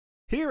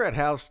Here at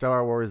How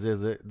Star Wars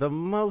Is It, the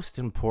most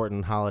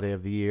important holiday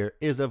of the year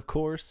is, of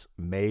course,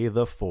 May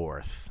the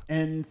 4th.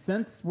 And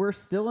since we're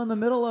still in the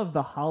middle of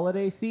the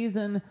holiday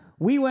season,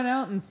 we went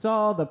out and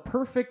saw the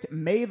perfect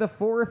May the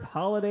 4th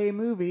holiday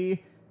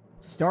movie,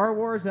 Star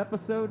Wars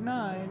Episode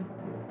 9,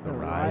 The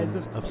Rise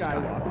of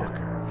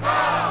Skywalker.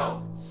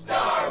 How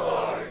Star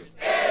Wars is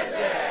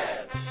it?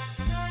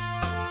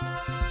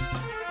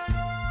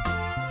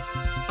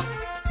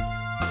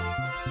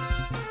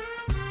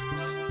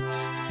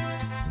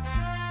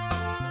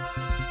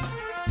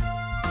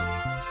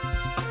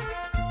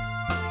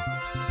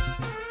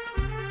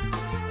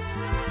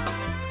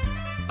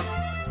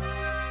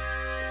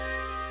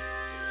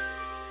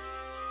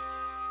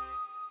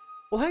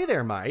 Well, hey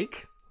there,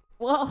 Mike.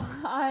 Well,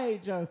 hi,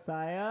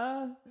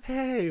 Josiah.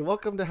 Hey,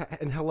 welcome to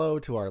and hello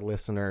to our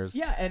listeners.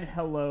 Yeah, and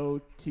hello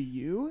to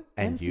you.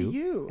 And to you.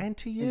 you. And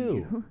to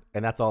you.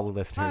 And that's all the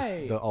listeners,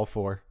 Hi. all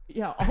four.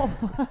 Yeah,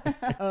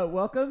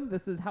 welcome.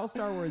 This is How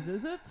Star Wars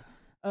Is It?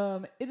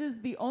 It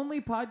is the only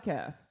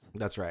podcast.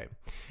 That's right.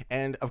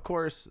 And of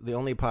course, the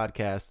only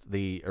podcast,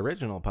 the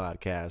original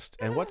podcast.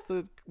 And what's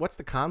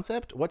the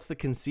concept? What's the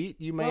conceit,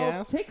 you may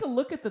ask? Take a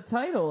look at the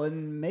title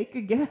and make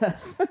a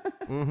guess.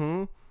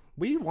 Mm-hmm.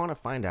 We want to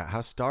find out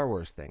how Star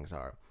Wars things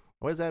are.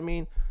 What does that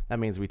mean? That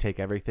means we take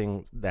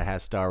everything that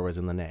has Star Wars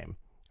in the name.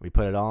 We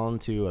put it all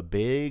into a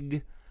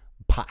big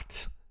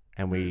pot,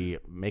 and we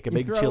make a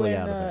big chili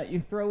out of it. You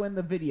throw in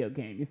the video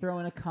game. You throw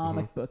in a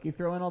comic book. You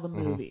throw in all the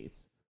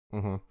movies.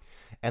 Mm-hmm.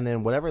 And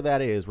then whatever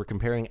that is, we're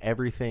comparing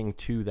everything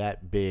to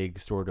that big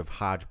sort of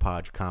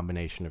hodgepodge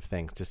combination of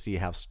things to see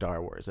how Star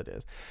Wars it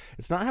is.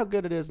 It's not how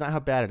good it is, not how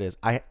bad it is.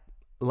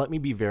 Let me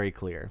be very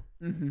clear,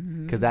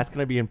 because that's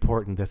going to be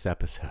important this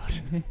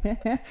episode.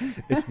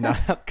 It's not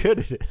how good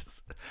it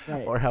is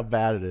or how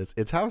bad it is.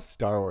 It's how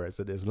Star Wars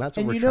it is, and that's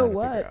what we're trying to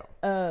figure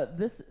out.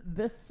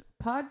 This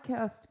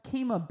podcast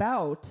came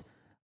about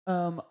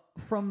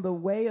from the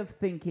way of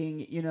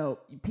thinking. You know,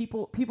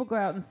 people go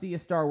out and see a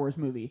Star Wars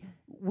movie.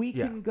 We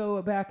can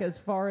go back as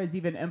far as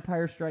even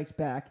Empire Strikes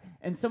Back,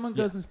 and someone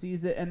goes and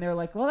sees it, and they're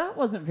like, "Well, that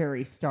wasn't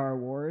very Star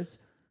Wars."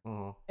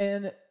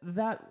 And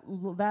that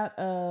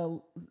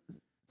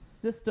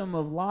system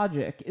of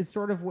logic is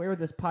sort of where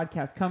this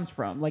podcast comes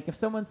from. Like, if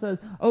someone says,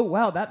 "Oh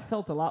wow, that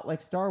felt a lot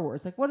like Star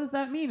Wars," like, what does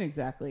that mean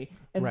exactly?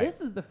 And this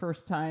is the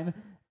first time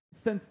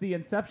since the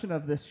inception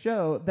of this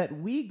show that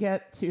we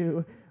get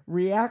to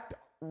react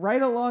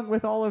right along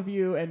with all of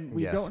you, and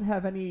we don't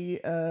have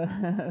any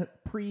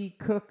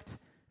pre-cooked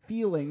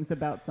feelings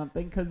about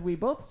something because we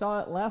both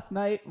saw it last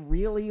night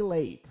really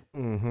late.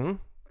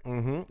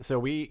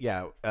 So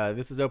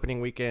this is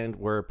opening weekend.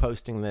 We're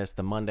posting this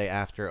the Monday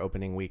after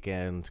opening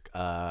weekend,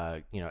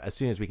 as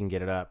soon as we can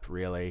get it up,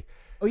 really.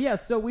 Oh, yeah,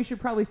 so we should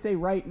probably say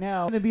right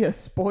now, it's going to be a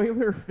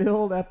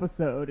spoiler-filled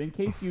episode in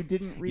case you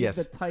didn't read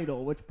the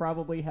title, which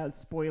probably has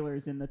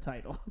spoilers in the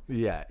title.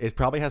 Yeah, it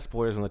probably has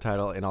spoilers in the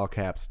title in all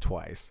caps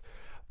twice.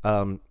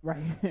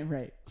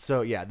 Right.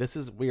 So,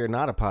 we are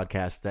not a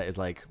podcast that is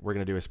like, we're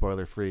going to do a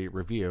spoiler-free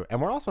review.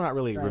 And we're also not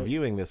really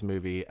reviewing this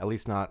movie, at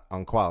least not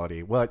on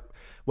quality.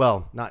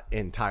 Well, not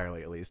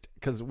entirely, at least,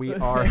 because we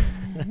are,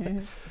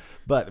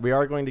 but we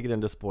are going to get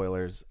into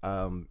spoilers,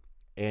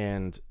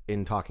 and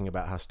in talking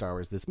about how Star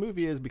Wars this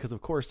movie is, because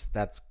of course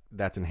that's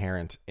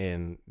inherent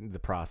in the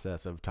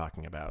process of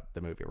talking about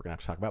the movie. We're going to have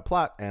to talk about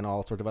plot and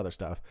all sorts of other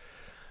stuff.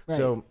 Right.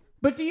 So,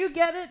 but do you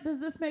get it? Does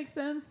this make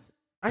sense?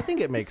 I think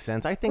it makes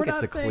sense. I think We're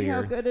it's not saying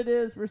how good it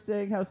is. We're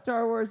saying how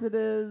Star Wars it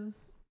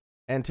is.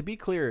 And to be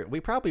clear, we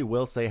probably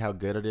will say how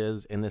good it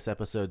is in this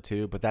episode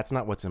too, but that's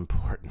not what's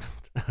important.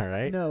 All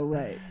right? No,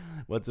 right.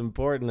 What's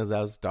important is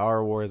how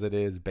Star Wars it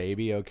is,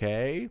 baby,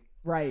 okay?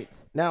 Right.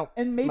 Now,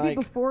 and maybe Mike,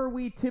 before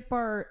we tip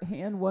our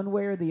hand one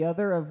way or the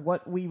other of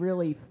what we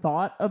really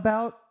thought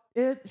about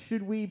it,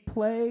 should we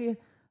play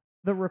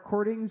the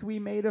recordings we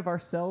made of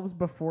ourselves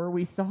before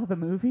we saw the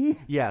movie?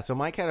 Yeah, so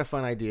Mike had a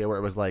fun idea where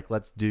it was like,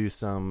 let's do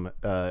some...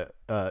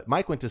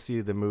 Mike went to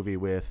see the movie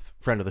with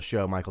friend of the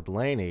show, Michael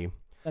Delaney.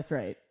 That's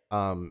right.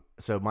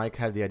 So Mike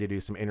had the idea to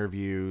do some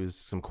interviews,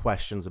 some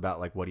questions about,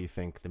 like, what do you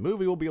think the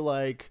movie will be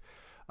like?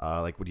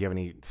 Would you have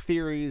any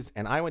theories?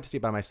 And I went to see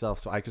it by myself,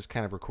 so I just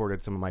kind of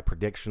recorded some of my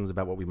predictions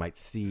about what we might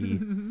see.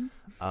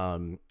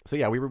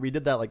 We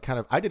did that, like, kind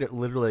of... I did it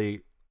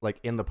literally, like,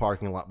 in the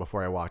parking lot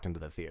before I walked into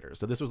the theater.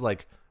 So this was,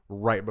 like,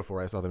 right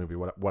before I saw the movie,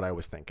 what I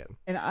was thinking.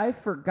 And I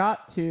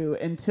forgot to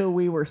until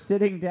we were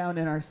sitting down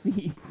in our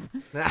seats.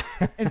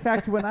 In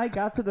fact, when I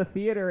got to the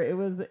theater, it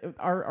was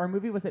our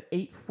movie was at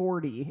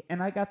 8:40,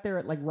 and I got there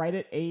at like right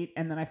at 8,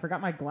 and then I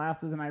forgot my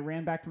glasses, and I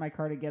ran back to my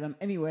car to get them.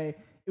 Anyway,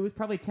 it was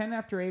probably 10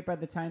 after 8 by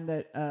the time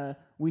that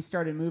we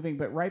started moving,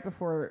 but right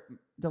before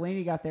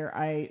Delaney got there,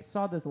 I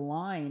saw this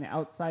line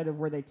outside of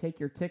where they take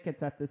your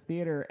tickets at this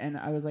theater, and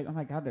I was like, oh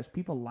my God, there's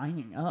people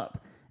lining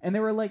up. And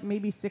there were like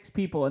maybe 6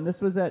 people, and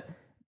this was at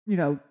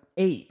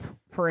 8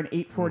 for an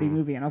 8:40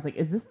 movie, and I was like,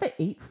 "Is this the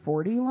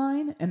 8:40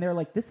 line?" And they're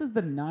like, "This is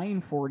the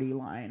 9:40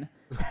 line."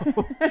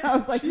 And I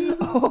was like,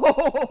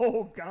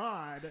 "Oh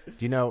God!" Do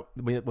you know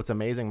what's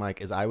amazing,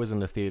 Mike? Is I was in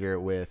the theater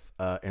with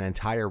an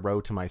entire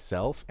row to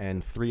myself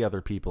and 3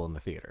 other people in the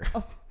theater.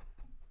 Oh.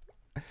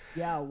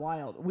 Yeah,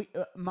 wild. We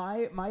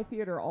my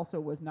theater also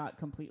was not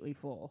completely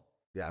full.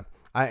 Yeah,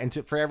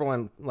 for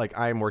everyone, like,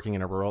 I'm working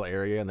in a rural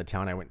area, and the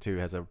town I went to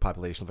has a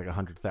population of like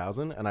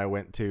 100,000, and I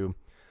went to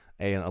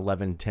an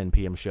 11:10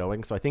 p.m.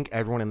 showing. So I think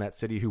everyone in that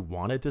city who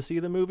wanted to see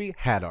the movie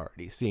had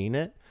already seen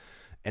it,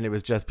 and it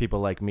was just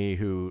people like me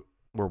who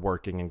were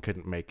working and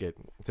couldn't make it.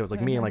 So it was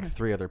like me and like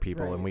 3 other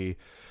people, right. And we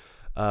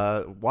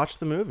watched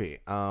the movie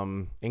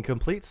in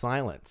complete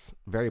silence,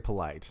 very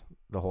polite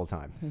the whole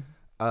time.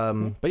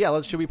 But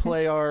yeah, should we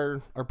play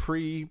our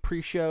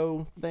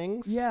pre-show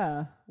things?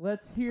 Yeah,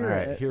 let's hear it.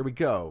 All right, here we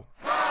go.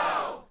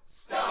 How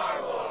Star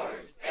Wars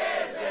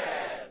is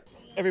it?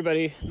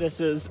 Everybody,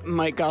 this is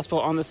Mike Gospel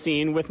on the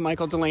scene with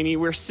Michael Delaney.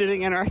 We're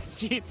sitting in our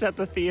seats at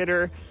the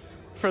theater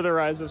for The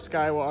Rise of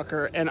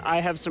Skywalker, and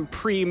I have some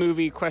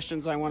pre-movie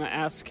questions I want to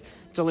ask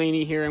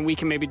Delaney here, and we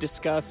can maybe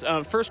discuss.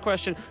 First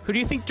question, who do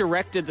you think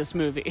directed this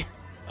movie?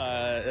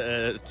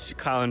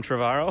 Colin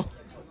Trevorrow.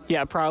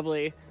 Yeah,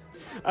 probably.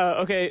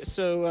 Okay,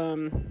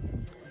 so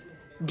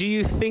do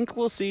you think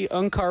we'll see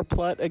Unkar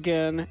Plutt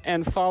again?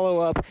 And follow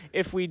up,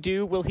 if we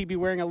do, will he be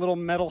wearing a little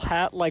metal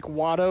hat like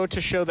Watto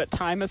to show that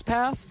time has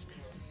passed?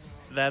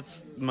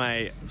 That's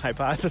my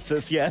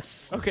hypothesis,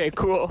 yes. Okay,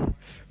 cool.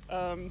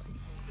 I'm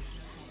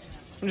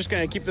just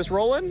going to keep this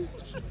rolling.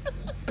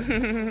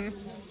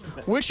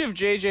 Which of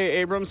J.J.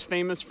 Abrams'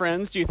 famous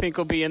friends do you think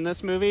will be in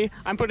this movie?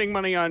 I'm putting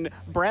money on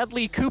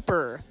Bradley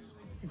Cooper.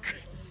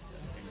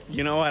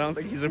 You know, I don't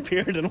think he's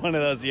appeared in one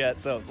of those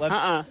yet, so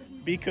let's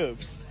be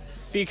Coops.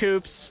 Be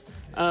Coops.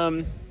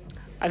 I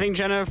think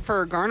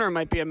Jennifer Garner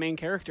might be a main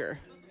character.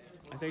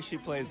 I think she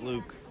plays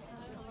Luke.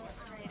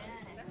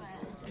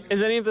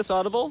 Is any of this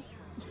audible?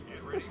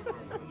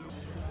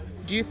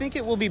 Do you think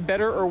it will be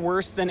better or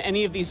worse than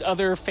any of these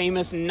other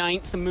famous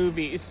 9th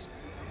movies?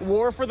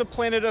 War for the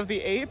Planet of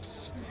the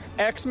Apes,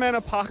 X-Men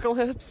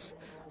Apocalypse,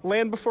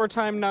 Land Before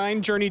Time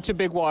 9, Journey to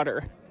Big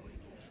Water.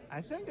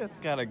 I think it's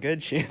got a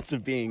good chance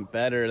of being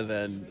better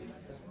than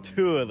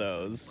 2 of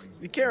those.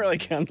 You can't really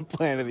count the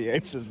Planet of the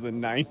Apes as the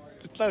 9th.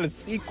 It's not a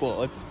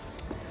sequel. It's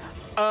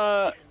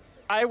I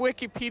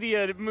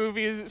Wikipedia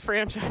movies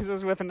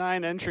franchises with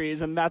 9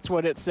 entries, and that's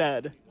what it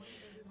said.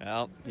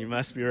 Well, you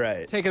must be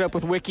right. Take it up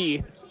with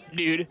Wiki,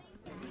 dude.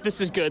 This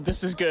is good.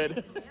 This is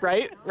good.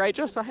 Right,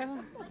 Josiah?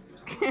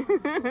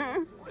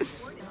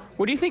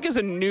 What do you think is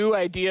a new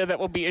idea that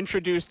will be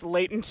introduced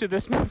late into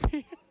this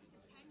movie?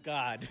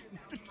 God.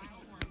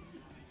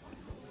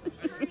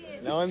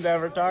 No one's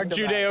ever talked about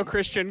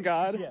Judeo-Christian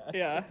God?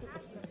 Yeah.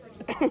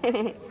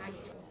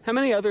 How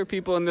many other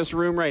people in this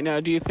room right now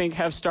do you think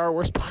have Star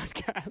Wars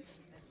podcasts?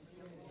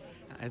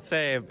 I'd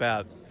say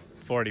about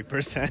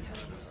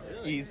 40%.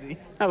 Easy.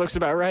 That looks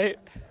about right.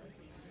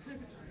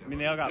 I mean,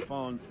 they all got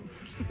phones.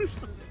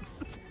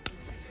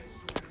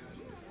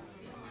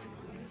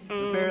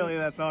 Apparently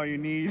that's all you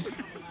need.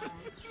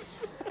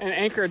 And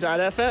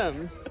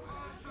Anchor.fm.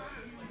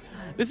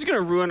 This is going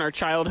to ruin our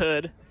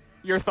childhood.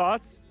 Your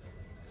thoughts?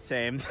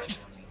 Same.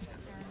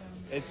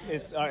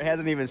 It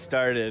hasn't even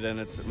started,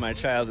 and my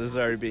child is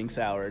already being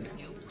soured.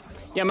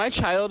 Yeah, my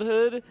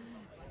childhood.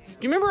 Do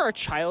you remember our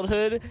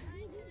childhood?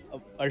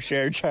 Our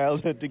shared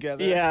childhood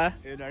together. Yeah.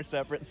 In our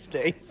separate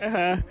states.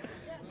 Uh-huh.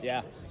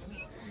 Yeah.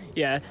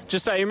 Yeah.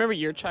 Josiah, you remember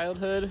your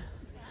childhood?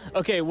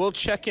 Okay, we'll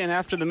check in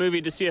after the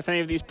movie to see if any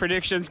of these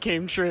predictions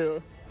came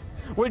true.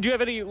 Do you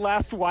have any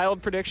last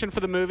wild prediction for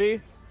the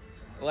movie?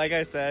 Like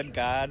I said,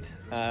 God,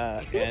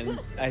 and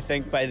I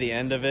think by the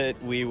end of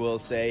it, we will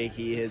say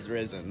He has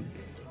risen.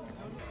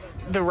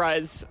 The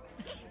rise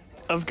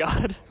of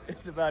God.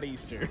 It's about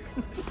Easter.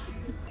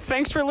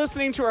 Thanks for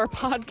listening to our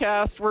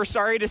podcast. We're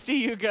sorry to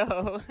see you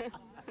go.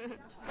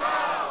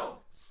 How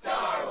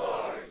Star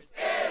Wars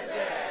is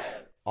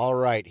it? All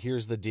right,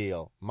 here's the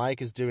deal.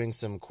 Mike is doing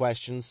some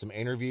questions, some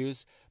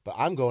interviews, but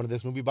I'm going to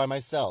this movie by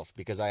myself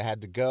because I had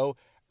to go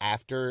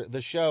after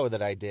the show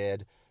that I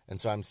did,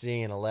 and so I'm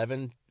seeing an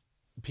 11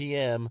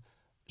 p.m.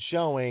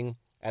 showing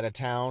at a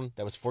town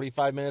that was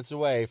 45 minutes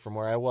away from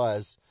where I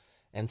was,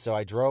 and so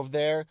I drove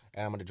there,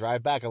 and I'm going to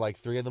drive back at like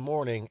 3 in the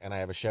morning, and I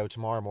have a show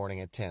tomorrow morning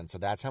at 10. So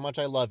that's how much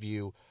I love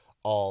you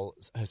all,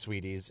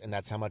 sweeties, and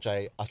that's how much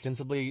I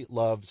ostensibly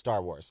love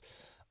Star Wars.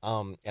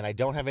 And I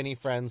don't have any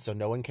friends, so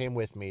no one came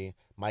with me.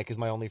 Mike is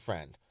my only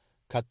friend.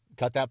 Cut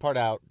that part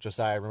out.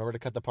 Josiah, remember to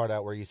cut the part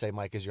out where you say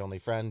Mike is your only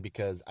friend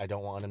because I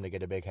don't want him to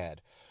get a big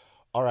head.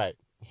 All right,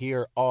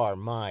 here are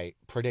my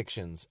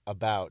predictions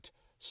about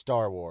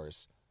Star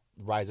Wars,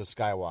 Rise of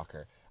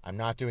Skywalker. I'm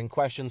not doing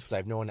questions because I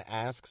have no one to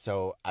ask,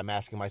 so I'm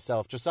asking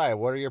myself, Josiah,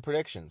 what are your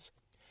predictions?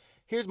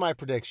 Here's my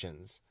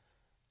predictions.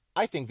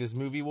 I think this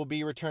movie will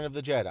be Return of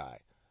the Jedi.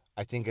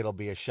 I think it'll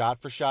be a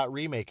shot-for-shot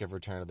remake of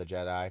Return of the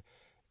Jedi,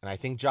 and I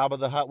think Jabba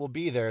the Hutt will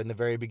be there in the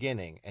very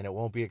beginning, and it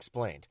won't be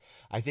explained.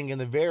 I think in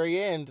the very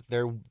end,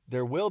 there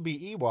will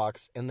be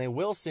Ewoks, and they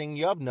will sing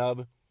Yub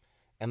Nub,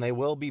 and they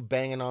will be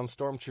banging on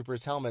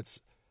stormtroopers' helmets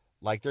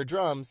like they're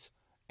drums,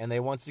 and they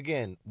once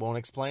again won't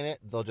explain it.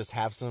 They'll just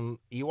have some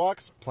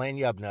Ewoks playing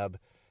Yub Nub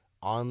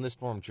on the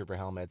stormtrooper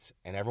helmets,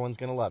 and everyone's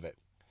going to love it.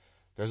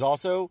 There's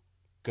also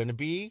going to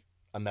be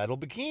a metal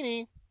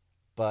bikini,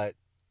 but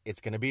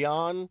it's going to be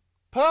on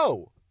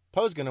Poe.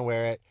 Poe's going to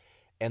wear it,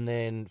 and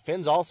then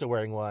Finn's also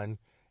wearing one,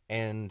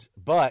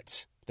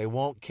 but they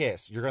won't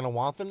kiss. You're going to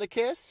want them to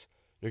kiss.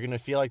 You're going to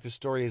feel like the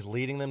story is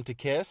leading them to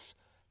kiss.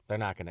 They're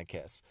not going to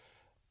kiss.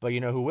 But you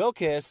know who will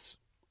kiss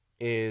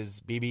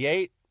is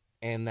BB-8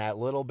 and that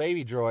little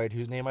baby droid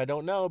whose name I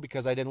don't know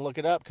because I didn't look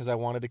it up because I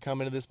wanted to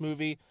come into this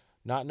movie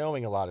not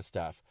knowing a lot of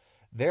stuff.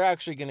 They're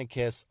actually going to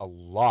kiss a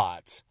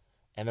lot,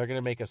 and they're going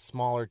to make a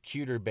smaller,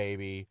 cuter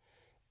baby,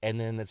 and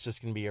then it's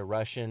just going to be a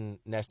Russian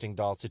nesting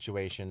doll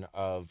situation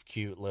of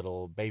cute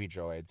little baby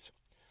droids.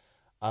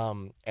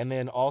 And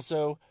then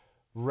also,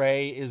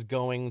 Rey is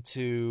going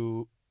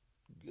to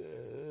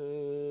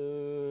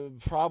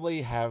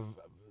probably have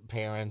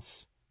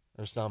parents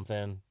or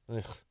something.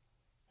 Ugh,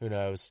 who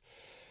knows?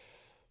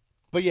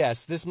 But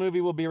yes, this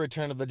movie will be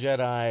Return of the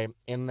Jedi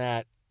in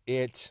that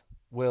it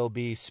will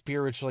be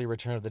spiritually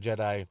Return of the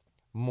Jedi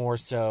more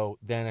so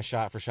than a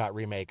shot-for-shot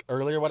remake.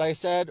 Earlier what I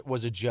said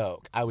was a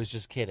joke. I was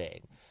just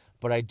kidding.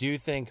 But I do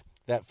think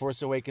that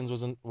Force Awakens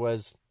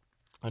was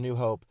A New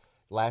Hope.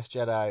 Last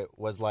Jedi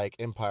was like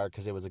Empire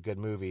because it was a good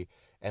movie.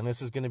 And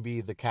this is going to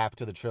be the cap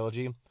to the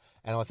trilogy.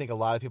 And I think a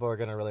lot of people are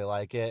going to really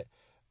like it.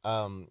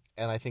 And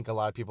I think a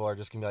lot of people are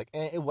just going to be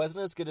like, it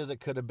wasn't as good as it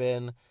could have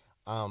been.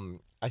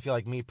 I feel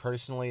like me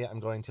personally, I'm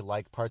going to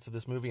like parts of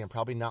this movie and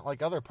probably not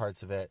like other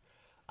parts of it.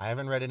 I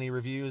haven't read any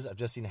reviews. I've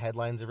just seen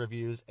headlines of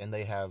reviews, and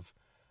they have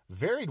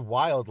varied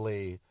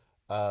wildly.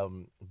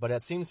 But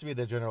it seems to be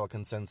the general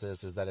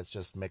consensus is that it's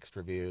just mixed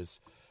reviews.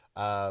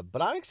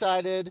 But I'm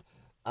excited.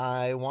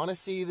 I want to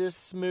see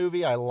this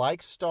movie. I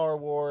like Star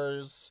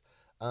Wars.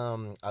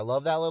 I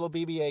love that little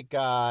BB-8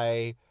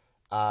 guy.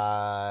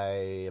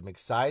 I am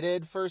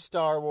excited for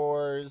Star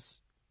Wars.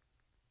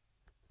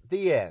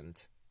 The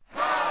end.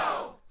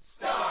 How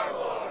Star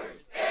Wars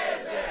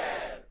is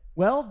it?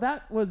 Well,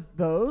 that was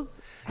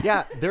those.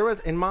 Yeah, there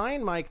was, in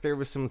mine, Mike, there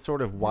was some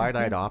sort of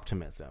wide-eyed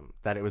optimism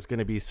that it was going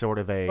to be sort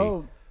of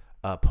a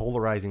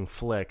polarizing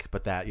flick,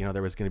 but that,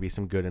 there was going to be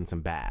some good and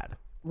some bad.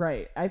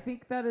 Right. I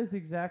think that is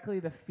exactly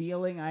the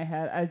feeling I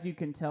had. As you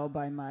can tell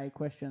by my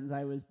questions,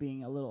 I was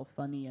being a little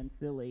funny and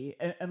silly,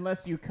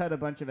 unless you cut a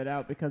bunch of it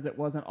out because it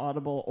wasn't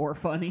audible or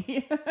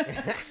funny.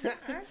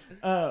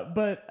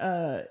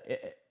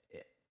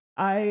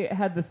 I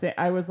had the same.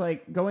 I was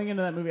like, going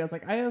into that movie, I was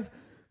like, I have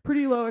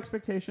pretty low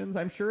expectations.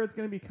 I'm sure it's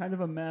going to be kind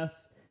of a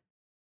mess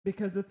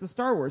because it's a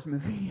Star Wars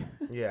movie.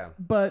 Yeah.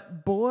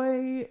 But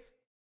boy...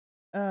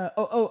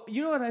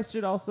 you know what I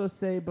should also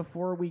say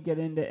before we get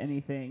into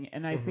anything,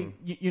 and I think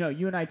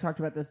you and I talked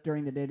about this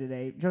during the day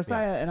today.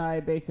 Josiah and I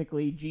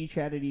basically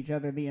G-chatted each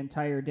other the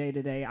entire day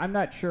today. I'm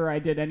not sure I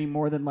did any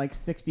more than like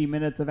 60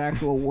 minutes of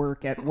actual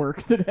work at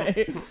work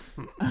today.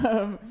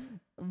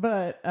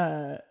 But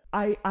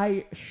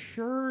I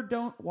sure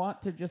don't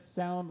want to just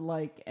sound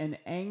like an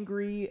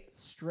angry,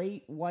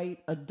 straight, white,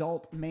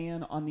 adult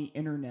man on the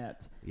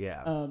internet.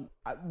 Yeah.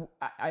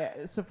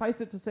 I suffice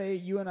it to say,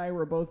 you and I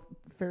were both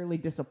fairly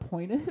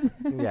disappointed.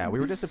 Yeah, we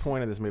were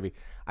disappointed in this movie.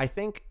 I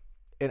think,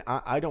 and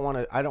I don't want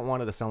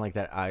it to sound like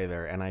that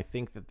either. And I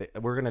think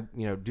that we're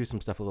gonna, do some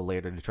stuff a little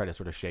later to try to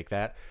sort of shake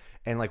that.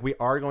 And like, we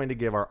are going to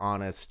give our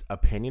honest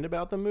opinion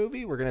about the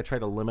movie. We're gonna try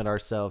to limit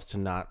ourselves to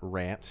not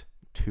rant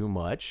too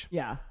much.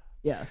 Yeah.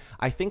 Yes.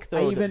 I think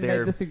though I even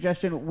made the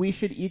suggestion we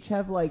should each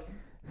have like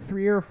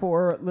 3 or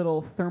 4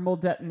 little thermal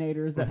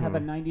detonators that have a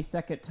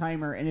 90-second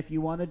timer, and if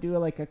you want to do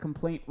like a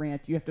complaint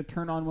rant, you have to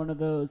turn on one of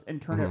those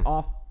and turn it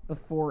off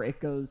before it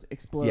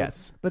explodes.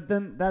 Yes. But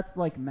then that's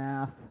like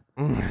math.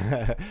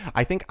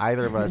 I think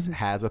either of us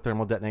has a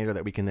thermal detonator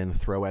that we can then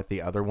throw at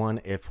the other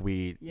one if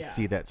we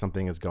see that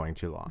something is going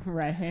too long.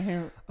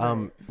 Right.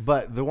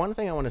 But the one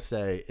thing I want to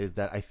say is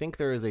that I think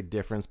there is a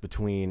difference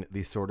between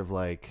these sort of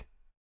like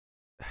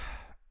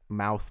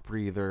mouth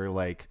breather,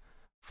 like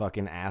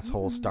fucking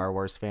asshole Star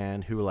Wars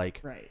fan who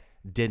like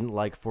didn't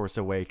like Force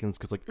Awakens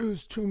because like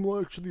it's too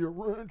much of the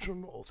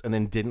originals, and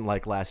then didn't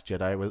like Last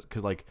Jedi was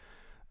because like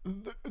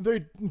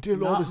they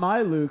did all Not this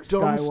my Luke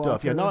dumb Skywalker.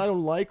 stuff. Yeah, no, I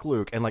don't like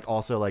Luke, and like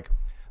also like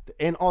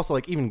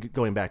even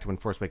going back to when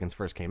Force Awakens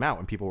first came out,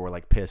 when people were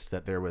like pissed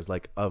that there was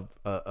like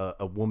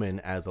a woman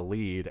as a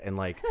lead and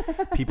like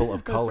people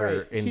of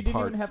color in she didn't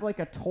parts. even have like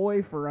a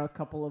toy for a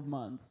couple of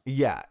months.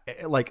 Yeah,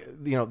 like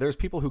there's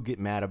people who get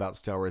mad about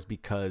Star Wars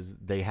because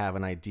they have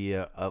an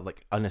idea of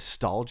like a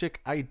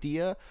nostalgic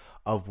idea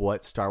of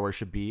what Star Wars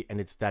should be,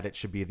 and it's that it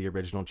should be the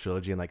original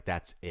trilogy and like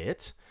that's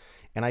it.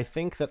 And I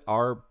think that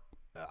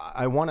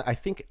I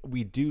think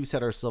we do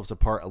set ourselves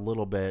apart a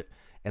little bit.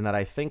 And that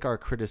I think our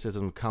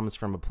criticism comes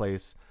from a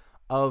place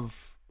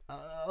of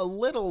a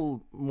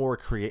little more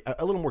creative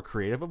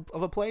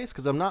of a place,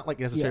 because I'm not like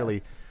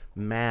necessarily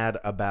mad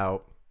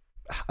about.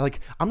 like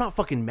I'm not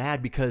fucking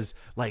mad because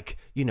like,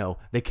 you know,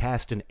 they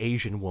cast an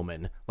Asian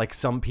woman like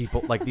some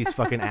people like these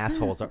fucking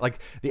assholes are. Like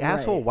the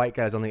asshole white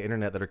guys on the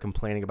internet that are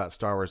complaining about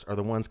Star Wars are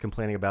the ones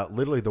complaining about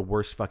literally the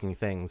worst fucking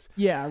things.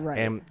 Yeah,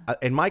 right.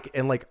 And Mike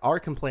and like our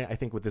complaint I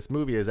think with this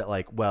movie is that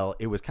like, well,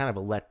 it was kind of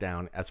a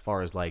letdown as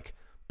far as like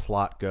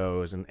plot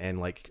goes and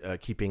like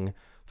keeping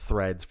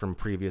threads from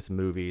previous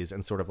movies,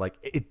 and sort of like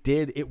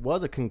it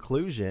was a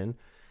conclusion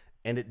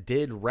and it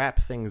did wrap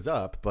things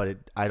up, but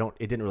it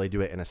didn't really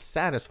do it in a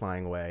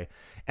satisfying way.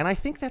 And I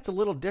think that's a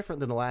little different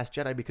than The Last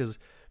Jedi, because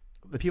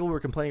the people who were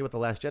complaining about The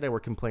Last Jedi were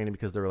complaining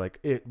because they were like,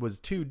 it was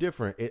too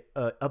different, it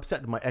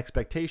upset my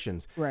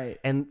expectations, right?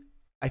 And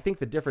I think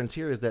the difference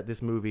here is that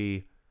this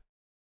movie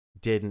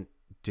didn't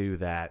do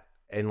that,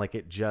 and like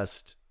it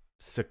just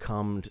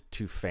succumbed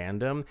to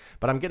fandom.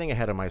 But I'm getting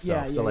ahead of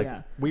myself.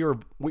 We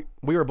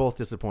were both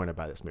disappointed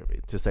by this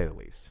movie, to say the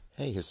least.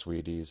 Hey, you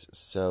sweeties.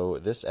 So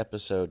this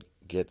episode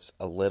gets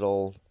a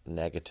little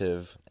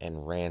negative and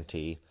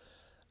ranty,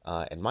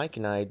 and Mike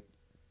and I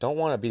don't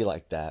want to be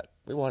like that.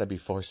 We want to be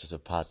forces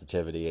of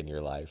positivity in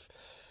your life.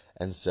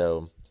 And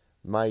so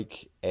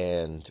Mike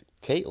and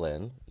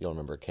Caitlin, you'll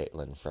remember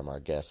Caitlin from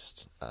our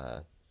guest,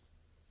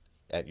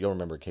 you'll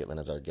remember Caitlin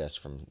as our guest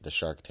from the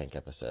Shark Tank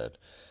episode,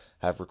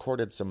 have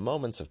recorded some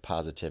moments of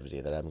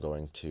positivity that I'm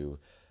going to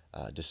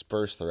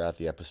disperse throughout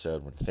the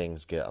episode when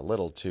things get a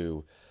little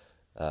too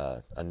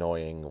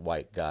annoying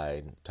white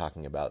guy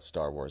talking about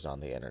Star Wars on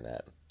the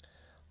internet.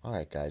 All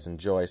right, guys,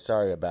 enjoy.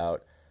 Sorry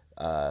about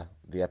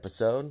the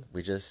episode.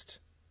 We just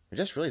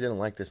really didn't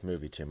like this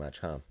movie too much,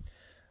 huh?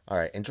 All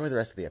right, enjoy the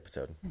rest of the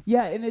episode.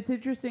 Yeah, and it's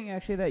interesting,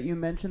 actually, that you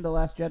mentioned The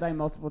Last Jedi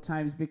multiple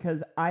times,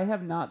 because I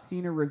have not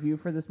seen a review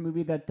for this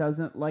movie that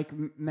doesn't, like,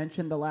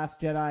 mention The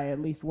Last Jedi at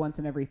least once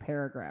in every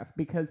paragraph,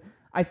 because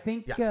I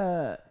think,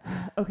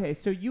 okay,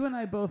 so you and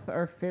I both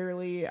are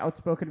fairly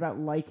outspoken about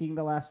liking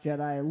The Last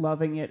Jedi,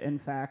 loving it, in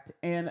fact,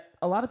 and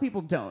a lot of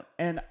people don't,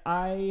 and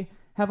I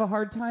have a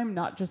hard time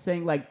not just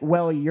saying, like,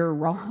 well, you're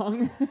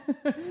wrong,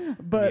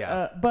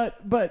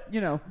 but,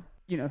 you know,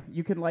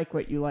 you can like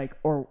what you like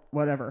or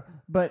whatever.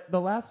 But The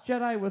Last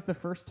Jedi was the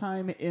first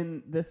time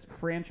in this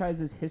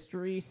franchise's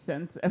history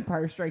since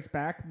Empire Strikes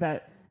Back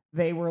that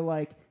they were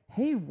like,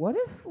 hey, what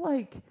if,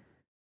 like,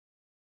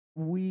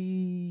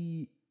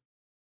 we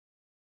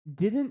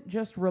didn't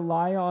just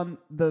rely on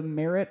the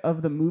merit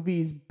of the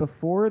movies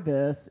before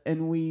this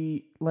and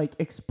we, like,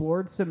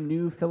 explored some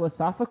new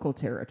philosophical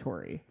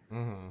territory?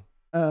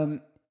 Mm-hmm.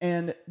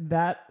 And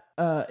that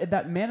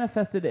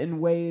manifested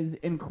in ways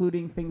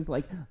including things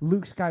like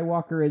Luke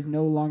Skywalker is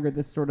no longer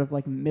this sort of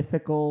like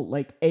mythical,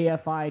 like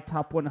AFI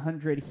top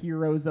 100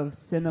 heroes of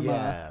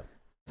cinema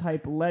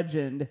type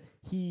legend.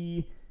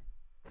 He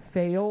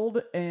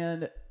failed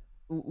and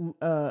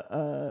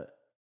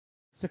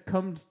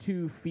succumbed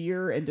to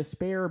fear and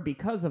despair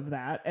because of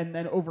that, and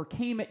then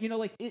overcame it. You know,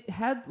 like it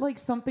had like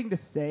something to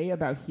say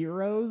about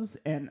heroes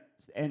and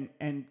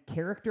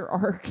character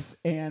arcs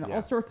and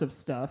all sorts of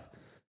stuff.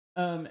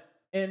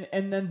 And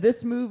then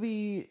this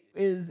movie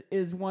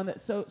is one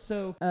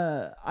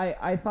that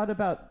I thought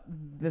about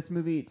this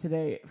movie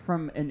today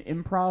from an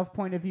improv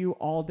point of view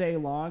all day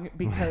long,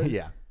 because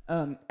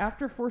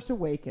after Force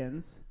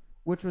Awakens,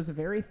 which was a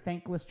very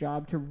thankless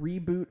job to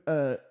reboot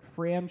a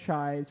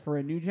franchise for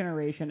a new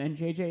generation, and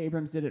J.J.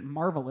 Abrams did it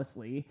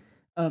marvelously,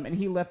 and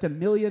he left a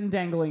million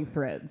dangling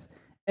threads.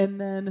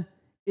 And then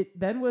it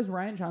was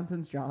Rian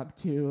Johnson's job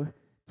to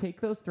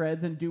take those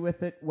threads and do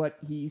with it what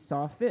he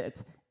saw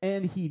fit.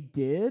 And he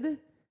did.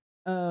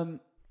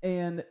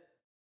 And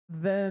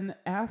then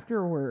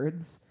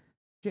afterwards,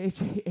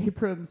 J.J.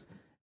 Abrams,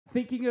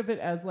 thinking of it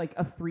as like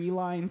a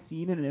 3-line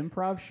scene in an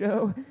improv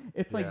show,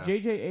 it's like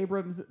J.J.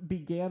 Abrams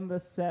began the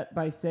set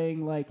by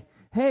saying like,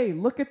 hey,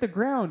 look at the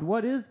ground.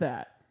 What is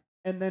that?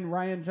 And then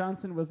Rian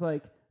Johnson was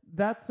like,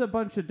 that's a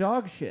bunch of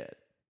dog shit.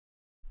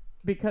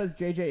 Because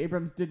J.J.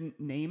 Abrams didn't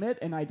name it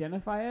and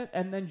identify it.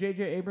 And then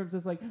J.J. Abrams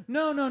is like,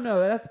 no,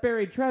 that's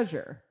buried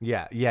treasure.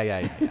 Yeah.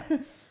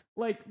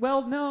 Like,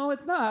 well, no,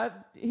 it's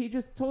not. He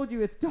just told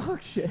you it's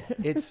dog shit.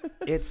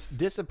 It's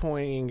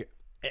disappointing,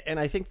 and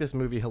I think this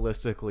movie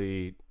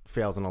holistically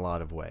fails in a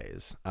lot of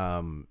ways.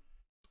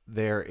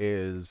 There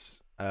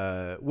is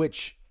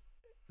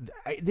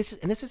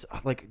this is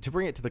like, to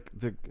bring it to the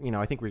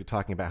I think we were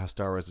talking about how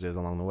Star Wars it is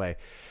along the way.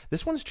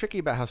 This one's tricky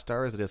about how Star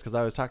Wars it is, because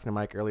I was talking to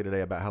Mike earlier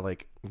today about how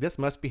like this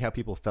must be how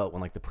people felt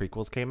when like the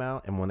prequels came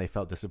out and when they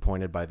felt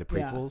disappointed by the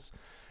prequels,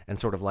 and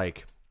sort of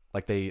like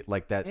they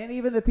like that. And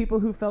even the people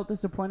who felt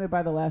disappointed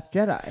by The Last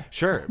Jedi.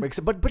 Sure,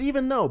 but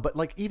even no, but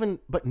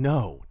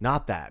no,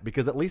 not that,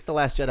 because at least The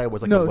Last Jedi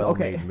was like a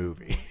well-made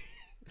movie.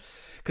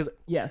 And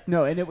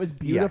it was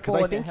beautiful.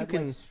 I and think it had,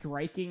 like,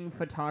 striking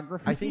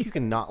photography. I think you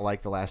can not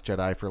like The Last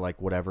Jedi for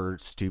like whatever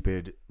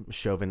stupid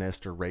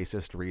chauvinist or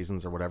racist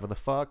reasons or whatever the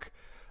fuck,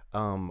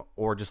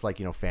 or just like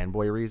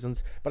fanboy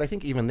reasons. But I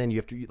think even then you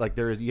have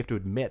to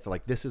admit that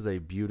like this is a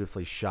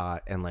beautifully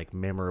shot and like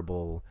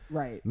memorable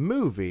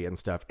movie and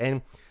stuff.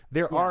 And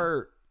there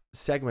are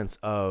segments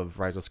of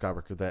Rise of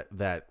Skywalker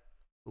that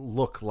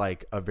look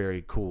like a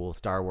very cool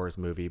Star Wars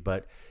movie,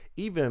 but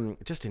even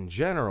just in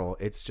general,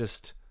 it's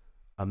just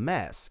a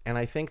mess. And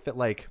I think that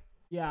like,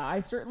 Yeah, I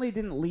certainly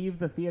didn't leave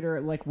the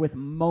theater like with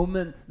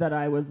moments that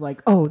I was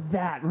like, oh,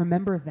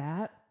 remember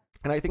that?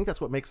 and I think that's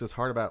what makes this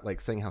hard about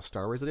like saying how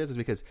Star Wars it is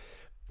because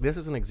this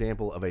is an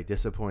example of a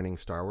disappointing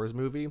Star Wars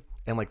movie.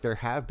 And like there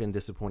have been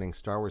disappointing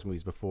Star Wars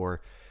movies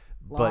before,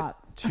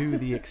 Lots. but to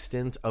the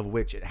extent of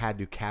which it had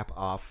to cap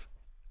off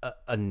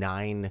a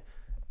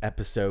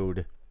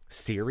 9-episode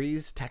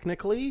series,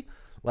 technically,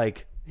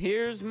 like.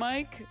 Here's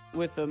Mike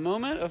with a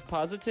moment of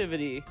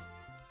positivity.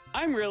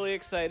 I'm really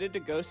excited to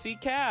go see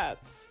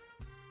Cats,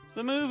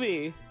 the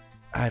movie.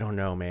 I don't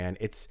know, man.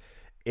 It's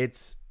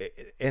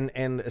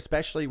and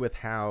especially with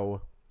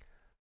how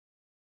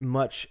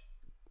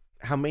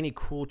many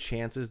cool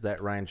chances that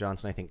Rian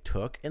Johnson I think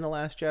took in The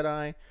Last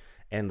Jedi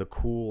and the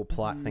cool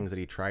plot things that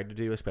he tried to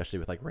do, especially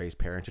with like Rey's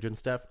parentage and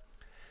stuff.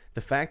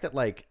 The fact that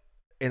like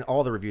in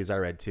all the reviews I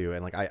read too,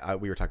 and like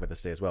we were talking about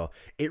this today as well,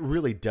 it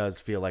really does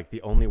feel like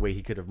the only way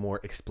he could have more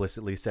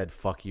explicitly said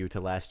 "fuck you" to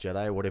Last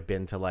Jedi would have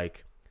been to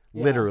like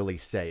literally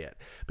say it,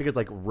 because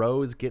like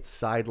Rose gets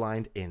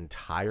sidelined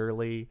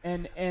entirely,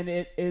 and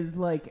it is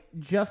like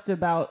just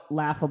about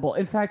laughable.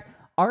 In fact,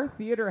 our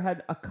theater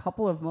had a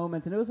couple of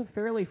moments, and it was a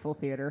fairly full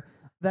theater,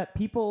 that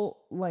people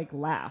like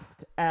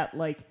laughed at,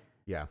 like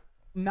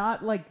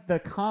not like the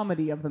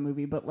comedy of the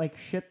movie, but like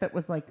shit that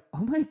was like,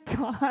 oh my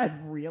god,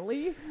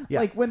 really?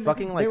 Yeah, like when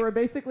fucking, they were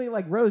basically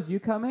like, Rose, you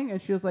coming?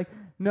 And she was like,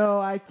 no,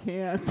 I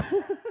can't.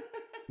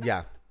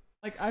 yeah.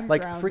 Like I'm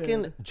like grounded.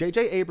 freaking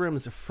J.J.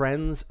 Abrams'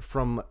 friends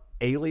from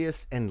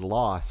Alias and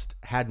Lost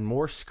had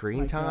more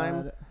screen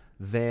time God.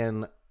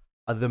 than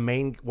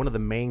one of the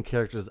main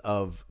characters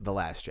of The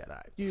Last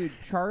Jedi. Dude,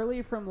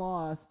 Charlie from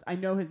Lost, I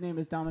know his name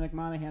is Dominic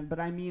Monaghan, but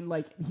I mean,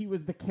 like, he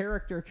was the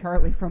character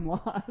Charlie from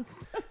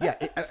Lost. Yeah,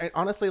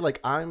 honestly, like,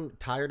 I'm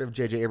tired of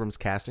J.J. Abrams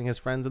casting his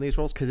friends in these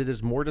roles because it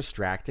is more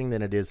distracting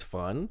than it is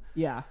fun.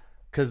 Yeah.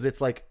 Because it's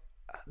like,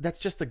 that's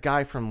just the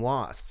guy from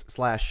Lost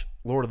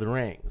 / Lord of the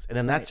Rings. And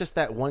then that's just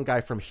that one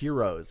guy from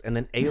Heroes and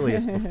then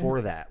Alias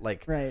before that.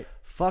 Like,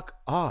 fuck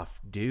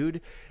off, dude.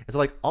 It's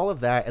like all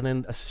of that. And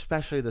then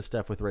especially the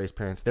stuff with Rey's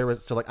parents. I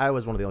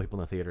was one of the only people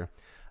in the theater.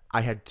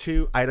 I had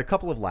a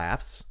couple of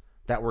laughs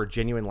that were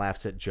genuine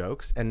laughs at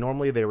jokes. And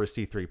normally they were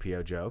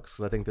C-3PO jokes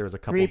because I think there was a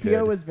couple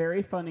 3PO was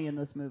very funny in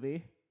this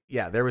movie.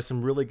 Yeah, there was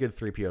some really good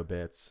 3PO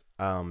bits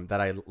that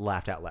I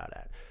laughed out loud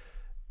at.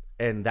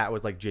 And that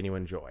was like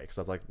genuine joy because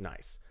I was like,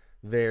 nice.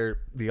 The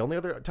only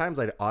other times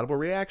I had audible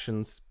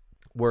reactions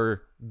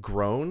were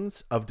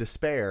groans of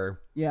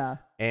despair. Yeah.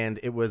 And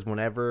it was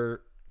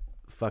whenever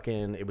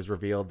it was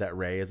revealed that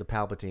Rey is a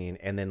Palpatine,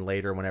 and then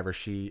later whenever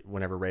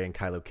Rey and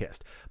Kylo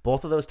kissed.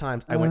 Both of those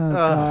times I went, ugh.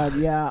 God,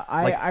 yeah.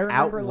 I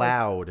remember out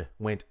loud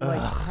went, ugh.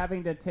 Like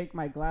having to take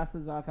my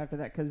glasses off after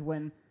that, because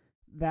when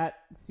that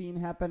scene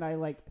happened, I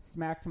like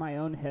smacked my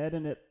own head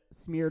and it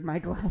smeared my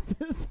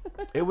glasses.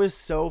 It was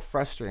so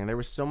frustrating. There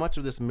was so much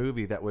of this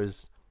movie that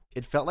was.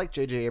 It felt like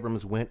J.J.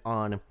 Abrams went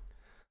on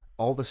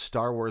all the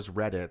Star Wars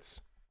Reddits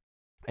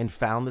and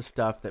found the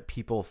stuff that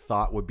people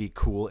thought would be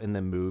cool in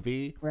the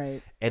movie.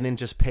 Right. And then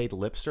just paid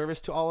lip service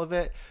to all of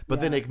it,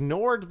 but then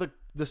ignored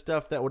the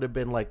stuff that would have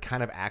been like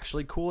kind of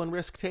actually cool and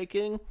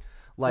risk-taking.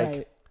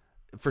 Like,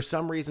 for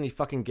some reason, he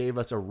fucking gave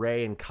us a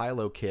Rey and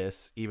Kylo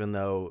kiss, even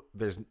though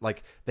there's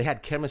like, they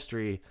had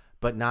chemistry,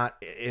 but not,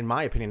 in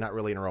my opinion, not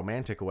really in a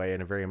romantic way,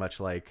 and a very much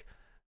like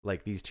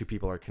these two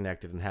people are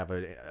connected and have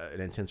an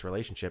intense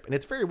relationship. And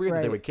it's very weird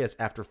that they would kiss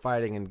after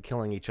fighting and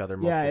killing each other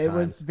multiple times. Yeah, it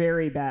was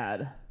very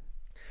bad.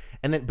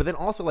 And then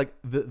also like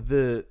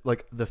the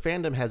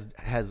fandom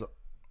has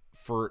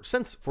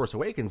since Force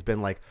Awakens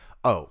been like,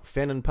 oh,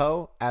 Finn and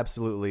Poe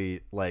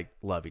absolutely like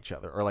love each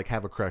other, or like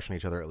have a crush on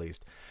each other at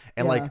least.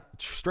 And like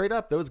straight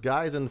up, those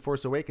guys in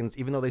Force Awakens,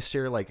 even though they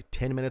share like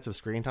 10 minutes of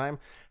screen time,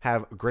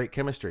 have great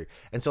chemistry.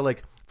 And so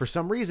like for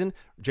some reason,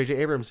 J.J.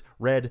 Abrams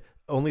read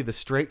only the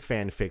straight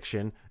fan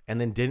fiction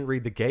and then didn't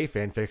read the gay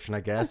fan fiction,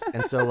 I guess.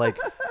 And so like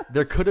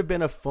there could have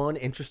been a fun,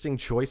 interesting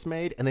choice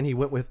made, and then he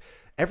went with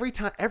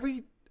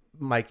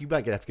Mike, you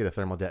might have to get a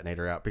thermal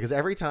detonator out, because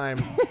every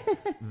time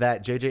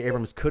that J.J.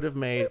 Abrams could have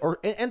made,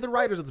 and the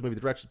writers of this movie,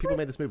 the directors, people who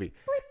made this movie,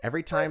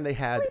 every time they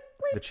had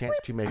the chance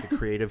to make a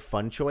creative,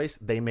 fun choice,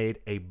 they made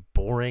a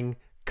boring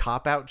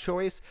cop-out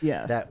choice.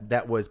 Yes.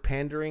 That was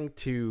pandering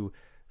to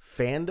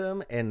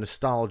fandom and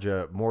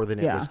nostalgia more than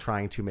it was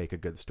trying to make a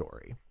good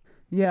story.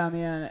 Yeah,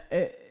 man.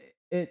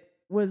 It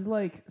was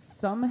like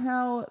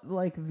somehow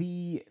like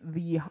the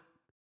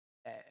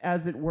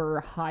as it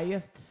were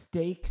highest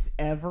stakes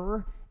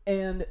ever.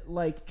 And,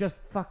 like, just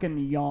fucking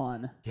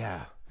yawn.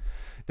 Yeah.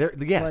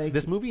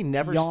 This movie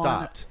never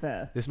stopped.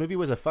 Fest. This movie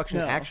was a fucking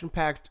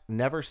action-packed,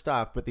 never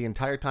stopped, but the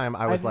entire time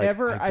I've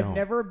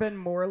never been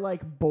more,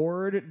 like,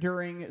 bored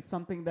during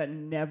something that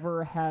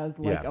never has,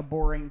 like, a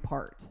boring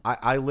part.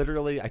 I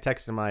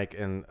texted Mike,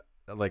 and,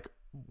 like,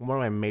 one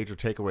of my major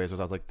takeaways was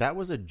I was like, that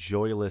was a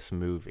joyless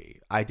movie.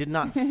 I did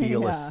not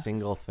feel a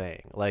single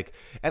thing. Like,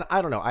 and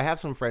I don't know, I have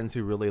some friends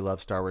who really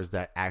love Star Wars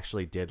that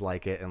actually did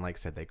like it and, like,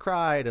 said they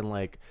cried and,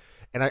 like...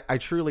 And I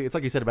truly, it's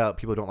like you said about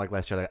people who don't like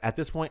Last Jedi. At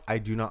this point, I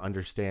do not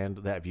understand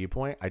that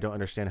viewpoint. I don't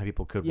understand how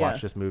people could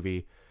watch this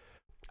movie.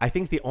 I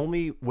think the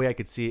only way I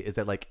could see it is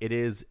that like it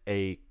is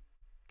a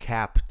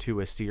cap to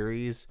a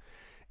series,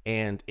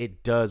 and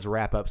it does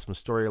wrap up some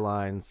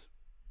storylines.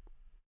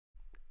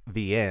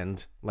 The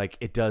end, like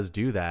it does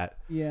do that.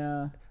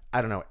 Yeah.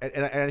 I don't know,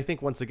 and I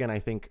think once again, I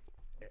think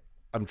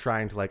I'm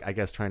trying to like, I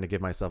guess, trying to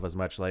give myself as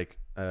much like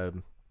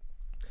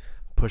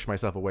push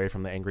myself away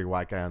from the angry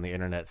white guy on the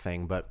internet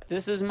thing. But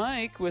This is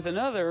Mike with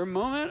another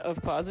moment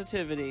of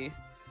positivity.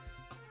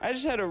 I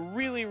just had a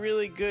really,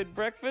 really good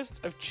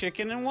breakfast of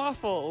chicken and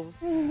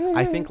waffles.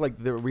 I think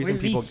like the reason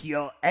Release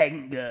your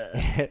anger.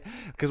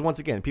 because once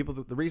again,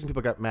 the reason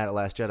people got mad at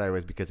Last Jedi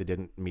was because it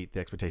didn't meet the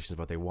expectations of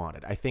what they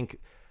wanted. I think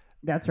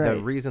That's right.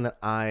 the reason that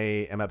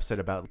I am upset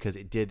about because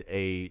it did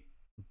a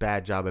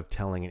bad job of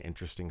telling an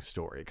interesting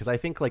story. Because I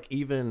think like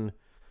even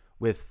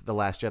with the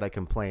Last Jedi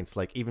complaints,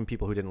 like even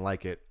people who didn't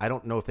like it, I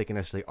don't know if they can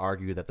necessarily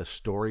argue that the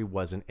story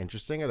wasn't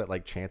interesting or that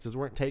like chances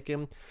weren't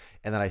taken.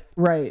 And then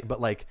right.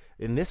 But like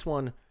in this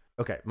one,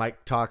 okay,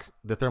 Mike, talk.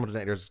 The thermal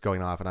detonator is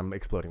going off, and I'm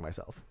exploding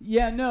myself.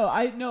 Yeah,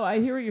 I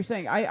hear what you're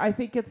saying. I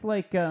think it's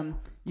like JJ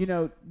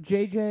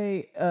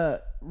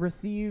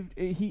received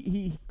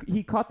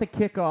he caught the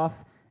kickoff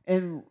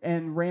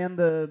and ran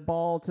the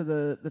ball to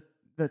the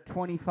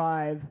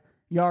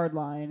 25-yard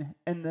line,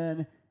 and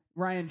then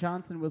Ryan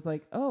Johnson was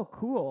like, "Oh,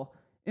 cool.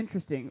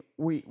 Interesting.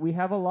 We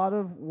have a lot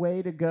of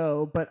way to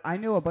go, but I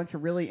know a bunch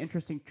of really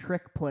interesting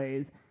trick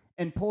plays,"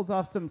 and pulls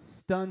off some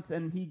stunts,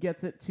 and he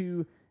gets it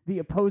to the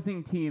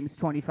opposing team's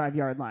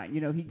 25-yard line.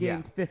 He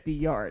gains 50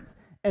 yards.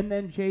 And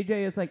then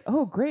JJ is like,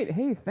 "Oh, great.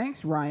 Hey,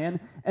 thanks, Ryan."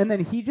 And then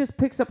he just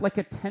picks up like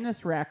a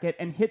tennis racket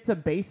and hits a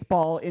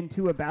baseball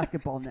into a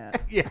basketball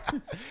net. Yeah.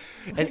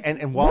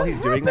 And while he's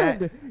doing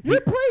that,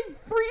 you're playing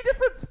 3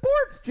 different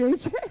sports,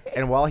 JJ.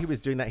 And while he was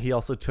doing that, he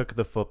also took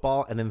the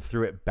football and then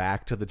threw it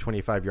back to the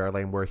 25-yard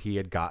line where he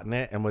had gotten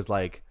it and was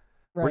like,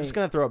 "We're just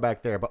going to throw it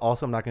back there, but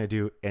also I'm not going to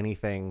do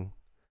anything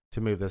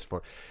to move this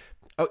forward."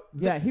 Oh,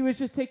 yeah, he was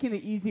just taking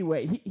the easy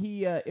way.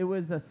 He it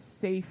was a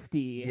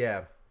safety.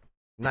 Yeah.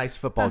 Nice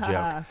football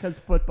joke. Because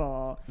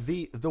football.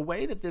 The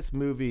way that this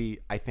movie,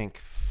 I think,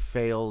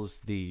 fails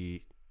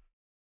the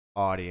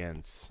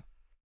audience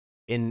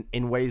in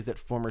ways that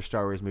former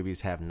Star Wars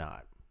movies have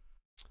not.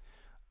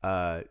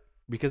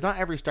 Because not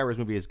every Star Wars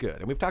movie is good.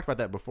 And we've talked about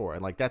that before.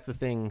 And like that's the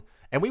thing.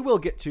 And we will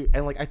get to,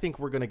 and like I think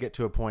we're going to get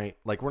to a point,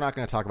 like we're not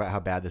going to talk about how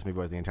bad this movie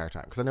was the entire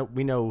time. Because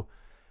we know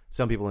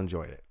some people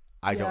enjoyed it.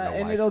 I don't know why.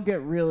 And it'll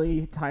get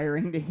really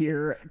tiring to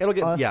hear. It'll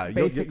get, us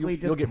basically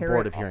you'll get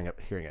bored of hearing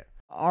it.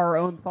 Our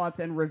own thoughts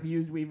and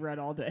reviews we've read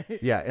all day.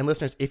 Yeah, and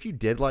listeners, if you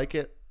did like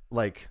it,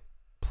 like,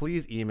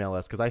 please email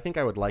us, because I think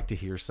I would like to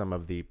hear some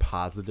of the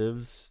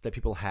positives that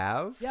people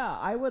have. Yeah,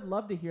 I would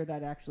love to hear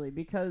that, actually,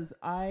 because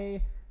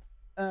I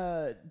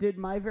did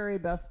my very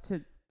best to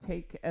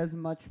take as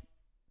much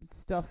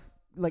stuff,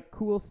 like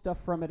cool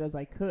stuff from it as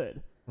I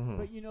could. Mm-hmm.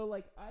 But,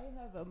 like, I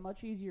have a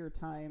much easier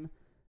time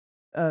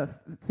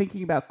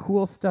thinking about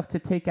cool stuff to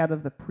take out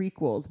of the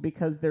prequels,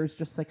 because there's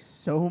just, like,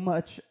 so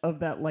much of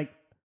that, like,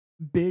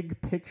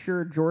 big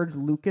picture George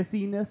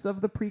Lucas-iness of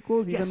the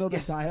prequels, even though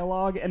the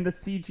dialogue and the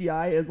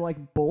CGI is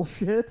like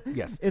bullshit.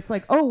 Yes. It's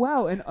like, oh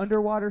wow, an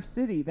underwater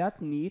city.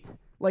 That's neat.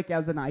 Like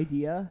as an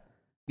idea.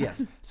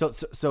 Yes.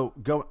 So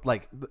go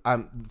like the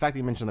fact that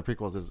you mentioned the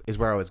prequels is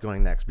where I was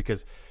going next,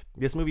 because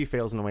this movie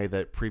fails in a way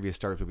that previous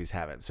Star Wars movies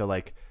haven't. So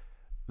like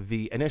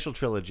the initial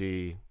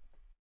trilogy,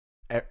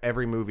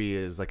 every movie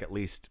is like at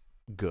least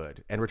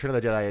good, and Return of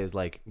the Jedi is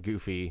like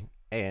goofy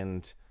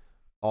and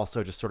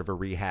also just sort of a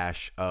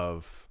rehash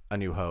of A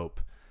New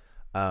Hope,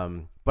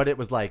 but it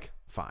was like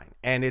fine,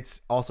 and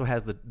it's also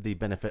has the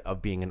benefit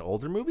of being an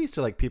older movie,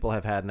 so like people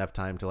have had enough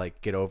time to like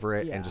get over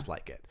it and just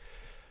like it.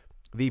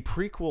 The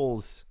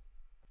prequels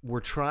were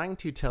trying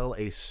to tell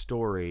a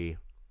story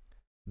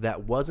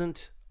that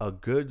wasn't a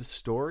good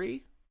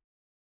story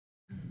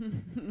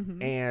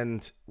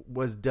and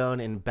was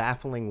done in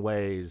baffling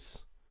ways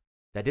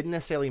that didn't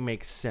necessarily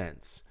make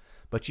sense,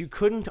 but you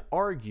couldn't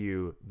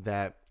argue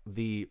that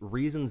the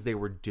reasons they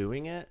were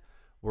doing it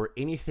were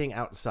anything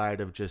outside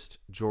of just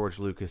George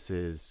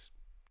Lucas's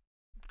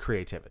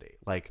creativity.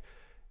 Like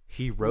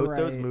he wrote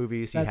those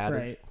movies. He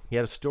had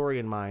a story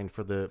in mind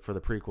for the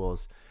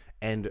prequels.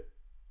 And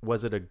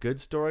was it a good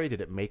story?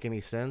 Did it make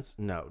any sense?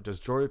 No. Does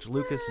George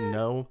Lucas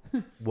know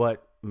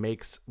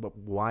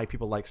why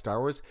people like Star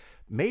Wars?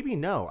 Maybe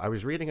no. I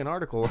was reading an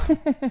article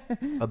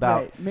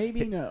about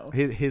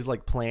his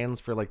like plans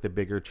for like the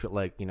bigger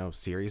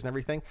series and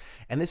everything.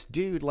 And this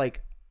dude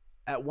like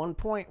at one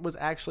point was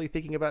actually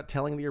thinking about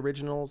telling the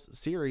originals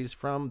series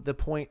from the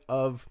point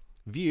of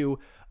view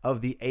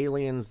of the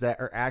aliens that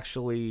are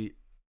actually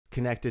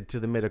connected to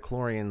the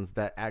midichlorians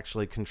that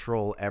actually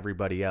control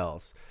everybody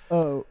else.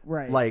 Oh,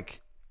 right.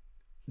 Like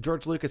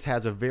George Lucas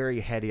has a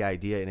very heady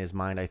idea in his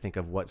mind, I think,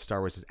 of what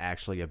Star Wars is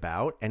actually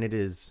about, and it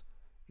is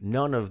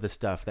none of the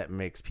stuff that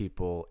makes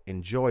people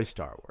enjoy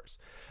Star Wars.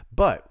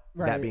 But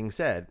that being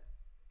said,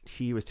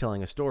 he was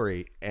telling a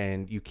story,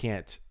 and you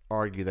can't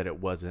argue that it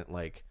wasn't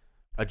like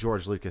a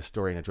George Lucas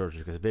story and a George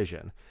Lucas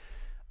vision.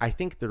 I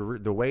think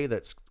the way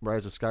that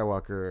Rise of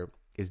Skywalker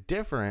is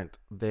different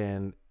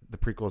than the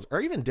prequels,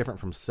 or even different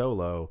from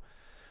Solo,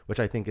 which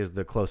I think is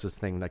the closest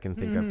thing I can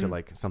think of to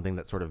like something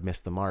that sort of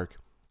missed the mark.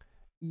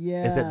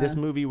 Yeah. Is that this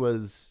movie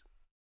was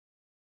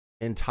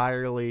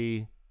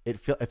entirely, it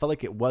felt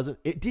like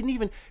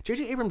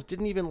J.J. Abrams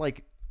didn't even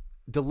like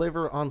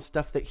deliver on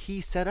stuff that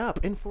he set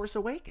up in Force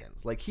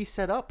Awakens. Like he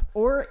set up.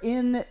 Or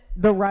in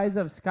The Rise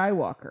of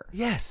Skywalker.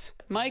 Yes.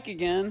 Mike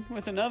again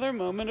with another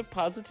moment of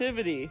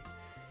positivity.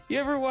 You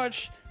ever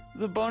watch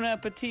the Bon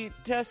Appetit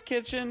Test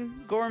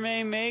Kitchen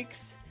Gourmet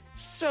Makes?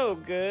 So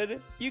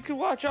good. You could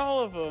watch all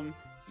of them.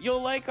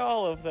 You'll like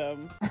all of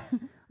them.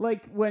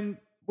 Like when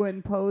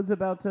Poe's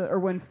about to, or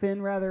when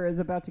Finn rather is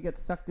about to get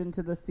sucked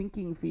into the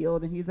sinking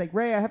field, and he's like,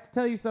 Rey, I have to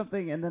tell you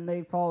something, and then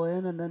they fall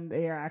in, and then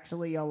they are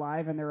actually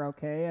alive, and they're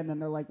okay, and then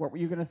they're like, what were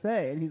you gonna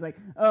say? And he's like,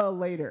 oh,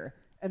 later.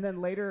 And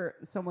then later,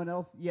 someone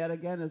else yet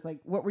again is like,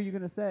 what were you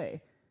gonna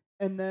say?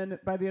 And then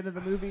by the end of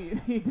the movie,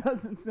 he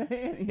doesn't say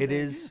anything. It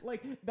is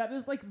like that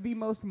is like the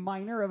most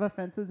minor of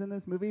offenses in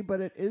this movie, but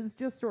it is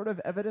just sort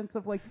of evidence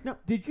of like, no,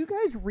 did you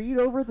guys read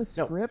over the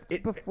script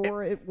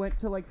before it went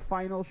to like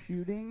final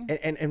shooting?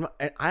 And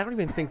I don't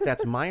even think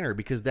that's minor,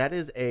 because that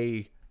is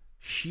a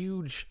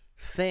huge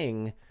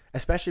thing,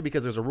 especially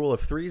because there's a rule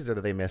of threes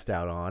that they missed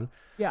out on.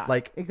 Yeah,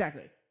 like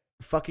exactly.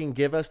 Fucking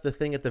give us the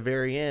thing at the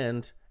very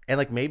end. And,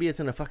 like, maybe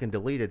it's in a fucking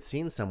deleted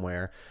scene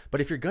somewhere.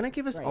 But if you're going to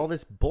give us all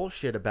this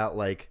bullshit about,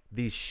 like,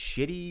 these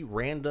shitty,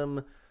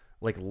 random,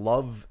 like,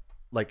 love,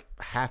 like,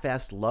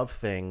 half-assed love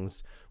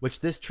things,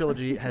 which this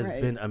trilogy has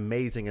been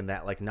amazing in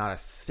that, like, not a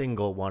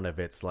single one of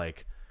its,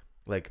 like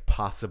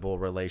possible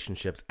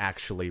relationships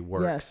actually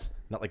works. Yes.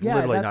 Not, like,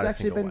 literally not a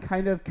single one. That's actually been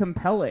kind of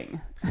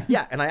compelling.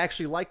 Yeah, and I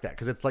actually like that,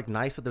 because it's, like,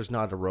 nice that there's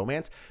not a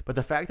romance. But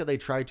the fact that they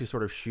tried to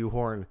sort of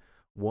shoehorn,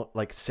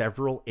 like,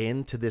 several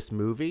into this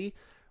movie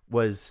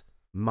was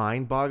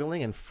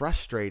mind-boggling and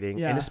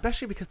frustrating, and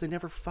especially because they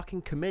never fucking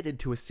committed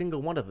to a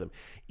single one of them.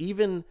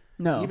 Even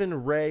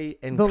Rey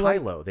and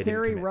Kylo, they didn't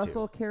Carrie commit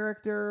Russell to.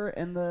 character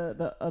and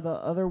the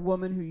other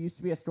woman who used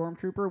to be a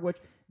stormtrooper, which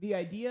the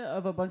idea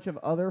of a bunch of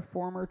other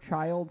former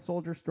child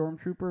soldier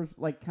stormtroopers,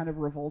 like, kind of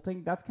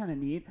revolting, that's kind of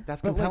neat.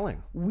 That's but, compelling.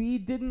 Like, we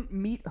didn't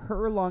meet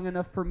her long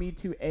enough for me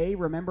to A,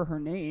 remember her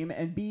name,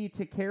 and B,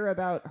 to care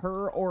about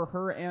her or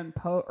her and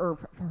Poe,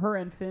 or her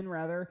and Finn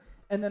rather.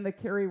 And then the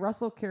Carrie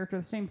Russell character,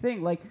 the same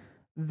thing. Like,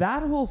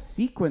 that whole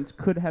sequence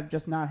could have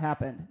just not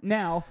happened.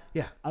 Now,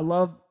 yeah, I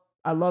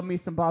love me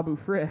some Babu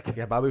Frick.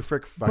 Yeah, Babu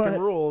Frick fucking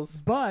rules.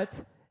 But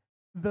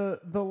the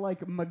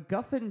like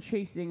MacGuffin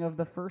chasing of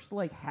the first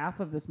like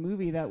half of this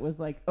movie, that was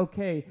like,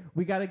 okay,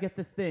 we got to get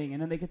this thing,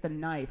 and then they get the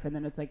knife, and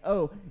then it's like,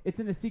 oh, it's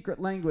in a secret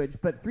language,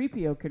 but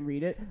 3PO can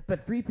read it,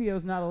 but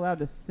 3PO's not allowed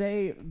to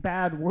say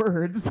bad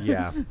words.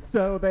 Yeah.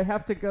 So they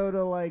have to go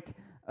to like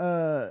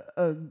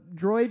a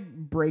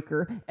droid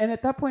breaker, and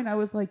at that point I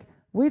was like,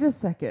 wait a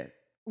second.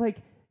 Like,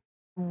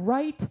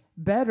 write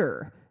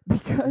better,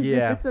 because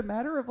if it's a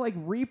matter of like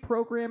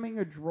reprogramming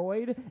a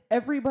droid,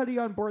 everybody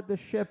on board the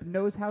ship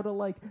knows how to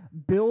like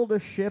build a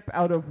ship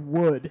out of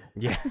wood.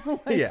 Yeah.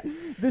 Like,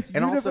 this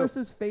and universe also,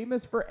 is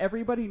famous for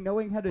everybody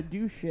knowing how to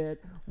do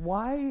shit.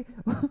 Why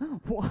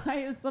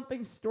is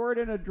something stored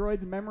in a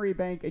droid's memory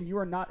bank and you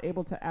are not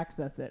able to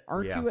access it?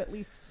 Aren't you at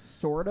least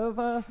sort of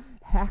a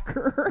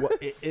hacker? Well,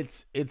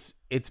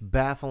 it's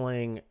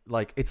baffling.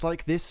 Like, it's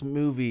like this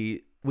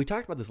movie. We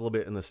talked about this a little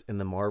bit in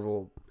the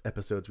Marvel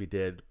episodes we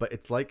did, but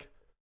it's like,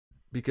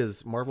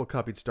 because Marvel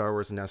copied Star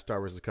Wars and now Star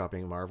Wars is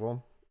copying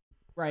Marvel.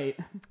 Right.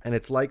 And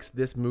it's like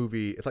this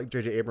movie, it's like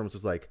J.J. Abrams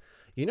was like,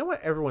 you know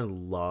what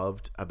everyone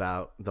loved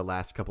about the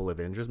last couple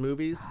Avengers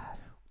movies?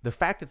 The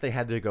fact that they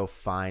had to go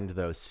find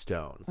those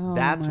stones.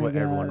 That's what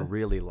everyone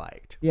really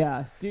liked.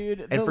 Yeah,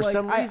 dude. And for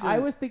some reason, I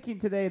was thinking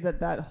today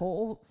that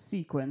whole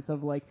sequence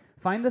of like,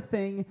 find the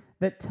thing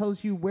that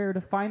tells you where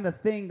to find the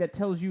thing that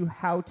tells you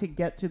how to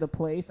get to the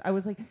place. I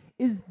was like,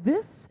 is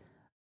this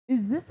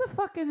a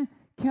fucking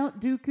Count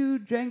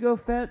Dooku, Jango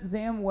Fett,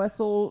 Zam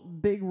Wessel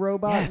big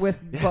robot with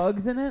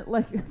bugs in it,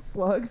 like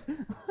slugs?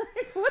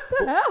 Like, what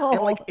the hell?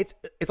 And like it's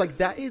like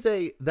that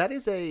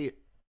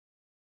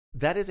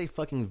is a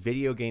fucking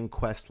video game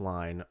quest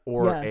line,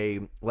 or a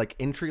like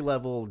entry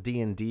level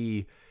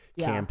D&D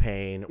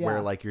campaign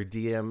where like your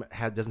DM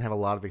doesn't have a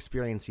lot of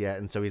experience yet,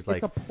 and so he's like,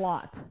 it's a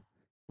plot.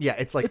 Yeah,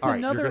 it's like, it's all right,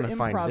 another you're gonna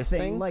find this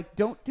thing. Like,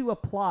 don't do a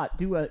plot,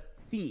 do a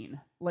scene.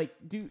 Like,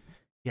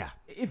 yeah.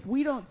 If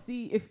we don't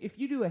see, if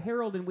you do a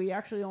Herald and we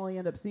actually only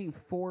end up seeing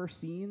 4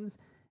 scenes,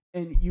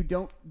 and you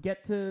don't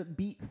get to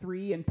beat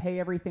 3 and pay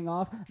everything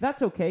off,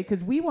 that's okay,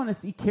 because we want to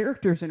see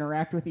characters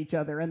interact with each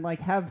other and like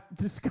have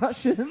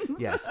discussions.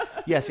 Yes.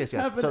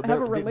 have So a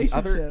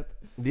relationship.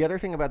 The other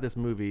thing about this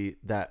movie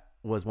that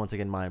was once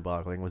again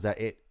mind-boggling was that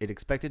it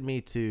expected me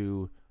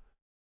to.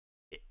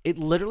 It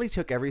literally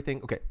took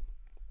everything. Okay.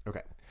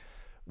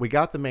 We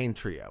got the main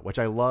trio, which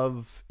I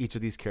love each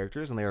of these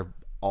characters, and they are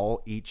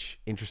all each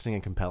interesting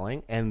and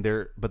compelling.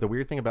 But the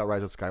weird thing about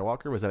Rise of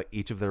Skywalker was that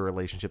each of their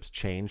relationships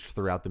changed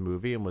throughout the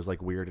movie and was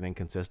like weird and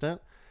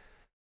inconsistent.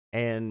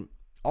 And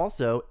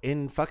Also,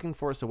 in fucking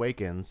Force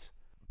Awakens,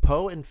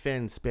 Poe and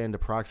Finn spend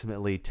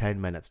approximately 10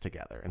 minutes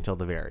together until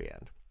the very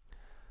end.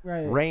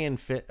 Right. Rey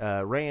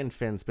and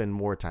Finn spend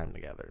more time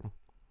together.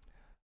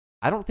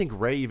 I don't think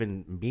Rey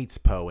even meets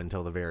Poe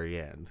until the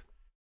very end,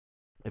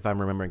 if I'm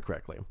remembering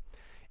correctly.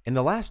 In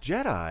The Last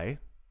Jedi,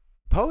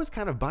 Poe is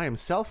kind of by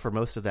himself for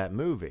most of that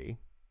movie.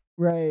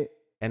 Right.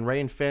 And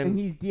Rey and Finn... And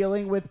he's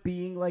dealing with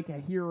being like a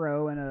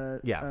hero and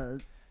a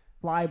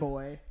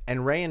flyboy.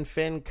 And Rey and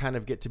Finn kind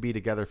of get to be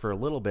together for a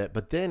little bit,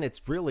 but then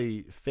it's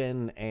really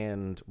Finn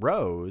and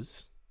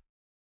Rose,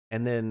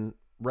 and then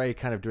Rey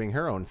kind of doing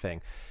her own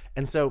thing.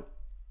 And so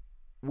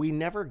we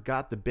never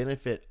got the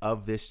benefit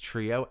of this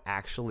trio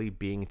actually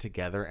being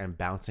together and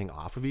bouncing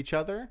off of each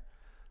other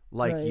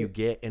like you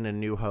get in A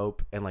New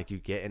Hope and like you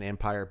get in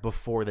Empire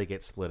before they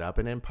get split up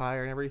in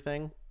Empire and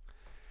everything.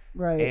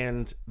 Right.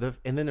 And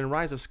then in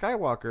Rise of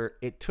Skywalker,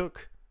 it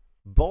took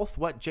both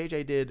what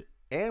JJ did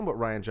and what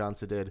Rian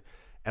Johnson did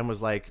and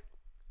was like,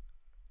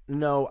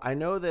 no, I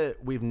know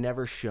that we've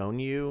never shown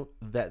you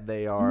that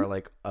they are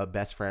like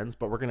best friends,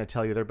 but we're going to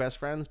tell you they're best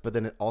friends, but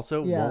then it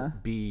also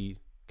won't be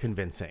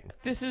convincing.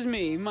 This is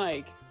me,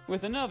 Mike,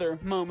 with another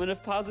moment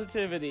of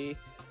positivity.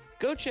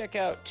 Go check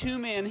out Two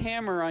Man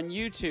Hammer on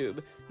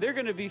YouTube. They're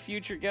going to be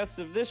future guests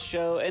of this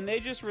show, and they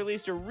just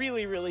released a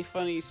really, really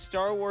funny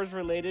Star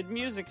Wars-related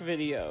music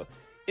video.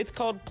 It's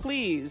called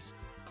Please,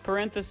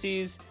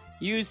 parentheses,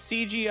 use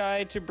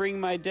CGI to bring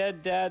my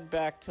dead dad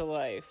back to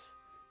life.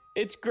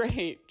 It's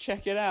great.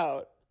 Check it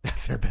out.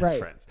 They're best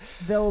friends.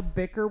 They'll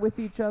bicker with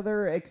each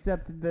other,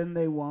 except then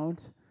they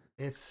won't.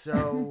 It's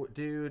so,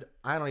 dude,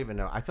 I don't even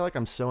know. I feel like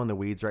I'm so in the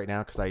weeds right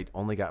now because I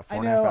only got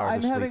 4.5 hours of sleep last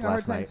night. I'm having a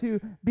hard time too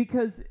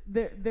because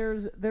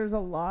there's a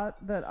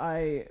lot that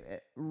I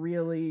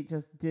really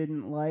just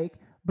didn't like.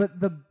 But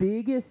the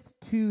biggest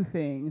two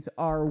things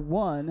are,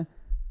 one,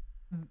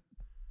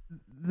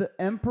 the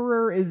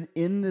Emperor is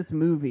in this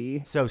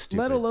movie. So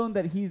stupid. Let alone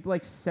that he's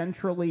like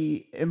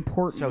centrally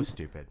important. So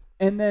stupid.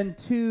 And then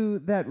two,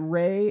 that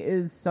Rey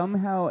is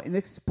somehow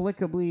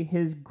inexplicably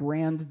his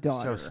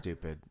granddaughter. So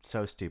stupid.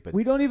 So stupid.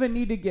 We don't even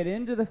need to get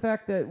into the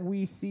fact that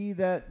we see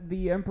that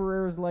the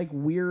Emperor's like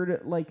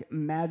weird, like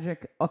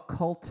magic,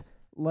 occult,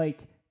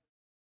 like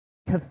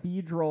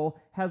cathedral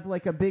has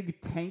like a big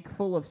tank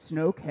full of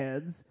Snoke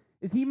heads.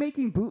 Is he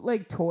making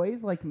bootleg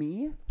toys like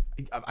me?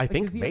 I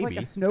think is he maybe. like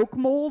a Snoke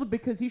mold?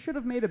 Because he should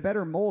have made a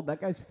better mold. That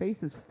guy's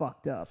face is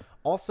fucked up.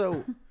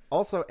 Also,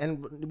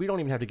 and we don't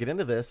even have to get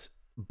into this,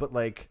 but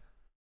like,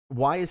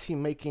 why is he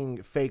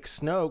making fake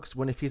Snokes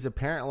when if he's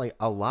apparently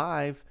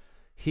alive,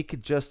 he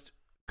could just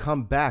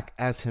come back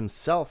as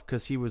himself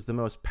because he was the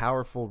most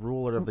powerful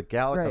ruler of the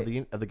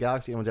of the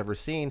galaxy anyone's ever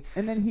seen.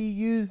 And then he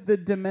used the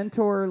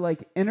Dementor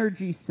like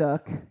energy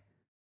suck,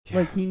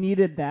 like he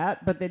needed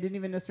that, but they didn't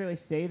even necessarily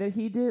say that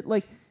he did.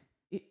 Like,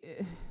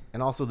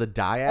 and also the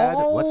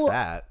dyad. What's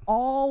that?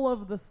 All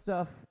of the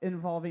stuff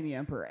involving the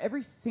Emperor,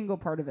 every single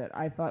part of it,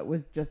 I thought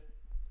was just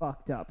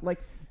fucked up.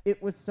 Like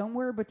it was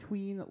somewhere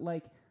between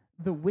like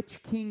the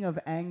Witch King of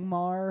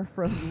Angmar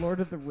from Lord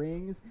of the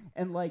Rings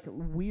and like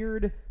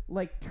weird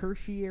like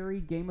tertiary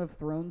Game of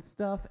Thrones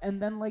stuff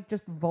and then like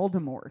just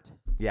Voldemort.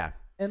 Yeah.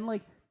 And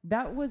like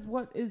that was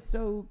what is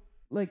so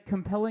like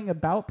compelling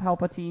about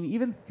Palpatine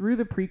even through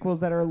the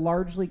prequels that are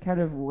largely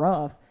kind of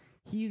rough.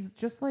 He's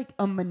just like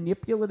a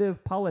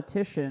manipulative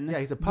politician. Yeah,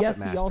 he's a puppet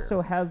master. Yes, he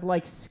also has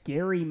like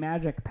scary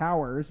magic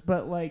powers,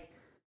 but like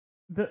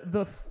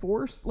the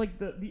force, like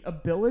the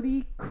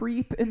ability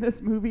creep in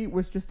this movie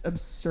was just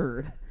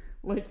absurd.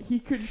 Like he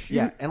could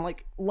shoot and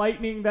like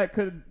lightning that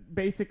could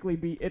basically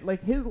be it.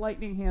 Like his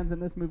lightning hands in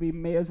this movie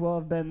may as well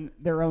have been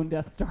their own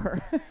Death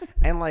Star.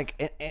 And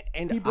like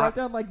and he brought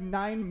down like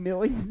 9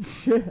 million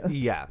ships.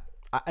 Yeah,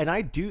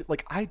 I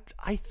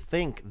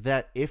think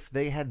that if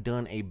they had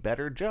done a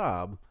better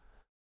job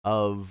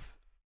of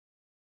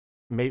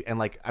maybe and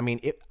like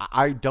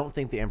I don't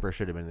think the Emperor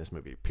should have been in this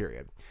movie.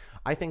 Period.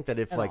 I think that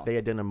if they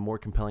had done a more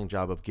compelling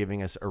job of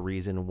giving us a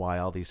reason why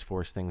all these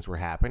Force things were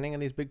happening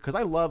and these big, because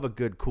I love a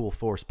good, cool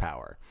Force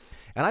power,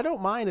 and I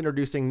don't mind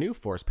introducing new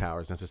Force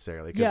powers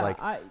necessarily. Because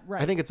I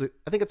think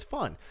it's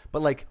fun,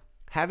 but like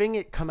having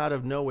it come out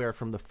of nowhere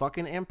from the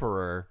fucking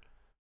Emperor,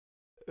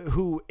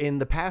 who in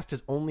the past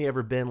has only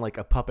ever been like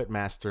a puppet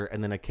master,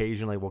 and then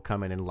occasionally will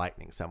come in and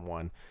lightning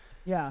someone.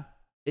 Yeah,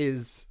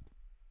 is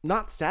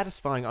not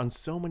satisfying on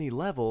so many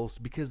levels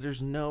because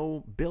there's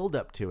no build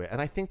up to it, and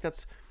I think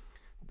that's.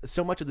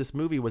 So much of this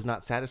movie was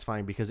not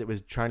satisfying because it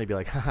was trying to be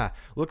like, haha,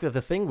 look at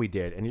the thing we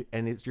did. And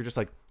you're just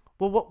like,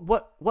 well,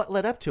 what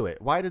led up to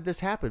it? Why did this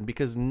happen?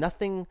 Because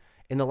nothing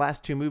in the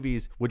last two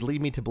movies would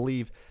lead me to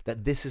believe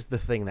that this is the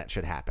thing that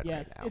should happen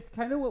right now. It's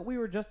kind of what we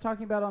were just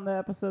talking about on the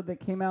episode that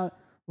came out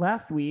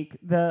last week,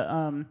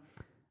 the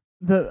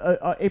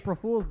April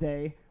Fool's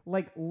Day.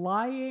 Like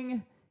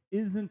lying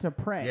isn't a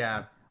prank.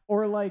 Yeah.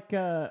 Or like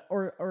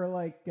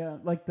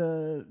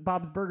the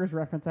Bob's Burgers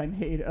reference I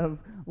made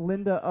of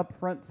Linda up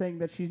front saying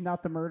that she's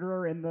not the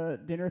murderer in the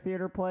dinner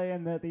theater play,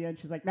 and at the end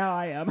she's like, "Now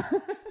I am."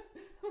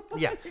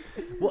 Yeah,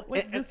 well,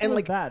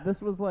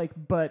 this was like,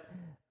 but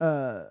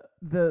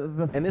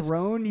the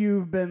throne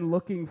you've been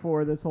looking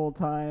for this whole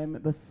time,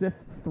 the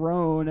Sith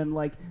throne, and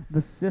like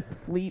the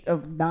Sith fleet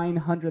of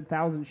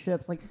 900,000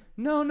 ships. Like,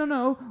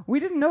 no, we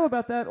didn't know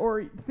about that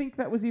or think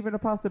that was even a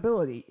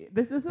possibility.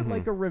 This isn't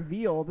like a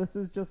reveal. This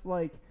is just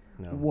like,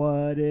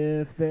 what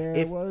if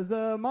there was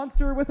a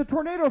monster with a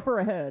tornado for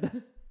a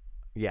head?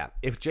 Yeah,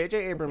 if J.J.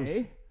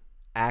 Abrams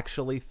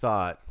actually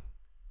thought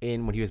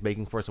when he was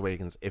making Force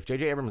Awakens, if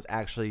J.J. Abrams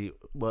actually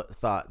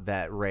thought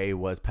that Rey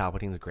was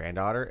Palpatine's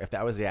granddaughter, if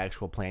that was the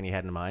actual plan he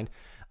had in mind,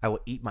 I will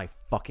eat my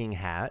fucking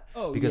hat.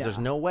 Because there's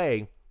no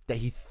way that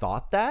he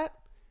thought that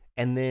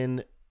and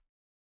then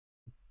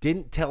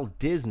didn't tell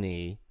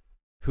Disney,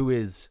 who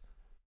is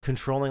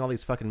controlling all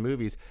these fucking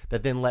movies,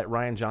 that then let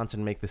Rian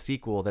Johnson make the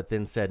sequel that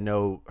then said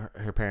no,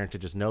 her parents are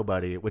just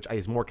nobody, which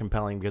is more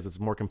compelling because it's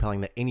more compelling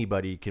that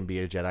anybody can be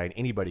a Jedi and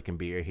anybody can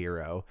be a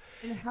hero.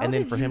 And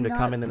then for him to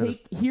come in and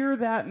hear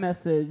that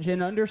message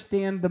and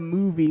understand the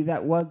movie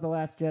that was The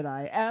Last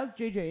Jedi as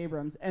J.J.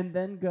 Abrams and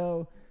then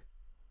go,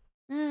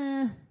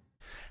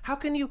 How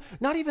can you,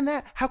 not even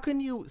that, how can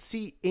you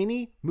see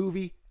any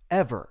movie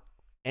ever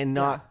and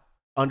not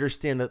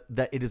understand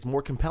that it is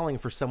more compelling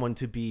for someone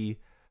to be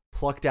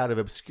plucked out of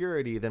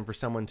obscurity than for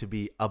someone to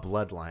be a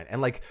bloodline?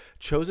 And like,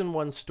 Chosen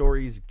One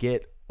stories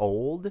get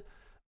old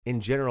in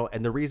general,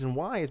 and the reason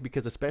why is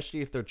because,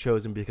 especially if they're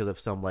chosen because of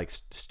some like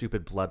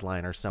stupid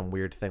bloodline or some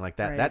weird thing like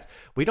that, that's,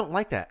 we don't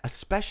like that,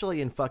 especially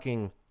in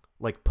fucking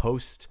like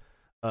post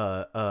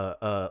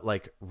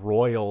like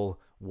royal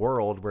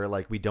world where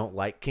like we don't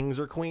like kings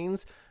or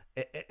queens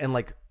and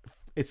like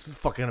it's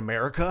fucking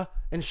America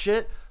and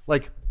shit.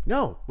 Like,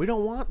 no, we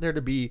don't want there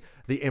to be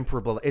the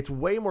emperor blood. It's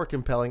way more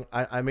compelling.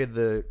 I made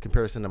the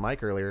comparison to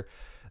Mike earlier.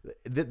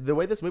 The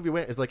way this movie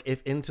went is like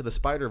if Into the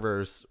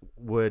Spider-Verse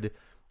would,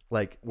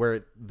 like,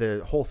 where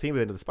the whole theme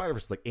of Into the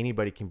Spider-Verse is like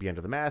anybody can be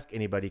under the mask,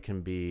 anybody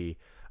can be,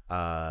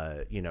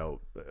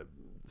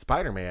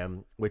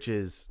 Spider-Man, which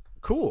is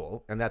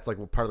cool, and that's like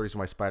part of the reason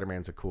why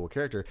Spider-Man's a cool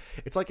character.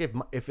 It's like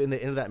if in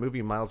the end of that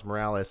movie Miles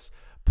Morales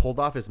pulled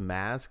off his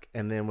mask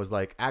and then was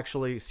like,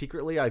 actually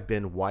secretly I've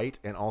been white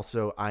and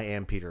also I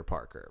am Peter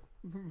Parker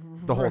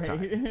the whole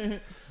time.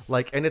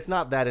 Like, and it's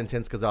not that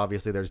intense because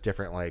obviously there's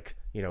different like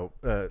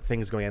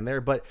things going in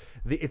there, but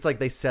it's like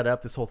they set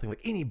up this whole thing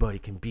like anybody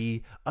can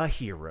be a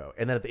hero,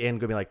 and then at the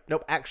end going to be like,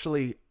 nope,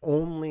 actually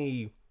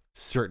only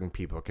certain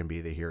people can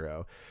be the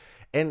hero.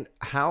 And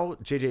how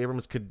J.J.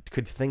 Abrams could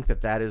think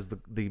that is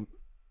the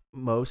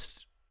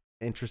most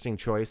interesting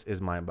choice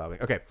is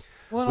mind-boggling. Okay,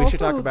 well, we should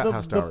talk about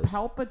how Star Wars. The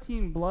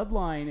Palpatine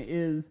bloodline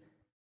is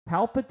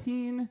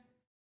Palpatine,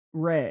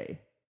 Rey.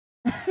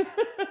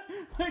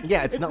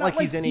 Yeah, it's not like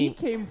he's any. He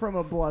came from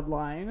a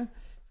bloodline.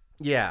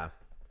 Yeah.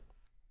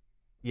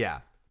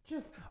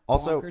 Just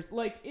also bonkers.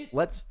 Like it.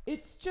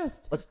 It's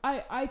just. Let's.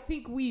 I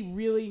think we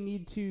really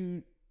need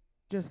to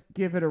just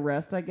give it a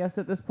rest, I guess,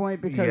 at this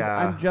point, because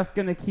I'm just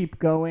gonna keep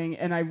going,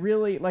 and I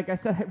really, like I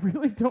said, I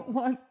really don't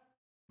want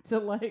to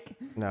like.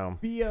 No.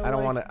 Be a, I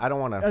don't want to. I don't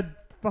want to. A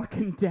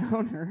fucking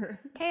downer.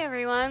 Hey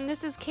everyone,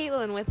 this is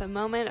Caitlin with a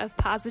moment of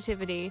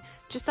positivity.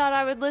 Just thought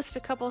I would list a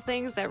couple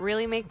things that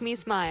really make me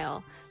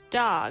smile.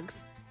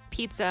 Dogs,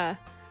 pizza,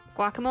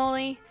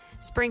 guacamole,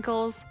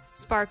 sprinkles,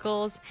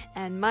 sparkles,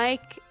 and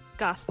Mike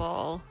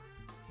Gospel.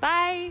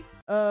 Bye!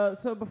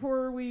 So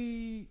before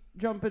we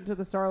jump into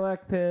the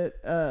Sarlacc pit,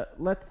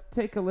 let's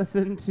take a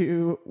listen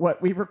to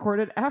what we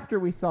recorded after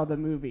we saw the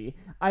movie.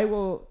 I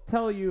will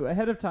tell you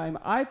ahead of time,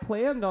 I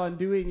planned on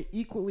doing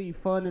equally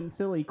fun and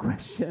silly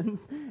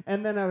questions,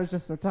 and then I was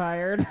just so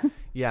tired.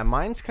 Yeah,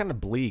 mine's kind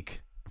of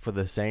bleak for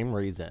the same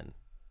reason,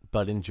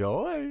 but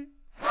enjoy.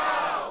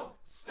 How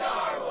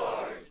Star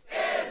Wars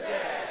is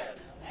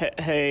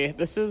it? Hey,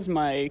 this is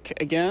Mike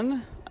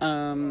again.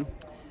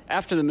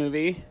 After the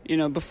movie,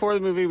 before the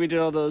movie, we did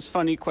all those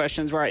funny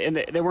questions and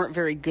they weren't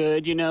very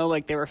good,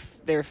 like they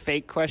were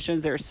fake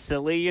questions. They were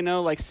silly,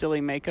 like silly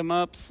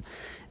make-em-ups.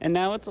 And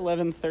now it's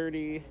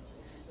 11:30,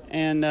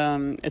 and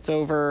it's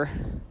over.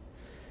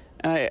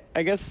 And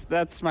I guess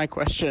that's my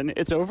question.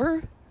 It's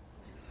over?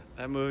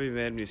 That movie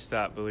made me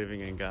stop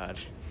believing in God.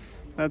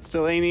 That's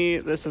Delaney.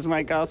 This is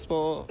my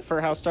gospel for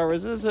How Star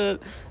Wars Is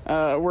It.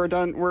 We're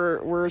done.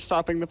 We're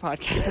stopping the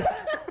podcast.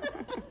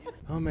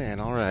 Oh man!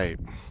 All right.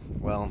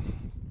 Well.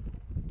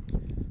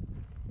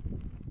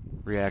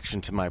 Reaction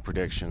to my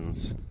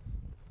predictions.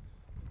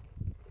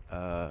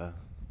 I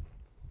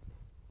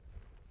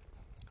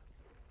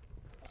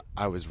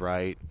was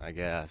right, I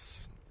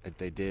guess.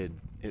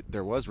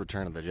 There was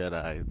Return of the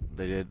Jedi.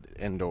 They did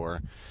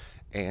Endor,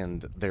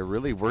 and there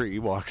really were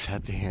Ewoks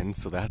at the end.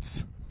 So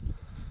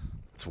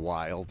it's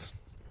wild.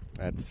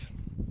 That's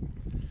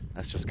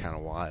just kind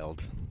of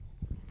wild.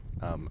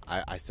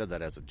 I said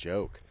that as a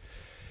joke,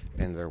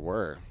 and there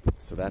were.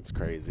 So that's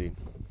crazy.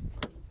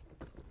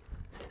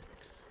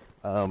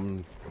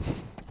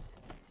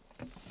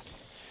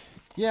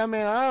 Yeah,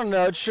 man, I don't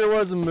know. It sure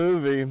was a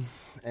movie,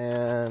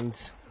 and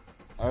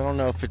I don't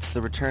know if it's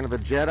the Return of the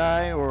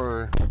Jedi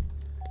or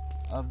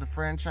of the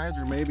franchise,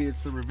 or maybe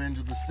it's the Revenge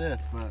of the Sith,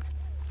 but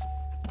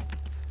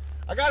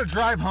I gotta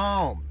drive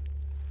home.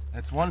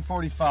 It's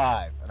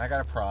 1:45, and I got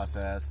to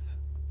process.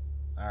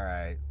 All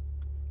right.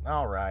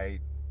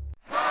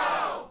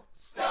 How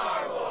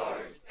Star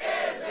Wars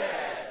is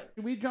it?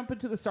 Can we jump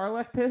into the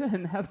Sarlacc pit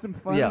and have some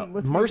fun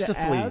listening to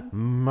ads?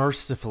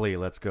 Mercifully,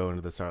 let's go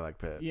into the Sarlacc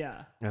pit.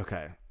 Yeah.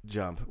 Okay,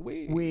 jump.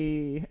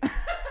 We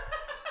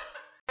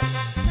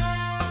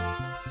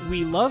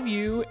We love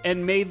you,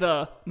 and may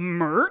the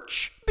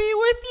merch be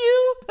with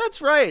you.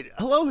 That's right.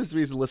 Hello, Who's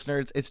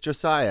listeners. It's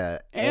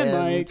Josiah And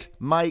Mike.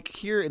 Mike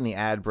here in the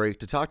ad break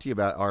to talk to you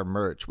about our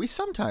merch. We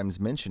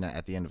sometimes mention it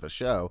at the end of the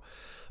show,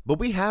 but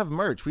we have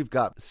merch. We've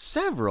got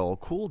several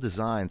cool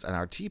designs on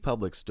our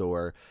TeePublic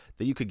store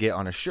that you could get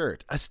on a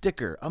shirt, a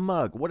sticker, a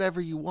mug, whatever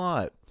you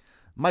want.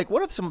 Mike,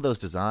 what are some of those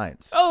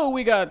designs? Oh,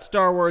 we got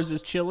Star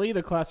Wars' chili,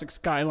 the classic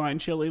Skyline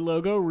chili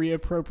logo,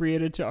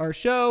 reappropriated to our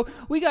show.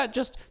 We got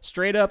just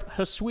straight up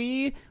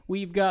Hasui.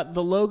 We've got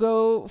the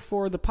logo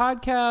for the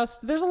podcast.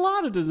 There's a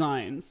lot of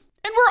designs.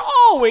 And we're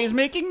always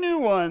making new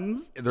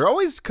ones. They're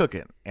always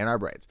cooking in our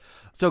brains.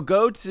 So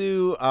go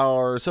to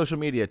our social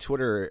media,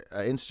 Twitter,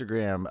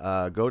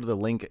 Instagram. Go to the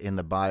link in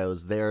the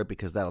bios there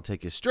because that'll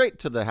take you straight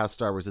to the How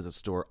Star Wars Is It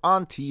store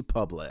on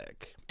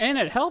TeePublic. And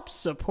it helps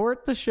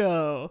support the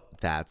show.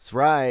 That's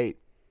right.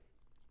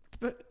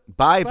 But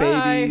Bye,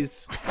 Bye.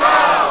 babies.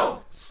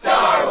 How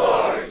Star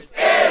Wars is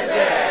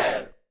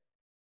it?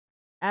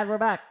 and we're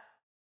back.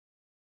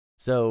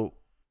 So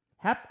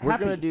We're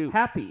gonna do-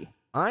 happy.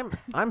 I'm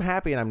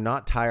happy, and I'm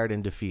not tired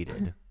and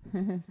defeated.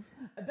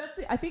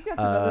 I think that's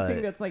another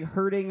thing that's like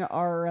hurting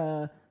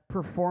our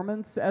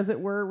performance, as it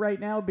were, right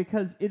now,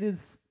 because it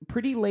is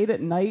pretty late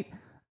at night.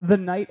 The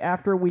night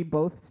after we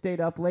both stayed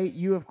up late,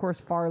 you of course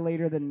far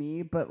later than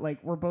me, but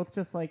like we're both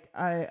just like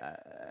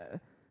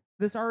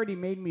this already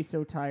made me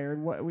so tired.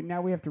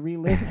 Now we have to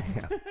relive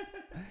it.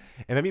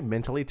 It made me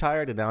mentally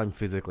tired, and now I'm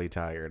physically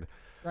tired.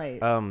 Right.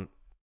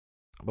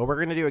 But we're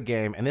gonna do a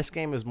game, and this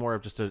game is more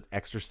of just an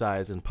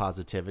exercise in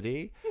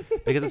positivity,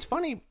 because it's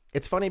funny.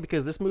 It's funny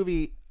because this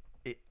movie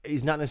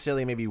is not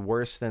necessarily maybe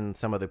worse than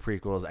some of the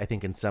prequels. I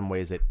think in some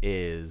ways it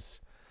is.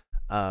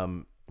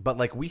 But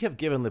like we have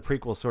given the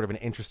prequels sort of an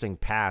interesting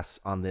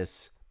pass on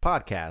this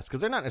podcast because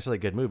they're not necessarily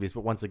good movies,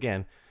 but once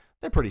again,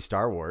 they're pretty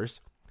Star Wars.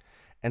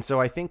 And so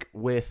I think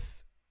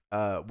with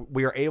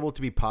we are able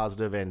to be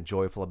positive and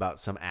joyful about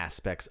some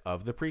aspects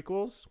of the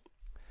prequels.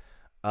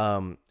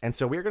 And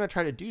so we're going to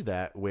try to do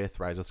that with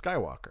Rise of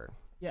Skywalker.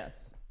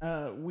 Yes.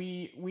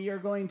 We are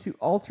going to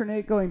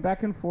alternate going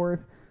back and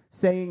forth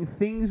saying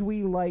things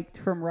we liked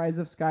from Rise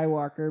of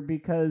Skywalker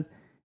because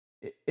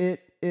it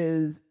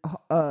is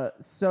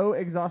so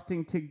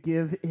exhausting to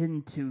give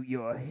into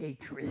your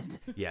hatred.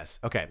 Yes.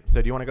 Okay.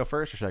 So do you want to go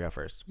first, or should I go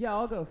first? Yeah,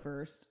 I'll go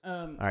first.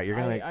 All right, you're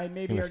gonna I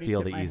maybe gonna already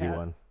steal tipped the my easy hat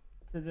one.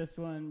 to this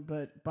one,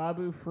 but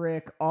Babu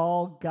Frick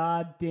all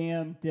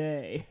goddamn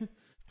day.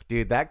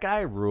 Dude, that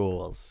guy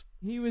rules.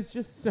 He was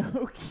just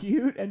so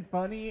cute and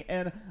funny,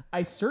 and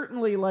I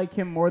certainly like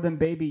him more than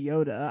Baby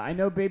Yoda. I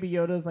know Baby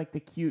Yoda's like the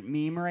cute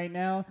meme right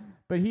now,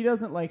 but he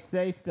doesn't like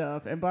say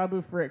stuff, and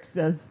Babu Frick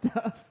says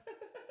stuff.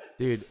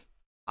 Dude,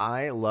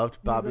 I loved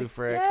Babu He's like,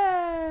 Frick.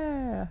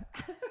 Yeah.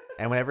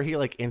 And whenever he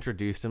like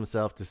introduced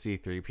himself to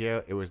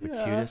C-3PO, it was the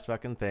cutest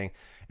fucking thing.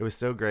 It was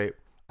so great.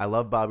 I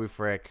love Babu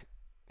Frick.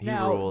 He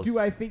Now, rules. do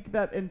I think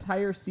that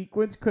entire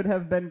sequence could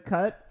have been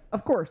cut?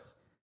 Of course.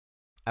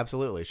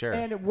 Absolutely, sure.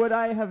 And would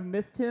I have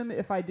missed him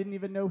if I didn't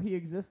even know he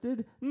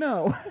existed?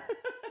 No.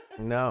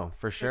 No,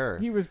 for sure.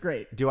 He was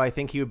great. Do I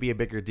think he would be a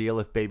bigger deal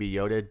if Baby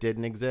Yoda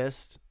didn't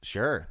exist?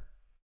 Sure.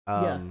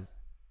 Yes.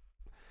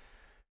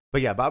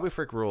 But yeah, Babu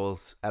Frick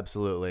rules.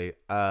 Absolutely.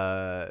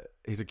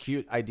 He's a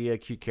cute idea,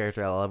 cute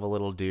character. I love a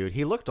little dude.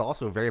 He looked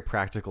also very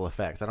practical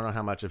effects. I don't know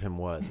how much of him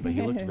was, but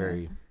he looked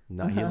very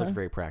he looked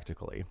very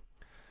practically.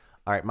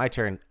 All right, my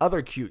turn.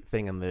 Other cute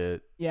thing in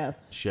the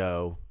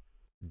show,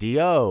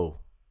 Dio.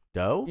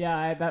 Doe?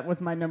 Yeah, that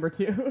was my number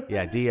 2.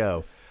 Yeah,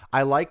 Dio.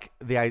 I like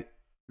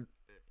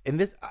in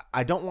this.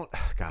 I don't want.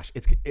 Gosh,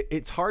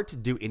 it's hard to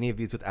do any of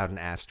these without an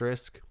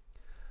asterisk.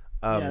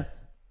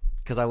 Yes.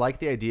 Because I like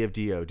the idea of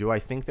Dio. Do I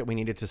think that we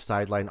needed to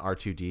sideline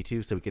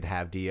R2-D2 so we could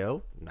have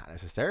Dio? Not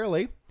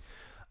necessarily.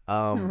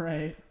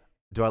 Right.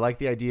 Do I like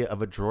the idea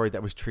of a droid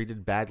that was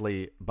treated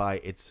badly by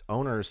its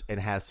owners and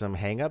has some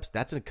hangups?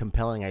 That's a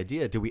compelling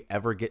idea. Do we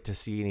ever get to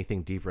see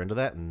anything deeper into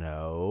that?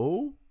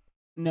 No.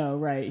 No,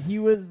 right. He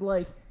was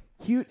like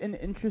cute and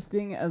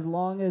interesting as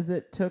long as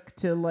it took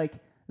to like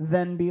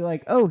then be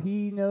like, oh,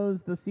 he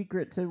knows the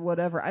secret to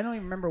whatever. I don't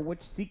even remember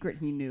which secret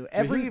he knew.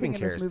 Everything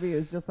in this movie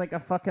is just like a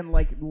fucking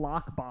like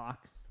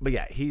lockbox. But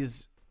yeah,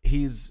 he's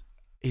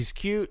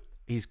cute.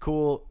 He's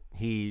cool.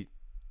 He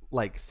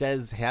like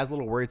has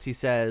little words he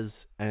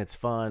says, and it's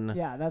fun.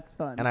 Yeah, that's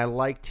fun. And I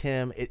liked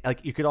him.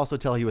 Like you could also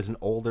tell he was an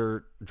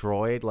older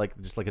droid, like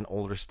just like an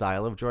older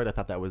style of droid. I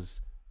thought that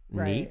was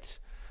neat.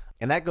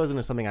 And that goes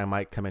into something I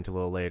might come into a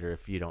little later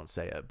if you don't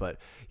say it. But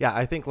yeah,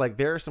 I think like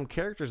there are some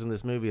characters in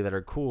this movie that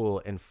are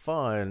cool and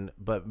fun,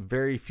 but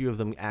very few of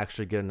them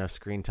actually get enough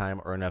screen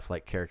time or enough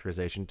like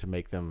characterization to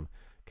make them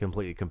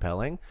completely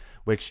compelling,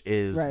 which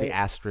is Right. the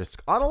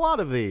asterisk on a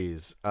lot of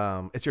these.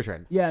 It's your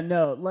turn. Yeah,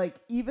 no, like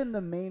even the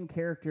main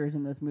characters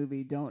in this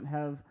movie don't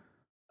have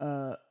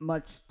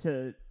much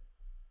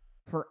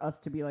for us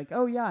to be like,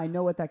 oh yeah, I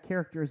know what that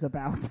character is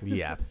about.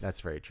 Yeah,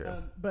 that's very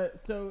true. But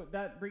so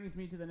that brings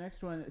me to the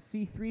next one.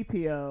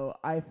 C-3PO,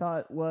 I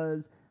thought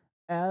was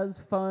as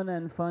fun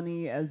and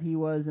funny as he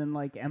was in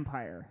like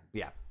Empire.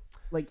 Yeah.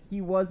 Like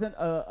he wasn't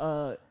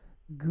a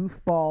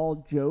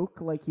goofball joke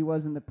like he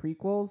was in the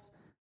prequels,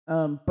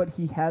 but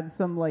he had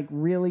some like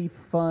really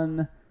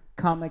fun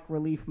comic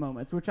relief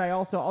moments, which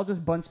I'll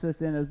just bunch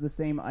this in as the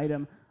same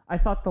item. I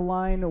thought the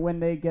line when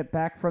they get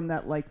back from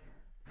that like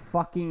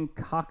fucking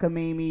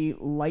cockamamie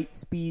light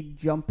speed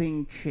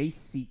jumping chase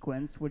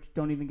sequence, which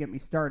don't even get me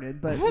started,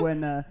 but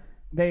when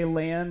they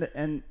land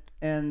and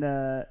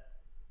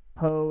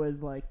Poe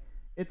is like,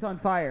 it's on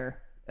fire.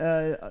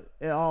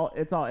 All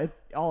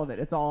of it.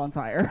 It's all on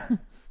fire.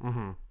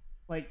 Mm-hmm.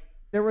 Like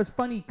there was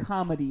funny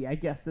comedy, I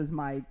guess, is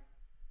my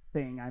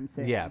thing. I'm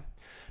saying. Yeah.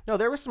 No,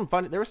 there was some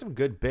fun. There were some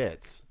good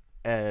bits,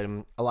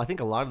 and I think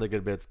a lot of the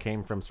good bits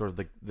came from sort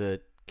of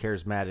the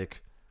charismatic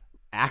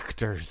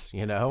actors,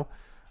 you know.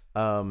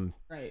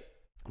 Right.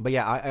 But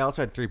yeah, I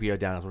also had 3PO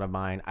down as one of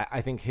mine.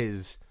 I think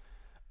his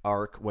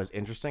arc was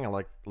interesting. I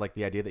like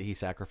the idea that he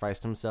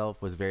sacrificed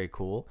himself was very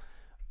cool.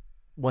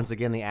 Once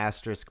again, the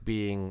asterisk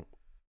being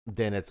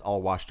then it's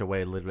all washed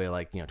away literally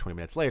like 20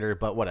 minutes later,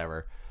 but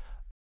whatever.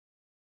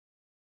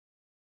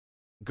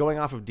 Going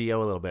off of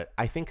Dio a little bit,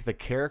 I think the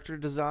character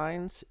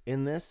designs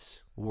in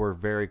this were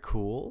very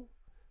cool,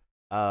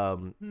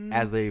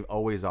 as they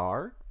always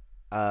are.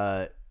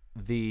 I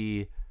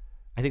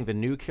think the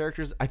new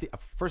characters,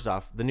 first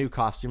off, the new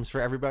costumes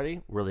for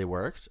everybody really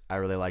worked. I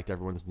really liked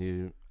everyone's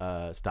new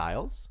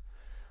styles.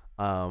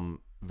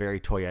 Very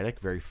toyetic,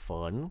 very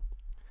fun.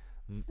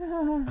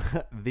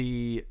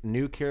 The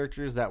new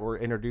characters that were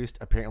introduced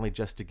apparently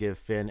just to give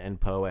Finn and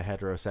Poe a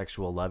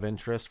heterosexual love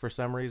interest for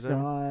some reason.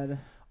 God.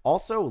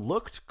 Also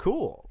looked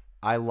cool.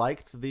 I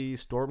liked the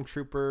former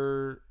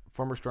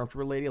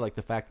stormtrooper lady, like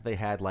the fact that they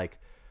had like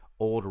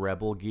old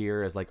rebel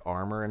gear as like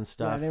armor and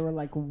stuff. Yeah, they were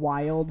like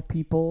wild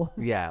people.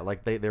 Yeah,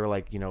 like they were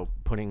like,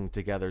 putting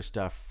together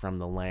stuff from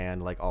the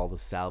land, like all the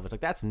salvage.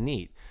 Like that's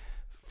neat.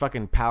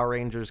 Fucking Power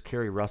Rangers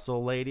Kerry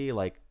Russell lady,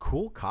 like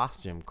cool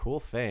costume, cool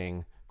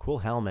thing, cool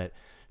helmet.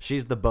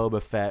 She's the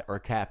Boba Fett or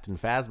Captain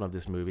Phasma of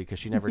this movie because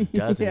she never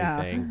does Yeah,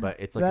 anything, but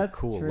it's like that's a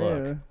cool true.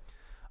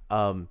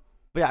 look.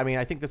 But yeah, I mean,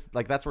 I think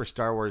that's where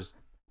Star Wars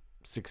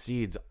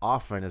succeeds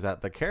often, is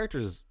that the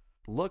characters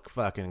look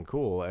fucking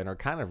cool and are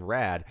kind of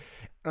rad.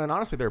 And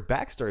honestly, their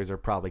backstories are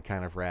probably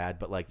kind of rad.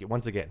 But like,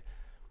 once again,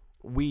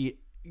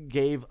 we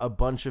gave a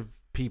bunch of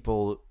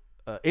people,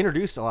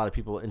 introduced a lot of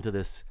people into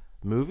this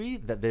movie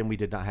that then we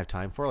did not have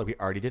time for. Like, we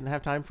already didn't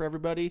have time for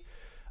everybody.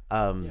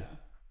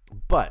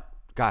 But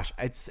gosh,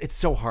 it's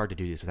so hard to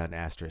do this without an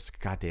asterisk.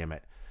 God damn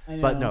it.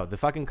 But no, the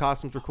fucking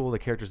costumes were cool. The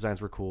character designs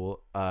were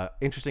cool.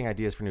 Interesting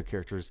ideas for new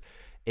characters.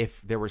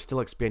 If there were still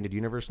expanded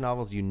universe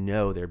novels,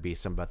 there'd be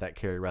some about that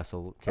Kerry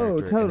Russell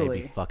character. Totally. And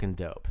they'd be fucking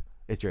dope.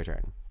 It's your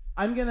turn.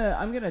 I'm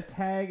gonna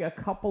tag a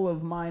couple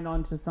of mine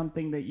onto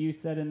something that you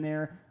said in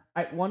there.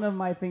 One of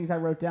my things I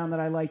wrote down that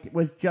I liked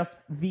was just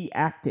the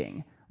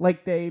acting.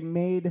 Like they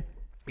made.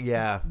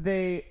 Yeah.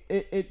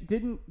 It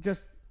didn't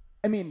just.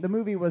 I mean, the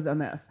movie was a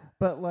mess,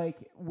 but like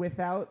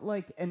without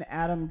like an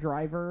Adam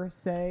Driver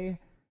say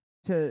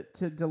to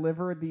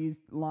deliver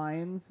these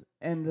lines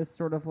and this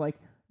sort of like,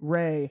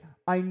 Ray,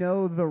 I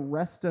know the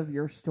rest of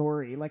your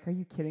story. Like, are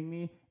you kidding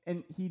me?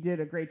 And he did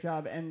a great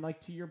job. And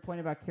like to your point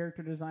about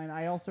character design,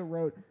 I also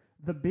wrote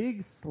the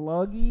big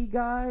sluggy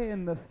guy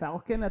in the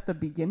Falcon at the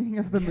beginning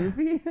of the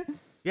movie.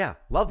 Yeah,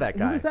 love that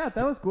guy. Who was that?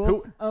 That was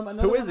cool.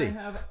 Who is he?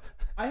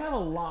 I have a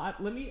lot.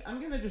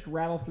 I'm gonna just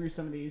rattle through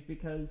some of these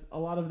because a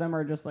lot of them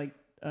are just like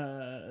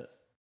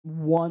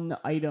one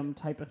item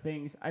type of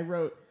things. I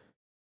wrote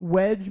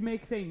Wedge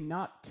makes a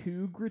not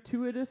too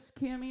gratuitous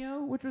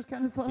cameo, which was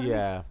kind of fun.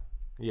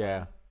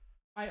 Yeah.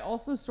 I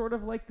also sort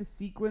of like the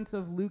sequence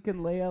of Luke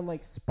and Leia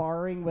like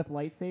sparring with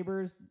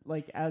lightsabers,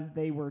 like as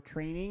they were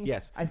training.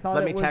 Yes. I thought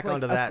Let it me was tack like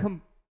onto that.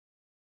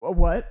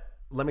 What?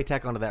 Let me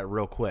tack onto that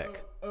real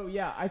quick. Oh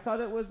yeah, I thought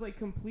it was like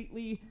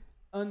completely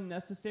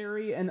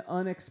unnecessary and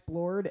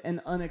unexplored and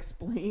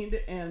unexplained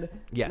and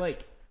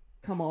like,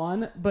 come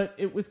on, but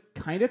it was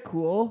kind of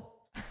cool.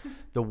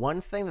 The one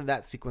thing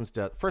that sequence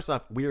does, first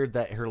off, weird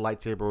that her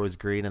lightsaber was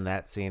green in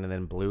that scene and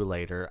then blue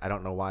later. I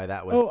don't know why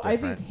that was different. I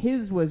think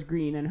his was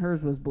green and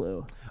hers was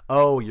blue.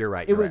 Oh, you're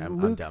right. It was right.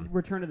 I'm Luke's dumb.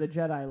 Return of the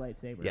Jedi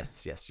lightsaber.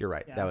 Yes, you're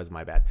right. Yeah. That was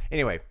my bad.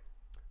 Anyway,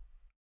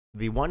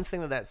 the one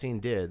thing that scene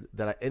did,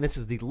 and this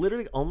is the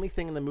literally only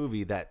thing in the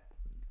movie that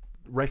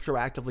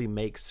retroactively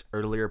makes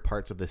earlier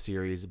parts of the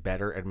series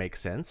better and makes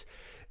sense,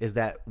 is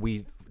that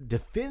we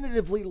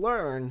definitively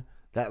learn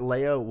that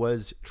Leia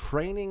was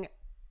training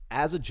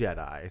as a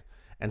Jedi,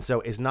 and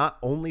so is not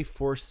only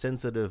Force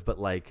sensitive, but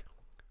like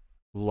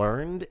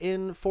learned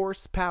in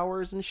Force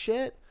powers and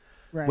shit,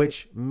 right.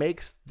 Which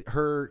makes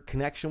her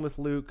connection with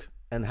Luke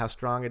and how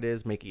strong it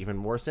is make even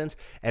more sense,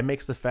 and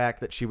makes the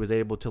fact that she was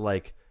able to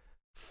like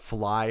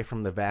fly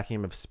from the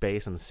vacuum of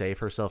space and save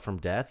herself from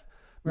death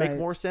make Right.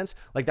 more sense.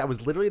 Like that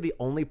was literally the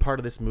only part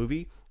of this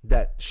movie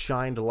that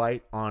shined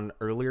light on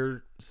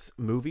earlier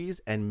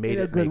movies and made In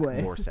a it good make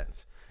way. more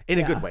sense. In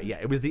a good Yeah. way, yeah.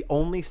 It was the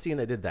only scene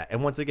that did that.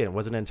 And once again,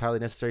 was it an entirely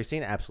necessary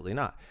scene? Absolutely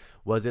not.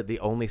 Was it the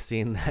only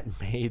scene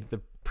that made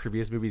the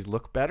previous movies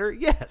look better?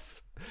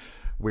 Yes.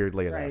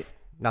 Weirdly enough. Right.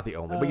 Not the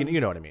only, but you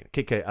know what I mean.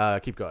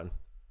 Keep going.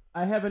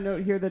 I have a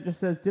note here that just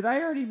says, "Did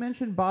I already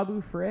mention Babu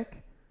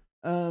Frick?"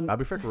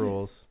 Bobby Frick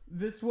rules.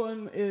 This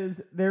one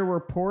is there were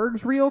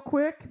porgs real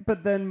quick,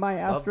 but then my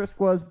asterisk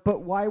was,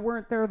 but why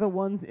weren't there the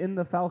ones in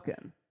the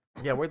Falcon?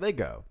 Yeah, where'd they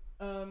go?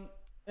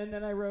 And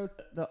then I wrote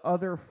the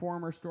other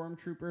former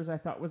stormtroopers. I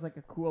thought was like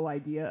a cool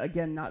idea.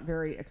 Again, not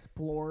very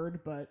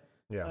explored, but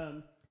Yeah.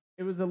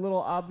 it was a little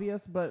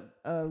obvious. But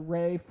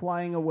Rey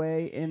flying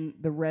away in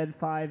the Red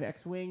 5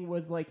 X-wing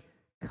was like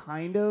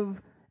kind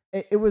of.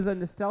 It was a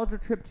nostalgia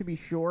trip to be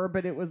sure,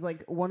 but it was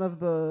like one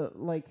of the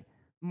like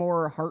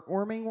more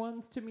heartwarming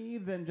ones to me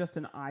than just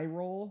an eye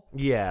roll.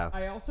 Yeah.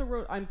 I also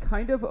wrote I'm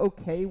kind of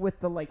okay with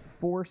the like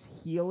force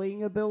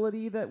healing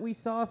ability that we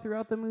saw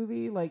throughout the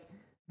movie. Like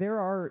there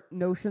are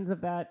notions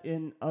of that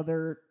in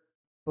other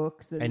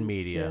books and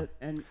media. shit,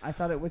 and I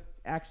thought it was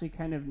actually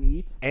kind of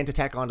neat. And to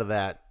tack onto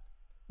that,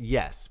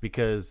 yes,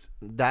 because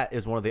that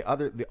is one of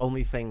the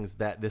only things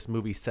that this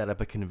movie set up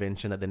a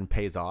convention that then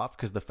pays off,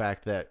 because the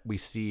fact that we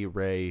see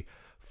Rey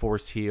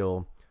force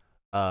heal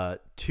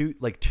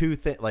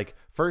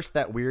first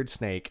that weird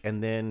snake,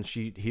 and then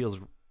she heals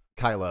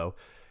Kylo.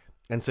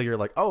 And so you're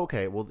like, oh,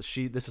 okay, well, this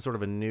is sort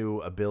of a new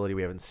ability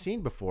we haven't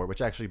seen before,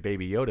 which actually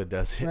Baby Yoda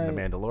does in The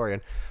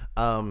Mandalorian.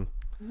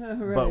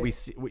 But we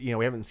see, we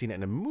haven't seen it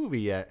in a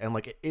movie yet, and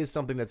like it is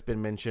something that's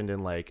been mentioned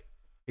in like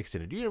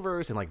extended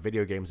universe and like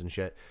video games and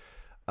shit.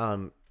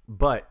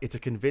 But it's a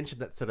convention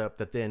that's set up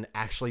that then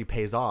actually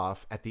pays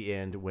off at the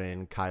end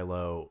when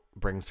Kylo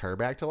brings her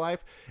back to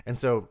life. And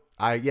so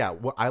I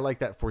like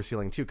that force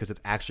healing too, because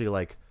it's actually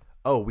like,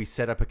 oh, we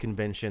set up a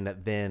convention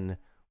that then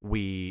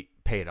we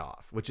paid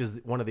off, which is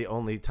one of the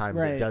only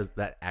times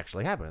that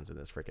actually happens in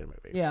this freaking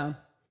movie. Yeah.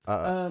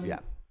 Yeah.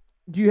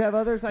 Do you have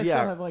others? I still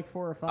have like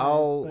 4 or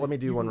 5. Let me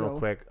do one real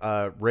quick.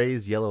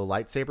 Rey's yellow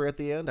lightsaber at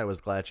the end. I was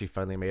glad she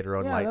finally made her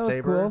own Yeah, that was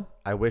lightsaber. cool.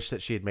 I wish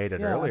that she had made it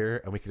Yeah. earlier,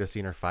 and we could have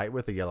seen her fight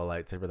with a yellow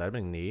lightsaber. That'd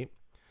been neat.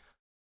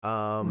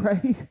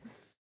 Right.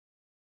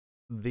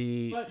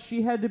 But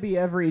she had to be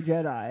every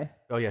Jedi.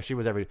 Oh yeah, she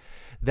was every.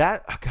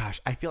 That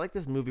gosh, I feel like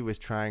this movie was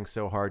trying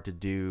so hard to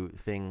do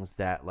things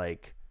that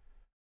like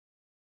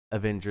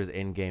Avengers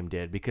Endgame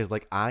did, because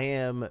like I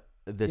am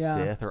the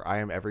Sith, or I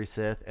am every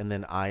Sith, and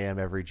then I am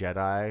every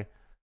Jedi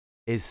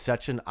is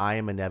such an I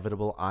am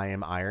inevitable, I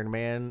am Iron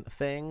Man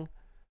thing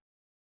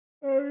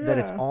that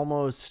it's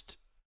almost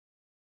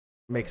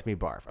makes me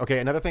barf. Okay,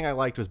 another thing I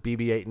liked was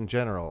BB-8 in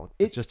general.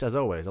 Just as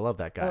always, I love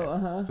that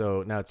guy.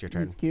 So now it's your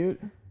turn. He's cute.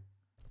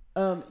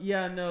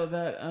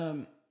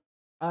 That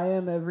I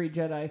am every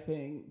Jedi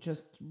thing,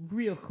 just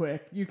real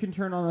quick, you can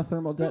turn on a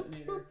thermal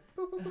detonator.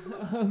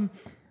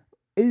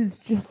 Is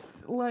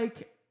just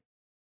like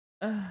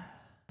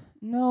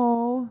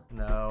no.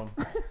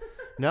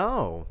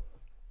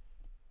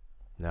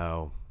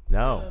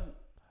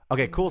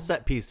 Okay, cool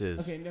set pieces.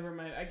 Okay, never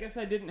mind. I guess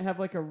I didn't have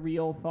like a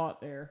real thought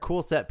there.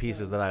 Cool set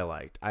pieces that I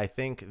liked. I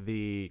think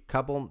I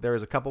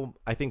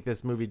think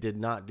this movie did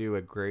not do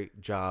a great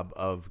job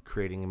of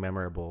creating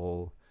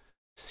memorable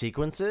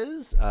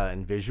sequences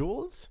and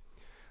visuals.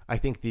 I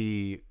think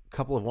the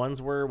couple of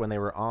ones were when they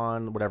were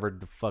on whatever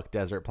the fuck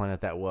desert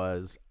planet that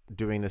was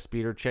doing the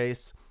speeder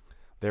chase.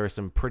 There were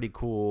some pretty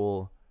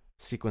cool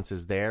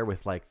sequences there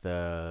with like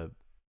the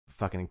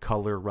fucking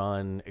color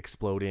run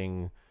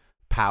exploding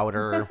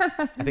powder.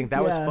 I think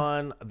that was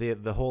fun.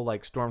 The whole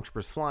like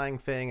stormtroopers flying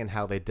thing and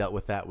how they dealt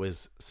with that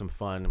was some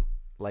fun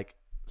like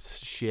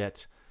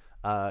shit.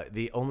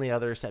 The only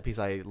other set piece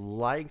I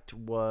liked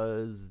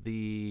was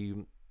the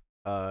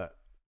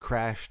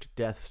crashed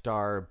Death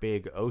Star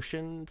big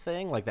ocean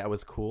thing. Like that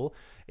was cool.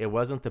 It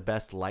wasn't the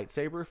best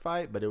lightsaber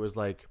fight, but it was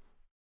like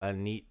a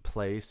neat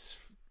place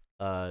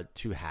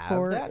to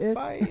have that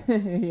fight.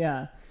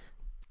 Yeah.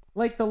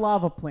 Like the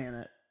lava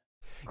planet.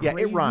 Yeah,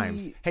 Crazy. it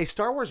rhymes. Hey,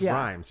 Star Wars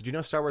rhymes. Did you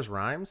know Star Wars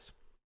rhymes?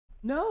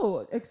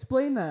 No,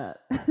 explain that.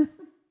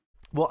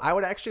 Well, I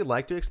would actually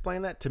like to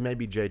explain that to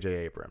maybe J.J.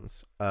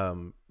 Abrams.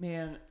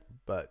 Man.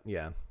 But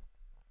yeah.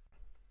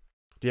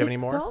 Do you have any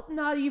more? It felt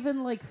not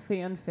even like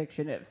fan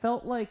fiction. It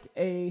felt like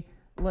a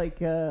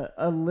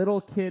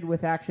little kid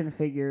with action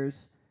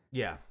figures.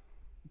 Yeah.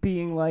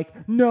 Being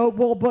like, no,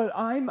 well, but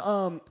I'm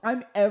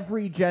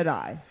every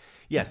Jedi.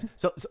 Yes.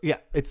 So yeah,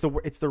 it's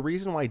the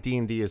reason why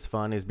D&D is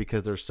fun is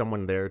because there's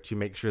someone there to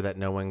make sure that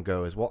no one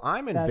goes, well,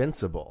 I'm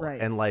invincible. Right.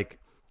 And like,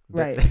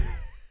 right.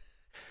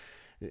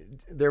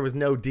 There was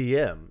no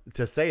DM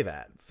to say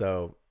that.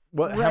 So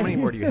what? How many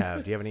more do you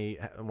have? Do you have any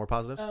more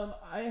positives?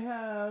 I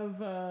have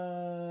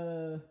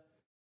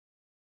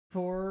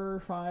 4 or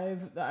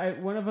 5.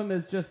 One of them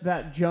is just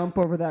that jump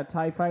over that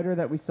TIE fighter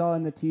that we saw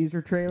in the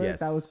teaser trailer. Yes,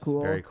 that was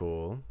cool. Very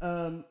cool.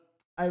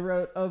 I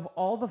wrote, of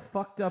all the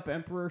fucked up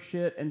Emperor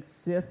shit and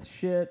Sith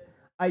shit,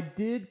 I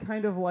did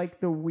kind of like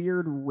the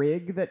weird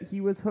rig that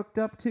he was hooked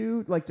up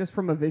to, like just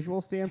from a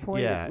visual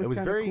standpoint. Yeah, it was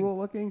kind very of cool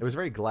looking. It was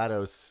very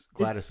Gladys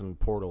and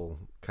Portal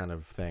kind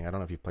of thing. I don't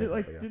know if you've played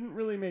It that. didn't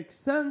really make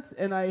sense,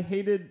 and I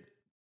hated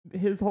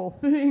his whole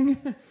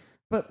thing.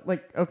 But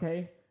like,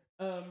 okay.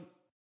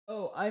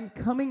 I'm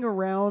coming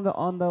around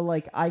on the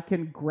like I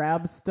can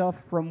grab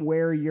stuff from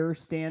where you're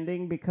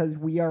standing because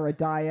we are a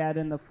dyad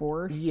in the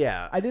Force.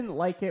 Yeah. I didn't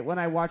like it when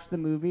I watched the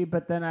movie,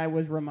 but then I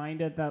was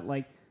reminded that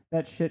like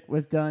that shit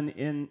was done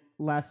in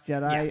Last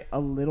Jedi a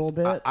little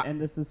bit,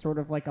 and this is sort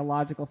of like a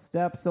logical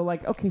step. So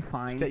like, okay,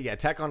 fine.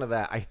 Tack onto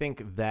that. I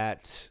think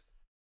that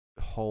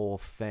whole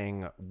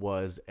thing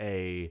was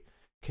a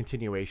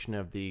continuation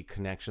of the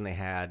connection they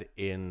had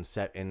in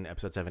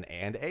episode 7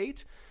 and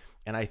 8.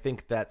 And I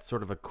think that's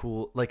sort of a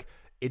cool, like,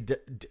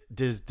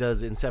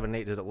 does in 7 and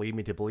 8, does it lead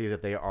me to believe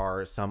that they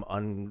are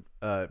some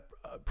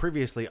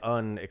previously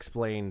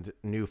unexplained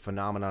new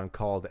phenomenon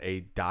called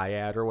a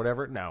dyad or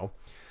whatever? No.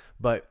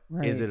 But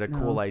is it a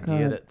cool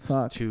idea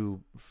that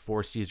two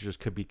Force users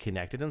could be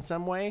connected in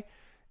some way?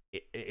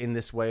 In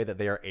this way that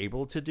they are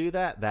able to do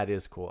that? That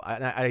is cool.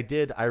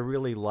 I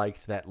really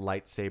liked that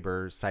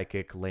lightsaber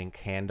psychic link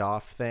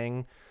handoff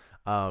thing.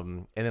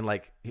 And then,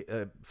 like,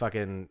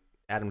 fucking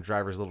Adam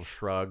Driver's little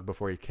shrug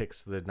before he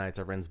kicks the Knights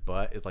of Ren's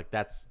butt is like,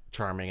 that's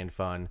charming and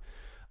fun.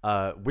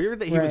 Weird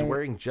that he was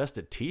wearing just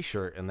a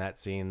t-shirt in that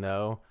scene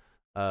though.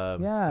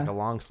 Like a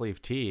long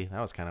sleeve tee. That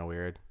was kind of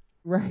weird.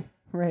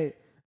 Right.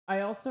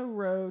 I also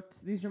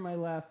wrote, these are my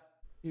last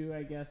two,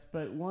 I guess,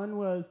 but one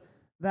was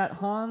that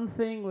Han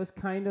thing was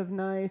kind of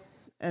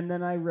nice, and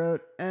then I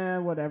wrote,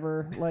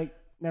 whatever, like,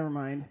 never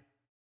mind.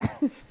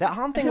 That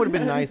Han thing would have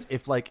been nice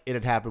if, like, it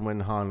had happened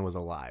when Han was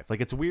alive. Like,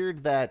 it's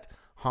weird that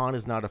Han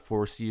is not a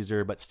Force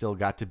user, but still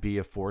got to be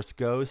a Force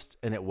ghost,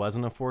 and it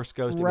wasn't a Force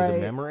ghost, it was a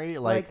memory.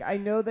 Like, I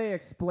know they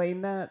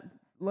explain that,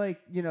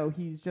 like, you know,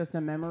 he's just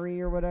a memory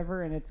or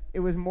whatever, and it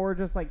was more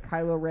just like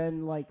Kylo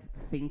Ren, like,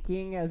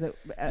 thinking as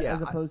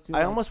opposed to.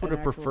 I almost would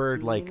have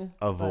preferred scene, like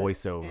a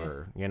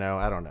voiceover. You know,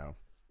 I don't know.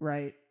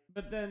 Right,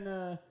 but then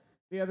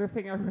the other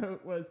thing I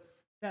wrote was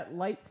that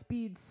light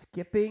speed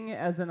skipping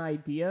as an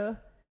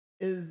idea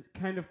is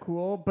kind of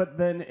cool, but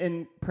then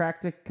in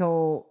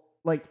practical.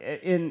 Like,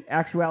 in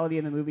actuality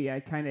in the movie, I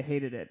kind of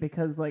hated it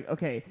because, like,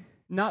 okay,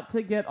 not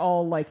to get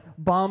all, like,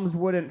 bombs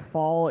wouldn't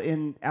fall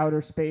in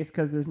outer space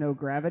because there's no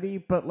gravity,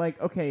 but,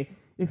 like, okay,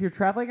 if you're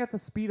traveling at the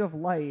speed of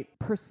light,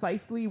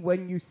 precisely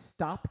when you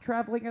stop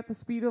traveling at the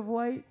speed of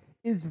light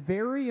is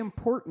very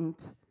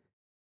important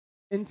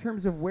in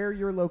terms of where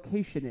your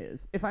location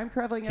is. If I'm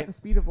traveling at the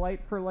speed of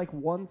light for, like,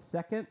 1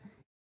 second,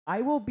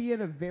 I will be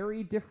in a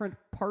very different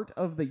part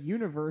of the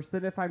universe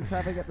than if I'm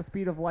traveling at the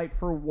speed of light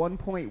for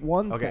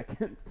 1.1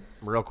 seconds.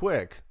 Real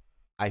quick,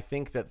 I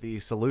think that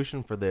the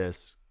solution for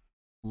this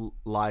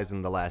lies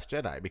in The Last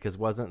Jedi, because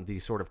wasn't the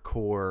sort of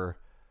core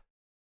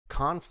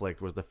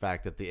conflict was the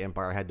fact that the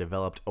Empire had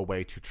developed a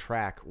way to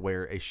track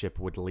where a ship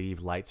would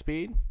leave light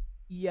speed?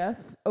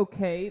 Yes,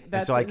 okay,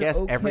 that's so I guess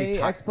okay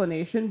every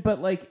explanation,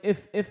 but like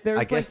if there's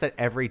I guess that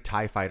every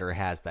TIE fighter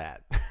has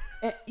that.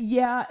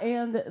 Yeah,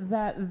 and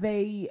that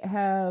they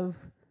have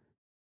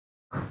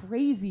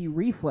crazy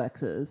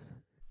reflexes.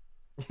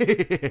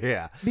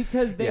 Yeah.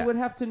 Because they would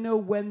have to know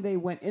when they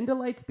went into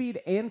lightspeed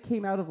and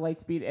came out of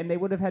lightspeed, and they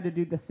would have had to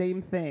do the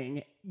same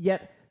thing,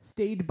 yet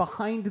stayed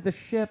behind the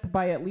ship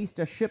by at least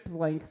a ship's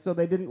length so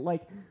they didn't,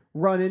 like,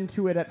 run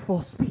into it at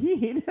full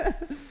speed.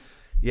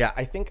 Yeah,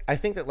 I think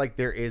that, like,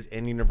 there is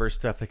in-universe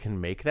stuff that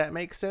can make that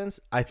make sense.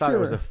 I thought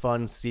it was a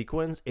fun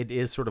sequence. It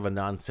is sort of a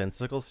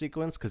nonsensical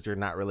sequence because you're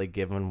not really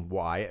given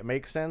why it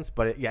makes sense.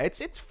 But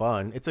it's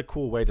fun. It's a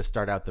cool way to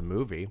start out the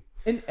movie.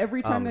 And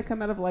every time they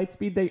come out of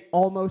lightspeed, they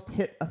almost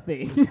hit a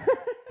thing.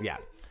 Yeah.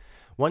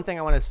 One thing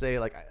I want to say,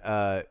 like,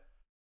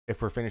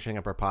 if we're finishing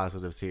up our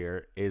positives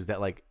here, is that,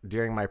 like,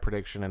 during my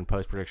prediction and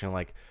post-prediction,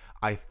 like,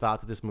 I thought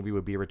that this movie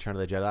would be Return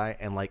of the Jedi,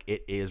 and, like,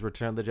 it is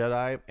Return of the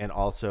Jedi, and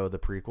also the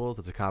prequels.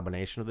 It's a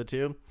combination of the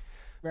two.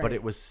 Right. But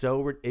it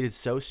is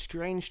so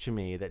strange to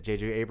me that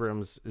J.J.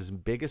 Abrams'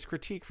 biggest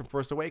critique from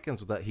Force Awakens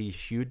was that he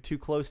hewed too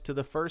close to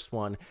the first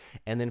one,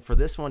 and then for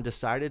this one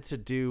decided to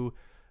do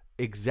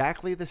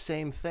exactly the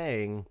same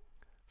thing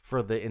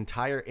for the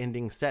entire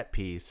ending set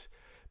piece,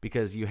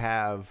 because you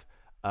have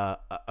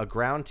a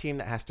ground team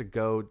that has to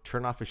go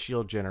turn off a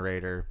shield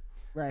generator.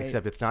 Right.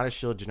 Except it's not a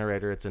shield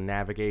generator, it's a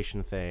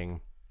navigation thing.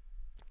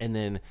 And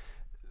then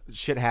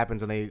shit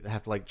happens and they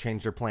have to, like,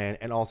 change their plan.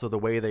 And also the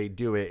way they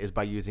do it is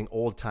by using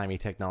old-timey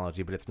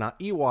technology. But it's not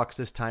Ewoks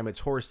this time, it's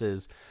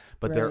horses.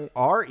 But there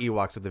are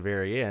Ewoks at the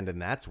very end,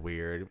 and that's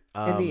weird.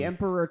 And the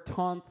Emperor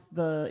taunts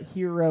the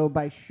hero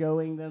by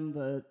showing them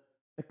the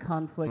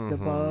conflict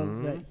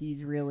above that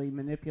he's really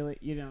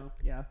manipulating, you know.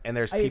 Yeah, and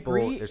there's people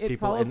in the ships. It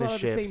follows a lot of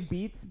the same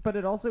beats, but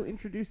it also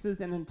introduces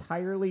an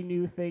entirely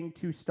new thing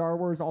to Star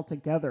Wars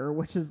altogether,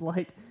 which is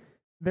like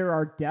there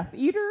are Death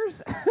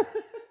Eaters.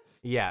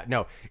 Yeah,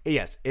 no,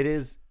 yes, it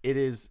is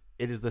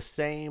the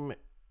same.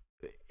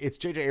 It's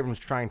J.J. Abrams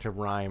trying to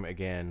rhyme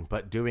again,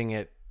 but doing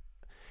it.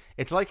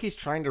 It's like he's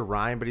trying to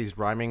rhyme, but he's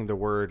rhyming the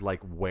word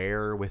like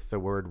where with the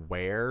word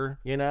where,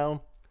 you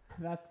know?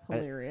 That's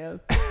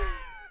hilarious.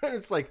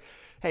 It's like,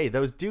 hey,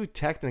 those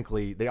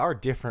they are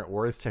different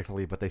words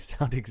technically, but they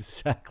sound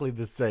exactly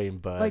the same,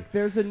 bud. Like,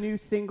 there's a new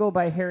single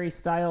by Harry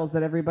Styles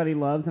that everybody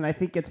loves, and I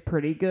think it's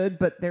pretty good,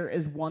 but there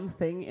is one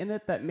thing in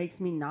it that makes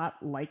me not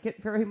like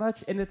it very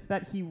much, and it's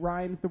that he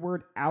rhymes the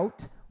word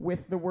out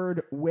with the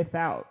word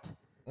without.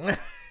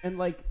 And,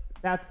 like,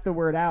 that's the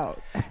word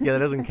out. Yeah, that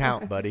doesn't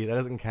count, buddy. That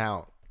doesn't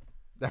count.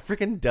 That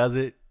freaking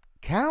doesn't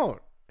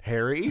count,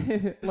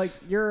 Harry. Like,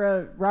 you're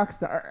a rock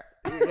star.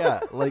 Yeah,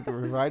 like,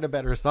 write a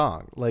better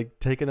song. Like,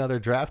 take another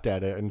draft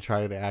at it and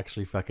try to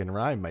actually fucking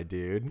rhyme, my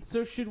dude.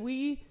 So should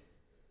we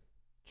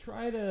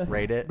try to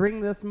rate it?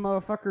 Bring this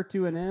motherfucker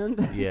to an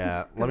end?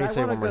 Yeah, let me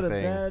say one more I want to go to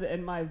thing. bed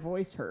and my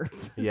voice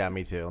hurts. Yeah,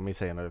 me too. Let me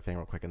say another thing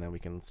real quick, and then we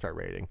can start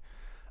rating.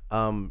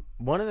 One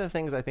of the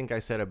things I think I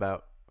said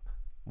about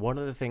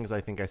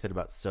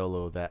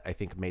Solo that I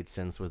think made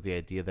sense was the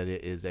idea that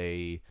it is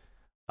a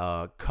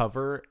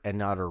cover and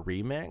not a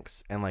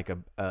remix, and like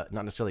not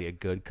necessarily a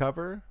good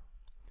cover.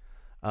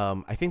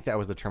 I think that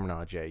was the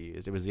terminology I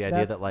used. It was the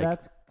idea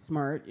that's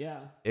smart.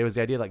 Yeah. It was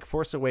the idea like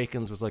Force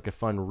Awakens was like a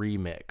fun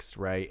remix,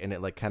 right? And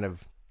it like kind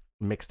of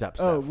mixed up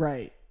stuff. Oh,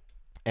 right.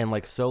 And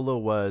like Solo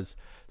was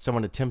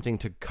someone attempting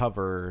to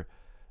cover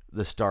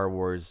the Star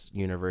Wars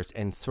universe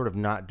and sort of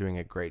not doing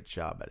a great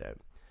job at it.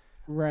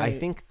 Right. I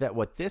think that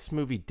what this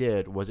movie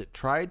did was it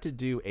tried to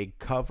do a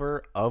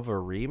cover of a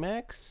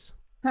remix.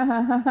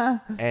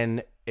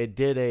 And it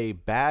did a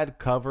bad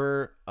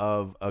cover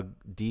of a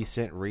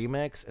decent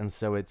remix, and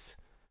so it's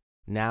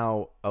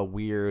now a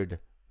weird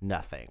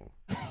nothing.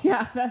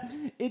 Yeah,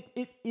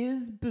 it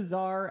is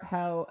bizarre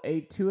how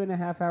a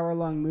 2.5 hour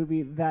long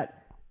movie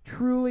that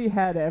truly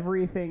had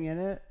everything in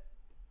it,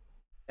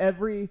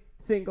 every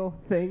single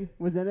thing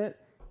was in it.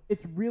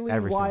 It's really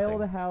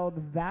wild how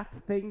that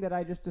thing that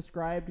I just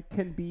described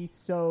can be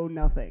so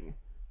nothing.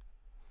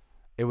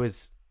 It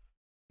was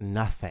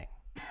nothing.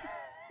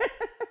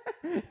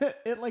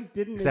 It like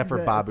didn't except exist.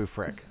 for Babu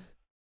Frick.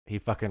 He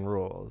fucking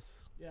rules.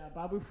 Yeah,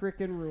 Babu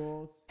frickin'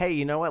 rules. Hey,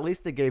 you know what? At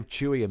least they gave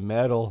Chewie a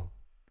medal.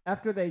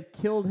 After they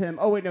killed him.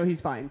 Oh wait, no,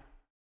 he's fine.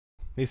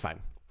 He's fine.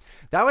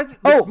 That was.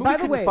 Oh, by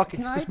the way,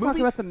 can I talk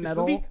about the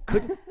medal? This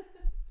movie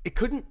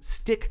couldn't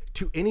stick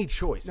to any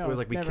choice. No, it was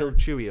like, we never. killed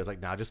Chewie. It was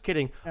like, nah, just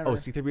kidding. Never. Oh,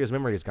 C-3PO's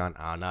memory is gone.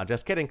 Oh, nah,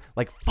 just kidding.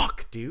 Like,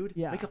 fuck, dude.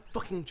 Yeah. Make a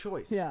fucking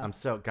choice. Yeah. I'm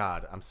so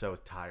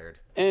tired.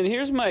 And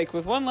here's Mike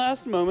with one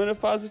last moment of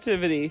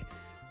positivity.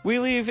 We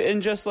leave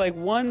in just like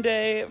one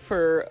day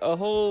for a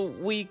whole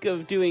week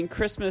of doing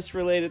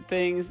Christmas-related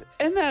things,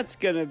 and that's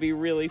gonna be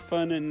really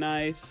fun and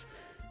nice.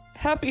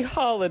 Happy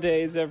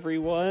holidays,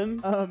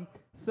 everyone.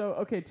 So,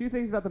 okay, two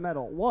things about the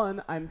medal.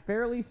 One, I'm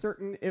fairly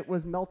certain it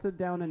was melted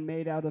down and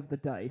made out of the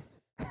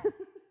dice.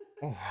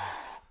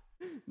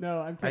 No,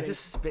 I'm kidding. I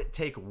just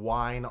take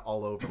wine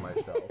all over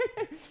myself.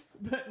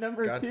 But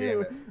number God two,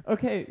 damn it.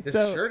 okay, This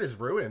so shirt is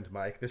ruined,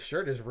 Mike. This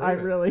shirt is ruined.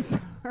 I'm really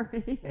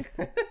sorry.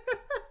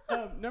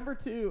 Number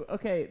two,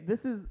 okay,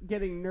 this is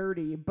getting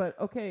nerdy, but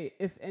okay,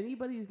 if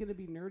anybody's going to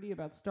be nerdy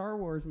about Star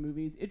Wars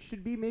movies, it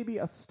should be maybe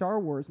a Star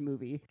Wars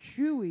movie.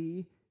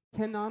 Chewie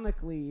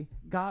canonically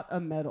got a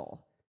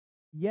medal.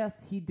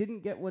 Yes, he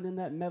didn't get one in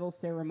that medal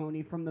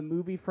ceremony from the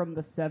movie from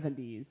the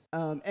 70s.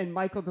 And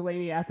Michael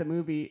Delaney at the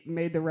movie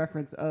made the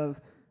reference of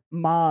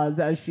Maz,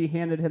 as she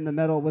handed him the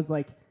medal, was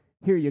like,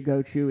 "Here you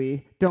go,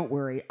 Chewie. Don't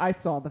worry, I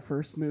saw the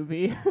first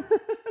movie."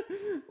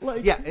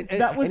 Like, yeah,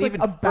 and that was and like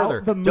even about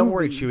further, the movies. don't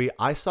worry, Chewie.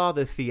 I saw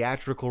the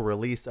theatrical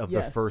release of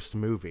the first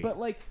movie. But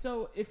like,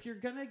 so if you're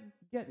gonna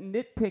get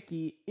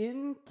nitpicky,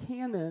 in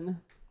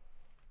canon,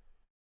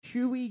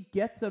 Chewie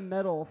gets a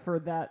medal for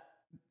that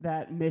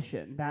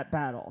mission, that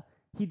battle.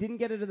 He didn't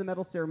get it in the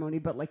medal ceremony,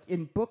 but like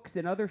in books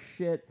and other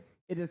shit,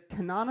 it is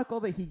canonical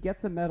that he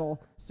gets a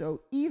medal.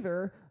 So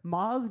either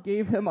Maz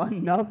gave him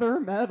another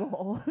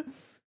medal,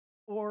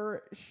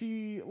 or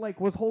she like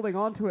was holding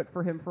on to it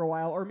for him for a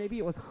while, or maybe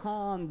it was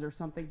Hans or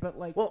something. But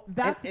like,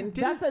 that's a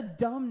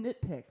dumb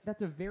nitpick.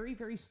 That's a very,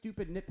 very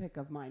stupid nitpick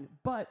of mine.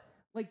 But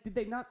like, did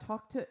they not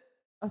talk to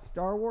a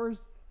Star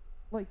Wars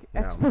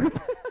expert?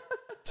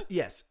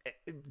 Yes,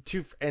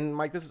 and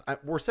Mike,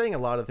 we're saying a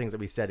lot of things that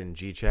we said in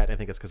G Chat. I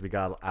think it's because we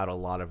got out a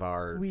lot of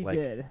our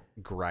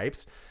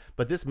gripes.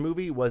 But this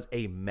movie was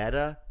a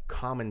meta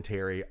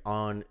commentary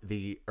on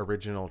the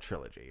original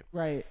trilogy,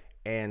 right?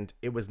 And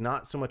it was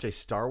not so much a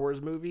Star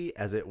Wars movie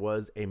as it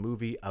was a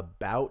movie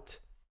about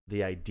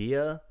the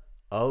idea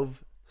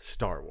of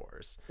Star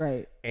Wars,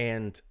 right?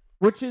 And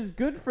which is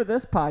good for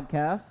this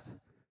podcast.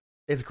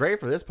 It's great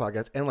for this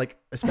podcast, and like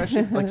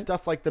especially like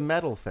stuff like the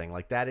medal thing,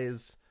 like that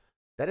is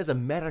a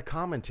meta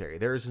commentary.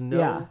 There's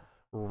no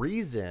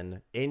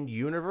reason in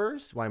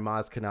universe why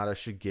Maz Kanata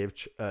should give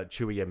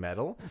Chewie a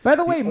medal. By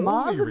the way,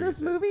 Maz in this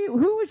movie,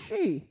 who was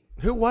she?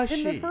 Who was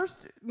she? In the first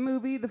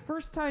movie, the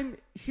first time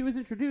she was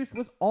introduced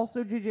was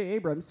also J.J.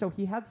 Abrams, so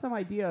he had some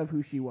idea of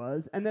who she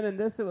was. And then in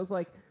this, it was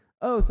like,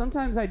 oh,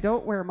 sometimes I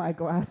don't wear my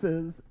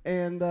glasses,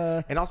 and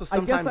also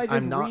sometimes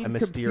I'm not a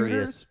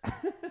mysterious.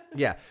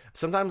 Yeah,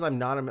 sometimes I'm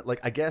not like,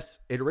 I guess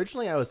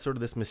originally I was sort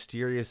of this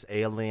mysterious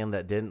alien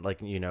that didn't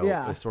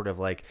was sort of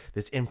like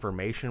this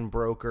information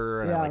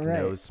broker, and I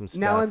knows some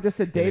stuff. Now I'm just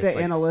a data like,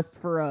 analyst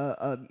for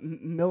a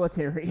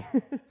military.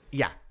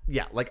 yeah,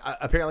 like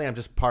apparently I'm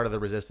just part of the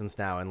resistance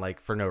now, and like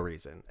for no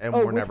reason, and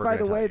we're never by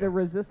gonna the way, tell the you.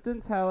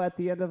 resistance, how at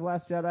the end of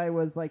Last Jedi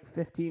was like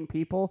 15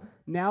 people,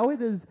 now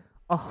it is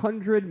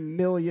 100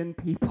 million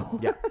people.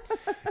 Yeah.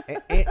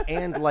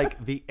 And like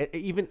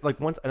even like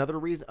another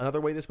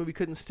way this movie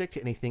couldn't stick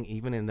to anything,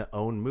 even in the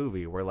own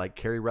movie, where like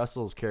Kerry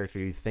Russell's character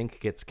you think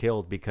gets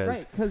killed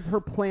because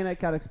her planet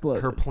got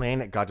exploded. Her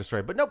planet got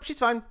destroyed, but nope, she's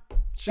fine.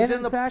 She's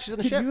in the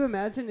ship. Could you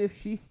imagine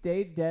if she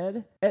stayed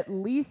dead? At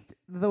least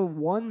the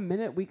 1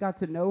 minute we got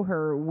to know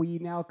her, we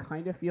now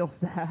kind of feel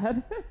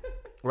sad.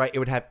 Right, it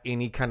would have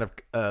any kind of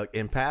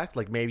impact.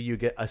 Like maybe you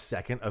get a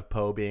second of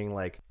Poe being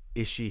like,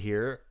 "Is she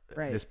here?"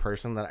 Right. This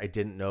person that I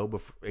didn't know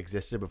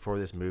existed before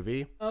this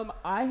movie.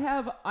 I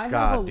have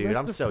God, a dude, list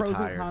I'm of so pros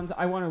tired. and cons.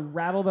 I want to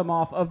rattle them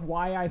off of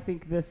why I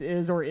think this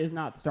is or is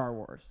not Star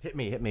Wars. Hit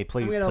me,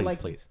 please,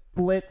 please.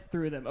 Blitz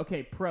through them.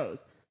 Okay,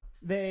 pros.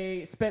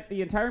 They spent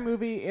the entire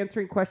movie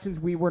answering questions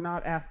we were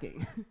not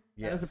asking.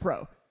 That is a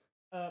pro.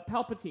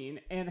 Palpatine,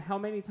 and how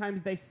many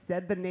times they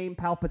said the name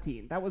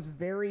Palpatine. That was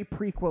very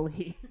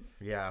prequel-y.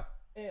 Yeah.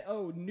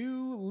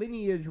 New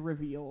lineage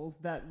reveals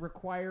that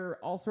require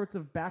all sorts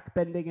of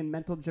backbending and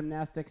mental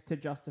gymnastics to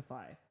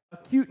justify. A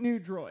cute new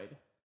droid.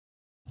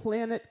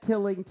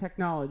 Planet-killing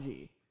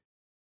technology.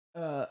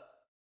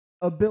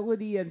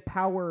 Ability and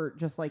power,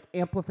 just like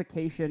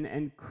amplification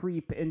and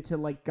creep into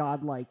like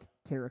godlike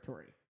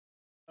territory.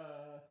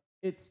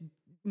 It's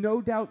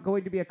no doubt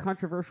going to be a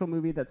controversial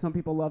movie that some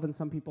people love and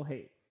some people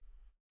hate.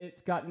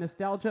 It's got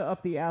nostalgia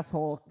up the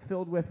asshole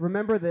filled with,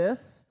 remember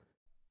this?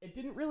 It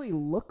didn't really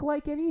look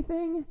like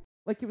anything.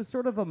 Like, it was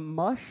sort of a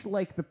mush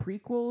like the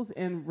prequels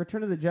and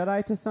Return of the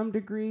Jedi to some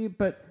degree,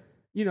 but,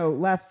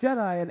 Last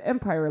Jedi and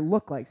Empire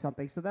look like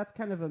something, so that's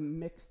kind of a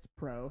mixed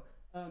pro.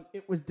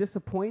 It was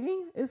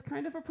disappointing is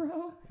kind of a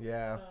pro.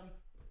 Yeah.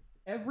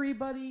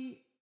 Everybody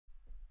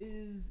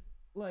is,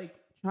 like,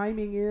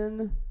 chiming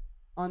in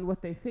on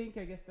what they think.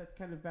 I guess that's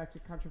kind of back to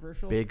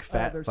controversial. Big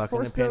fat there's fucking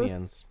Force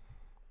opinions. Ghosts,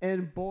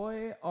 and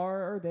boy,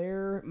 are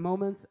there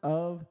moments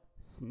of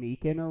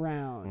sneaking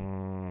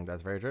around.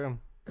 That's very true.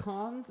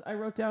 Cons I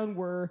wrote down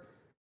were,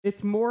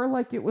 it's more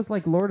like it was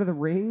like Lord of the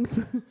Rings.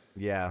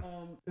 Yeah.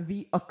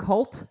 The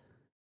occult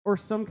or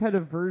some kind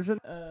of version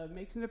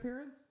makes an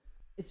appearance.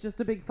 It's just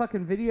a big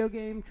fucking video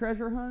game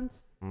treasure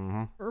hunt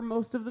for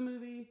most of the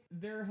movie.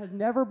 There has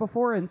never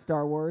before in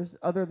Star Wars,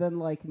 other than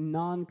like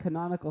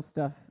non-canonical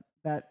stuff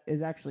that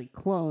is actually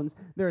clones,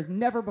 there has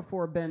never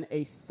before been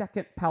a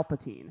second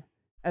Palpatine.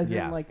 As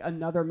in, like,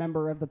 another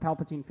member of the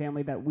Palpatine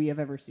family that we have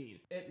ever seen.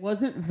 It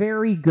wasn't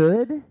very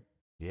good.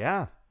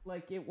 Yeah.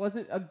 Like, it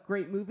wasn't a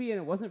great movie, and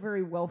it wasn't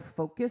very well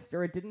focused,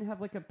 or it didn't have,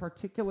 like, a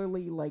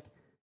particularly, like,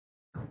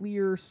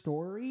 clear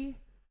story.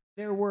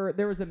 There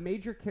was a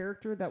major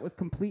character that was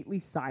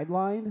completely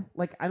sidelined.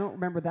 Like, I don't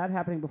remember that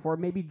happening before.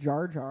 Maybe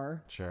Jar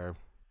Jar. Sure.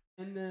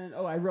 And then,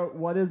 I wrote,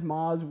 what is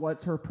Maz?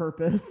 What's her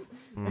purpose?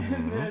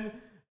 And then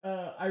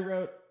I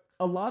wrote,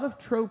 a lot of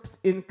tropes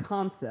in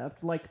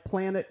concept, like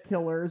planet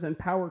killers and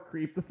power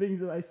creep, the things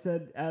that I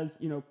said as,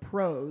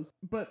 pros,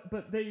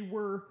 but they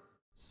were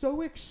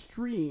so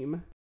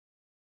extreme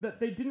that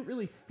they didn't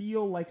really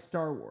feel like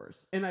Star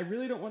Wars. And I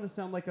really don't want to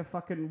sound like a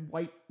fucking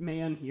white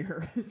man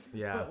here.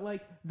 Yeah. But,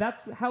 like,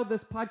 that's how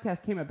this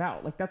podcast came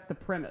about. Like, that's the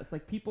premise.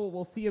 Like, people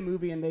will see a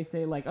movie and they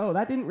say, like, oh,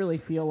 that didn't really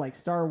feel like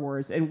Star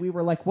Wars. And we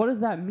were like, what does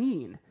that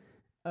mean?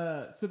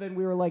 So then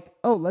we were like,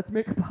 oh, let's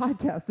make a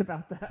podcast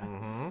about that.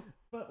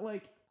 But,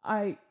 like,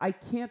 I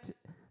can't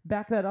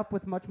back that up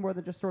with much more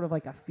than just sort of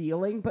like a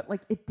feeling, but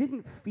like it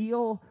didn't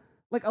feel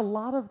like a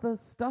lot of the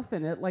stuff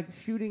in it, like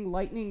shooting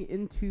lightning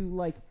into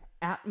like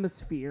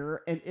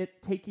atmosphere and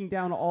it taking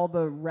down all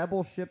the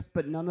rebel ships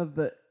but none of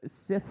the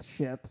Sith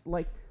ships,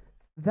 like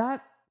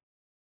that's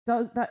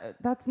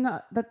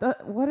not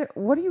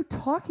what are you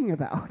talking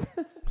about?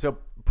 So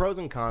pros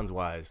and cons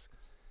wise,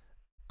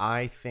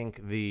 I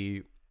think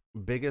the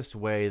biggest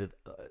way that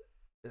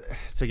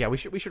so yeah, we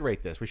should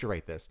rate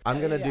this.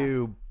 I'm gonna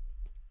do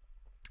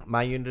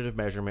my unit of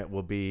measurement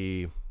will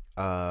be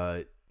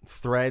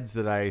threads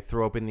that I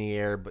throw up in the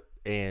air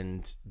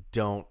and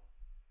don't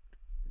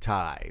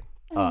tie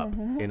up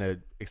in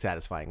a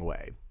satisfying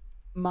way.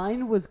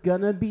 Mine was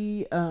gonna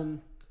be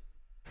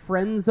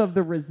Friends of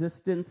the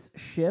Resistance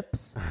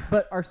ships,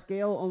 but our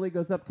scale only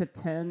goes up to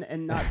 10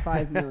 and not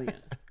 5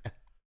 million.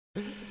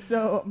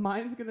 So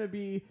mine's gonna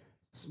be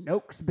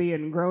Snoke's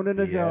being grown in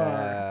a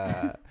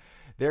jar.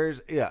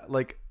 There's,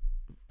 like...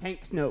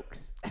 Tank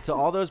Snokes. So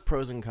all those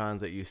pros and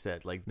cons that you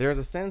said, like, there's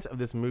a sense of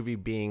this movie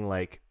being,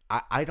 like...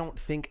 I don't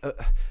think...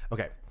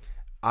 okay.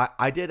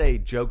 I did a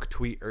joke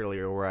tweet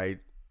earlier where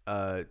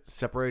I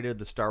separated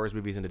the Star Wars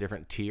movies into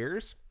different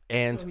tiers.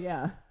 And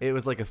it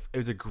was, like, it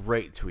was a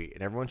great tweet,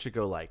 and everyone should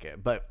go like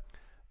it. But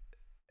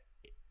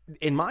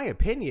in my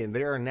opinion,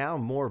 there are now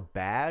more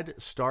bad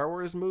Star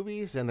Wars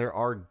movies than there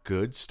are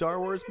good Star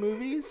Wars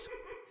movies.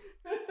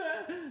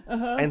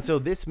 And so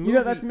this movie, You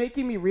know, that's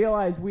making me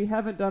realize we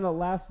haven't done a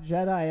Last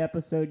Jedi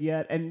episode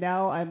yet, and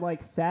now I'm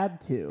like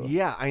sad to.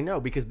 yeah, I know,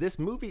 because this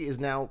movie is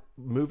now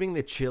moving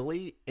the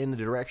chili in the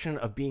direction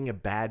of being a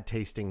bad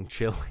tasting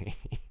chili.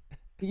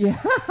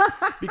 Yeah.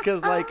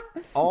 Because like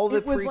all the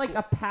it was like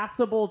a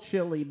passable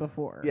chili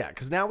before. yeah,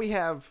 because now we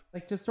have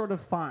Like just sort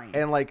of fine.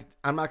 and like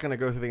I'm not gonna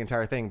go through the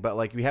entire thing, but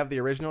like we have the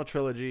original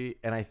trilogy,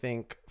 and I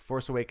think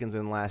Force Awakens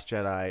and Last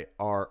Jedi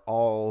are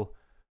all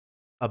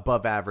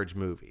above average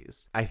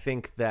movies. I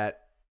think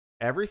that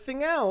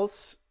everything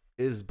else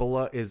is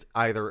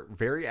either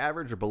very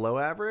average or below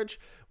average,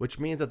 which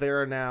means that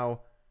there are now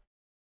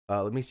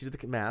let me see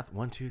the math.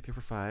 1, 2, 3,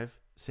 4, 5,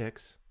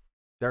 6.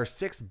 There are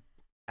 6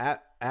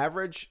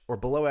 average or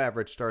below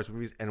average Star Wars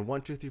movies, and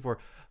 1, 2, 3, 4,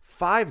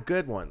 5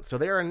 good ones. So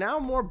there are now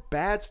more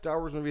bad Star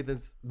Wars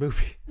movies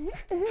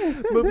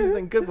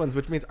than good ones,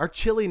 which means our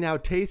chili now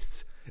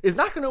is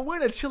not going to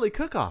win a chili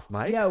cook-off,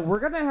 Mike. Yeah, we're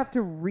gonna have to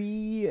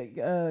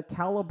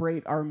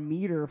calibrate our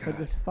meter for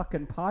this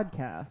fucking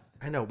podcast.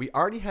 I know. We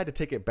already had to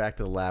take it back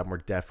to the lab. And we're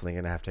definitely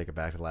going to have to take it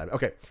back to the lab.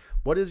 Okay.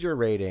 What is your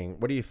rating?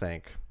 What do you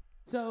think?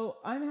 So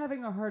I'm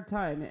having a hard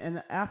time,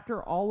 and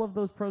after all of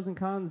those pros and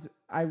cons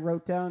I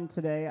wrote down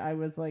today, I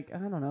was like, I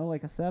don't know,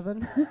 like a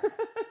 7.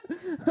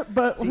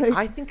 But See, like,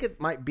 I think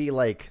it might be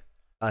like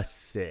a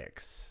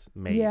 6,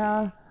 maybe.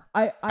 yeah,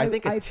 I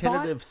think a I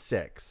tentative thought,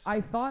 6.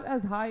 I thought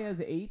as high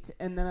as 8,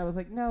 and then I was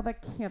like, no,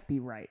 that can't be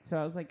right. So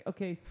I was like,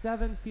 okay,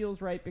 7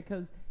 feels right,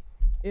 because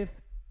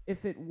if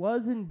it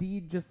was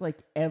indeed just like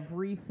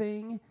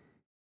everything,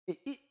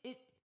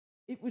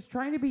 it was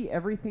trying to be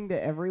everything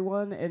to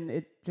everyone, and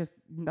it just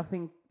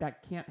nothing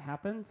that can't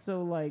happen.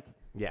 So like,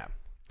 Yeah.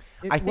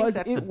 it I think was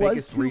that's it the was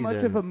biggest too much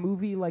of reason- a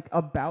movie like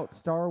about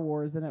Star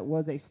Wars than it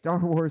was a Star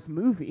Wars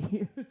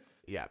movie.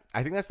 Yeah.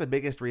 I think that's the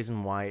biggest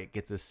reason why it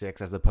gets a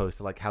 6, as opposed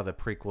to like how the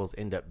prequels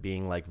end up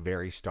being like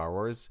very Star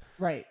Wars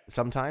Right.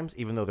 sometimes,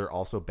 even though they're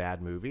also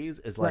bad movies.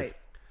 Is like Right.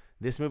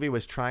 this movie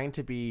was trying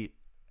to be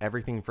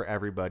everything for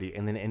everybody,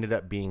 and then ended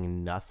up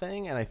being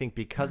nothing. And I think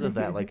because of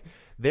that, like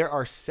there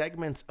are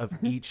segments of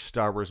each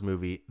Star Wars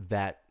movie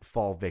that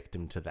fall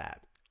victim to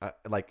that.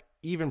 Like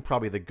even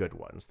probably the good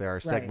ones, there are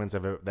segments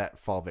of it that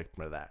fall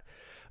victim to that.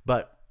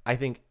 But I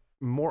think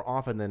more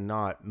often than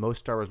not, most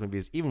Star Wars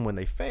movies, even when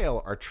they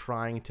fail, are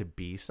trying to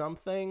be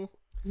something.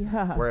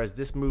 Yeah. Whereas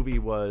this movie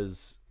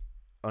was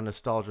a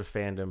nostalgia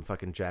fandom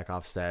fucking jack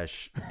off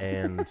sesh,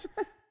 and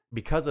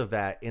because of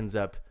that ends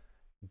up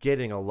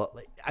getting a lot.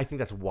 I think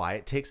that's why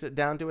it takes it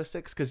down to a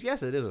 6, because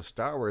yes, it is a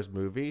Star Wars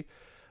movie,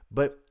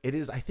 but it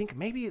is, I think,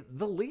 maybe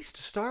the least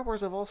Star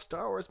Wars of all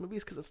Star Wars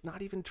movies, because it's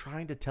not even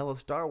trying to tell a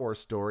Star Wars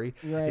story.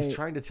 Right. It's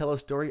trying to tell a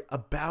story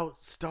about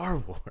Star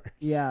Wars.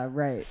 Yeah,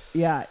 right.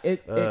 Yeah,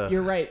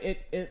 you're right.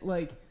 It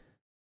like,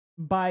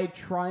 by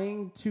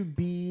trying to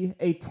be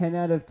a 10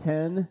 out of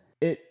 10,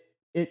 it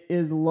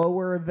is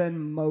lower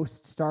than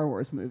most Star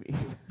Wars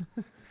movies.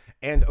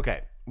 And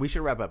okay, we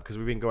should wrap up because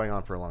we've been going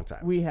on for a long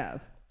time. We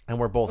have. And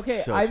we're both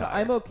Okay, so I'm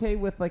tired. okay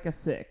with like a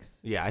 6.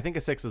 Yeah, I think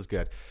a 6 is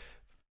good.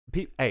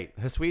 Hey,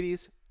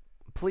 sweeties,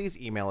 please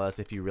email us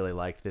if you really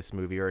liked this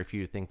movie, or if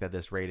you think that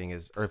this rating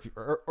is, or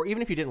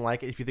even if you didn't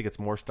like it, if you think it's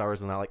more Star Wars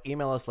than I like,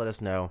 email us, let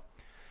us know.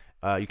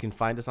 You can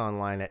find us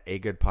online at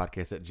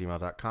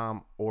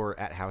agoodpodcast@gmail.com or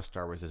at How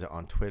Star Wars Is It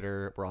on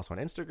Twitter. We're also on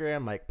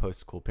Instagram. Mike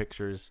posts cool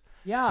pictures.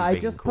 Yeah, He's I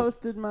making just cool-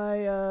 posted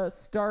my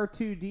Star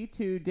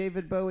 2D2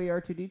 David Bowie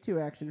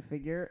R2D2 action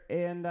figure,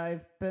 and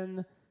I've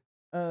been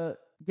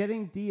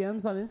getting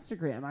DMs on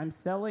Instagram. I'm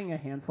selling a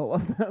handful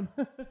of them.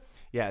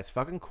 Yeah, it's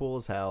fucking cool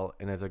as hell,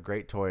 and it's a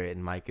great toy,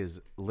 and Mike is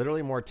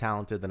literally more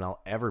talented than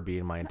I'll ever be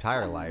in my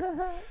entire life.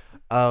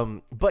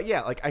 But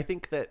yeah, like, I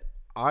think that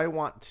I don't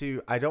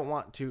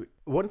want to,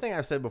 one thing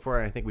I've said before,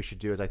 and I think we should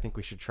do, is I think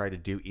we should try to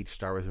do each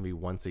Star Wars movie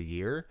once a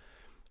year,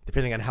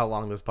 depending on how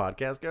long this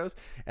podcast goes.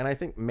 And I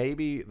think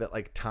maybe that,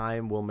 like,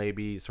 time will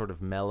maybe sort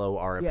of mellow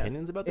our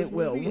opinions about this it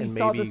will. movie. We And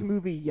saw maybe, this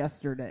movie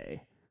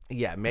yesterday.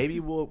 yeah, maybe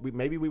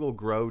we will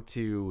grow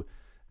to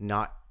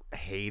not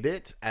hate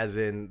it, as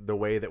in the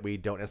way that we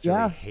don't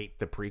necessarily hate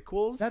the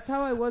prequels. That's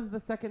how I was the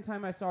second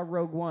time I saw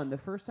Rogue One. The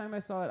first time I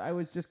saw it, I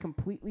was just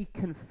completely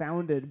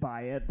confounded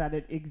by it, that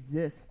it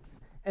exists.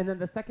 And then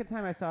the second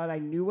time I saw it, I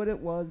knew what it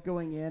was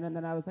going in, and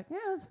then I was like, yeah,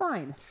 it was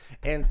fine.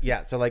 And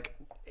yeah, so like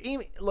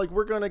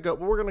we're gonna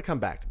come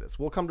back to this.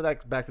 We'll come to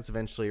back to this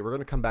eventually. We're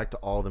gonna come back to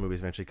all the movies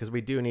eventually, because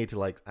we do need to,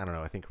 like, I don't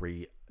know, I think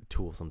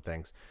retool some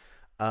things.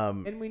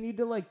 And we need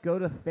to, like, go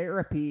to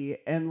therapy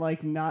and,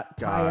 like, not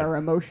tie God. our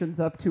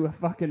emotions up to a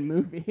fucking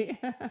movie.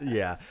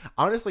 Yeah,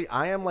 honestly,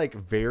 I am, like,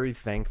 very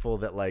thankful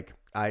that, like,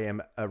 I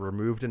am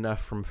removed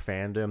enough from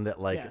fandom that,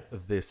 like,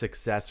 Yes. the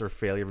success or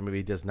failure of a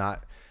movie does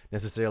not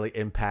necessarily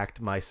impact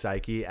my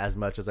psyche as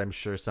much as I'm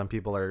sure some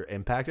people are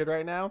impacted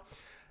right now.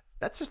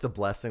 That's just a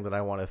blessing that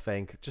I want to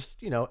thank.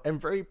 Just, I'm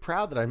very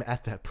proud that I'm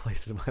at that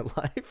place in my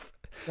life.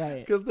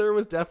 Right. Because there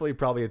was definitely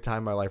probably a time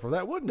in my life where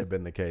that wouldn't have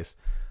been the case.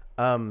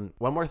 One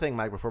more thing,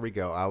 Mike, before we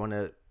go, I want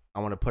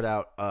to put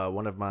out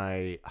one of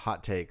my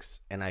hot takes,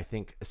 and I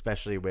think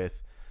especially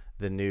with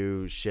the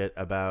new shit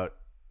about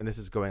and this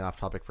is going off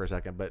topic for a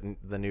second, but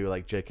the new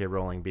like J.K.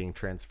 Rowling being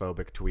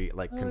transphobic tweet,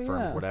 like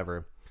confirmed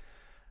whatever.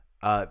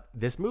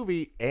 This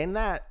movie and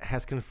that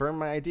has confirmed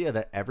my idea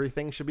that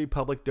everything should be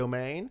public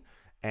domain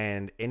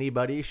and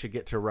anybody should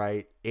get to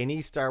write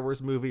any Star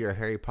Wars movie or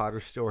Harry Potter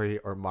story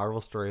or Marvel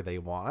story they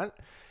want.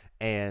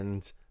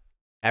 And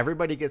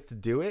everybody gets to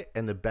do it.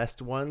 And the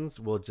best ones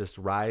will just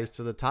rise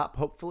to the top,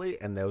 hopefully.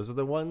 And those are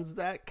the ones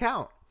that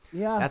count.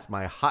 Yeah. That's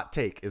my hot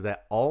take, is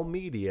that all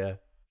media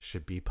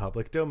should be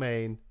public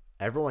domain.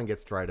 Everyone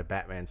gets to write a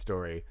Batman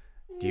story.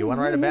 Do you want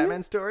to write a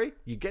Batman story?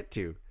 You get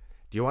to.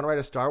 Do you want to write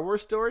a Star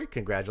Wars story?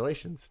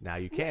 Congratulations. Now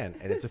you can,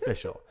 and it's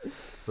official.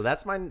 So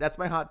that's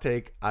my hot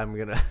take. I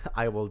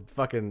will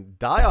fucking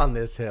die on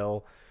this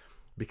hill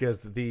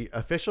because the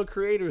official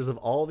creators of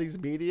all these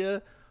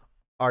media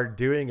are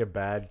doing a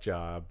bad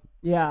job.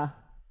 Yeah.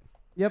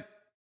 Yep.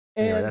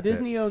 And Anyway,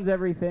 Disney owns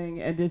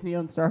everything, and Disney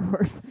owns Star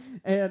Wars.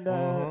 And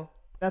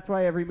that's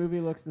why every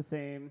movie looks the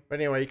same. But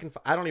anyway,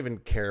 I don't even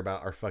care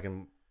about our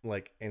fucking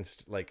like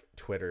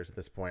Twitters at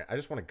this point. I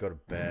just want to go to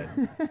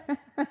bed.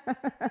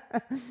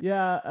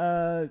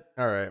 Yeah.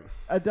 All right.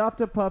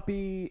 Adopt a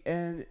puppy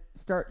and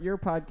start your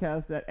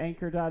podcast at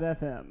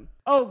anchor.fm.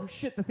 Oh,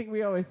 shit. The thing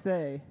we always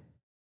say.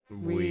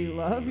 We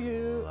love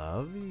you.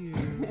 Love you.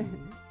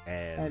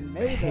 And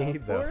may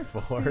the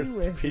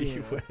fourth be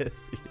with you.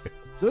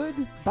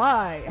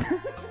 Goodbye.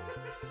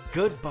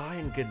 Goodbye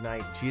and good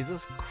night.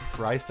 Jesus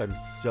Christ, I'm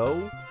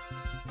so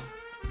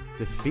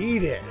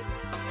defeated.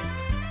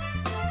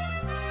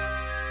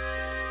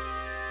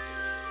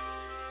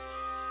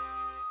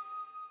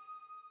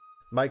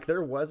 Mike,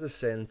 there was a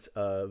sense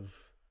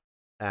of,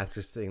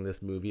 after seeing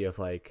this movie, of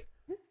like,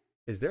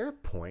 is there a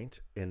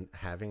point in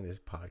having this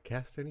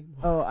podcast anymore?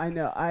 Oh, I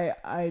know.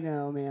 I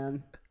know,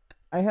 man.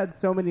 I had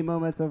so many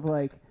moments of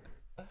like,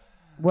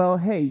 well,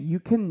 hey,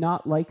 you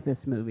cannot like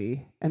this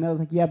movie. And I was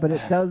like, yeah, but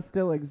it does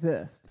still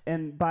exist.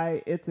 And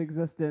by its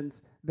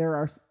existence, there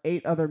are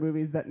 8 other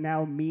movies that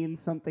now mean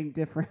something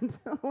different.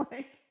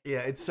 Yeah,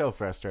 it's so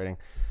frustrating.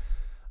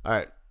 All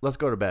right, let's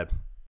go to bed.